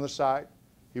downrigged from the site.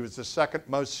 He was the second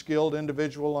most skilled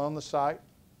individual on the site.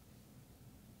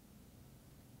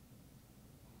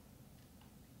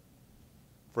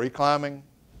 Free climbing,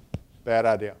 bad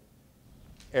idea.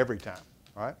 Every time,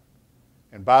 right?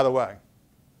 And by the way,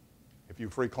 if you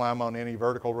free climb on any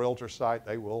vertical realtor site,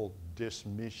 they will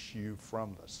dismiss you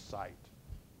from the site.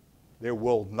 There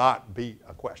will not be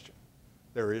a question.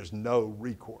 There is no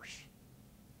recourse.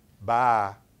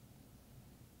 Bye.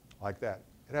 Like that.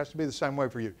 It has to be the same way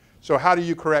for you. So how do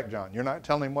you correct John? You're not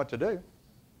telling him what to do.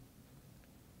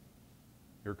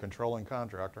 You're a controlling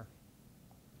contractor.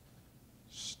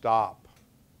 Stop.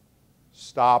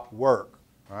 Stop work.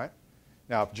 All right?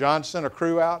 Now, if John sent a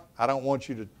crew out, I don't want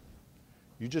you to,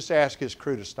 you just ask his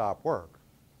crew to stop work.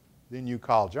 Then you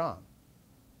call John.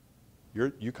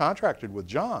 You contracted with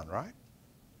John, right?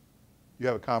 You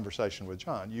have a conversation with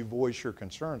John. You voice your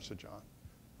concerns to John,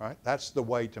 right? That's the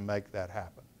way to make that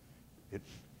happen. It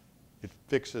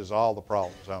fixes all the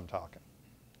problems I'm talking.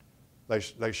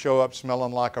 They show up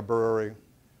smelling like a brewery.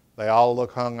 They all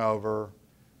look hungover.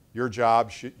 Your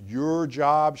job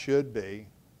should be,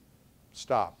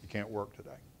 stop, you can't work today.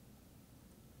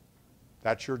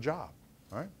 That's your job,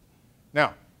 right?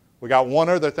 Now, we got one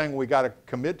other thing we got to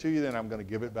commit to you, then I'm going to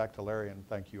give it back to Larry, and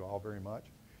thank you all very much.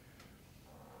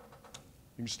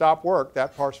 You can stop work,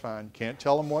 that part's fine. You can't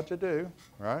tell them what to do,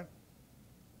 right?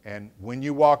 And when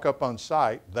you walk up on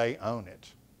site, they own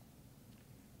it.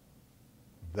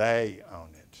 They own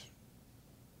it.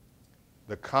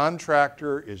 The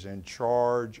contractor is in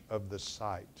charge of the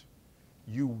site.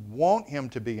 You want him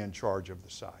to be in charge of the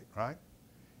site, right?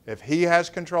 If he has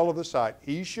control of the site,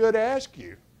 he should ask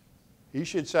you. He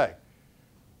should say,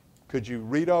 could you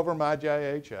read over my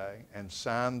JHA and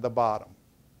sign the bottom?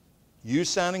 You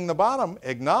signing the bottom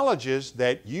acknowledges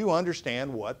that you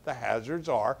understand what the hazards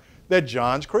are that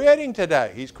John's creating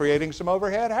today. He's creating some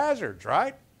overhead hazards,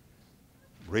 right?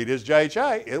 Read his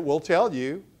JHA. It will tell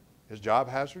you his job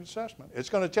hazard assessment. It's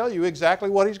going to tell you exactly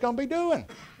what he's going to be doing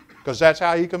because that's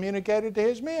how he communicated to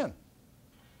his men.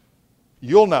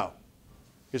 You'll know.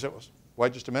 He said,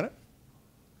 wait just a minute.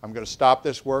 I'm going to stop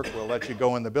this work. We'll let you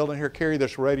go in the building. Here, carry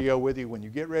this radio with you. When you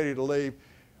get ready to leave,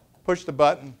 push the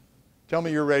button. Tell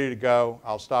me you're ready to go.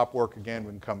 I'll stop work again.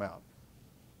 We can come out.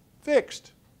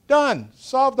 Fixed. Done.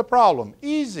 Solve the problem.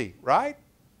 Easy, right?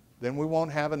 Then we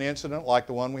won't have an incident like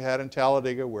the one we had in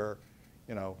Talladega where,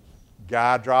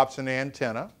 guy drops an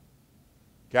antenna.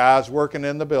 Guy's working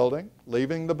in the building,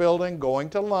 leaving the building, going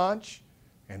to lunch.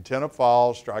 Antenna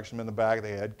falls, strikes him in the back of the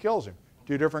head, kills him.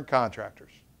 2 different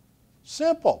contractors.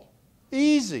 Simple.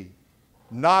 Easy.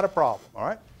 Not a problem, all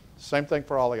right? Same thing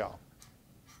for all of y'all.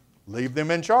 Leave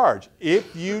them in charge.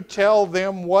 If you tell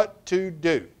them what to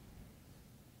do,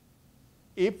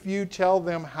 if you tell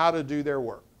them how to do their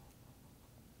work,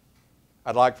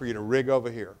 I'd like for you to rig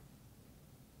over here,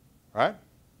 right?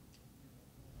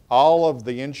 All of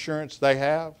the insurance they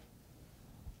have,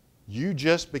 you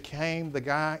just became the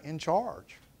guy in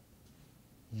charge.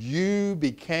 You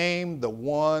became the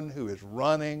one who is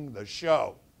running the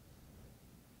show.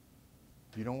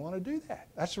 You don't want to do that.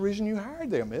 That's the reason you hired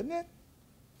them, isn't it?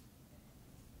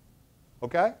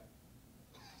 Okay?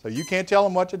 So you can't tell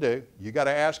them what to do. You got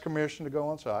to ask permission to go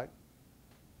on site.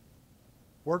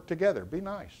 Work together. Be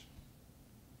nice.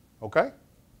 Okay?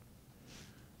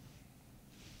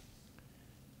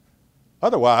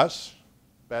 Otherwise,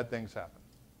 bad things happen.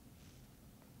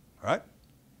 All right?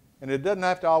 And it doesn't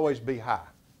have to always be high.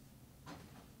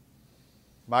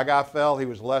 My guy fell. He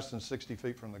was less than 60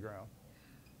 feet from the ground.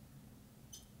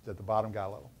 He's at the bottom guy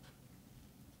level.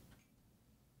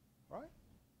 All right?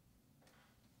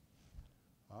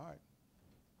 All right.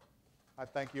 I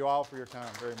thank you all for your time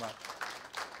very much.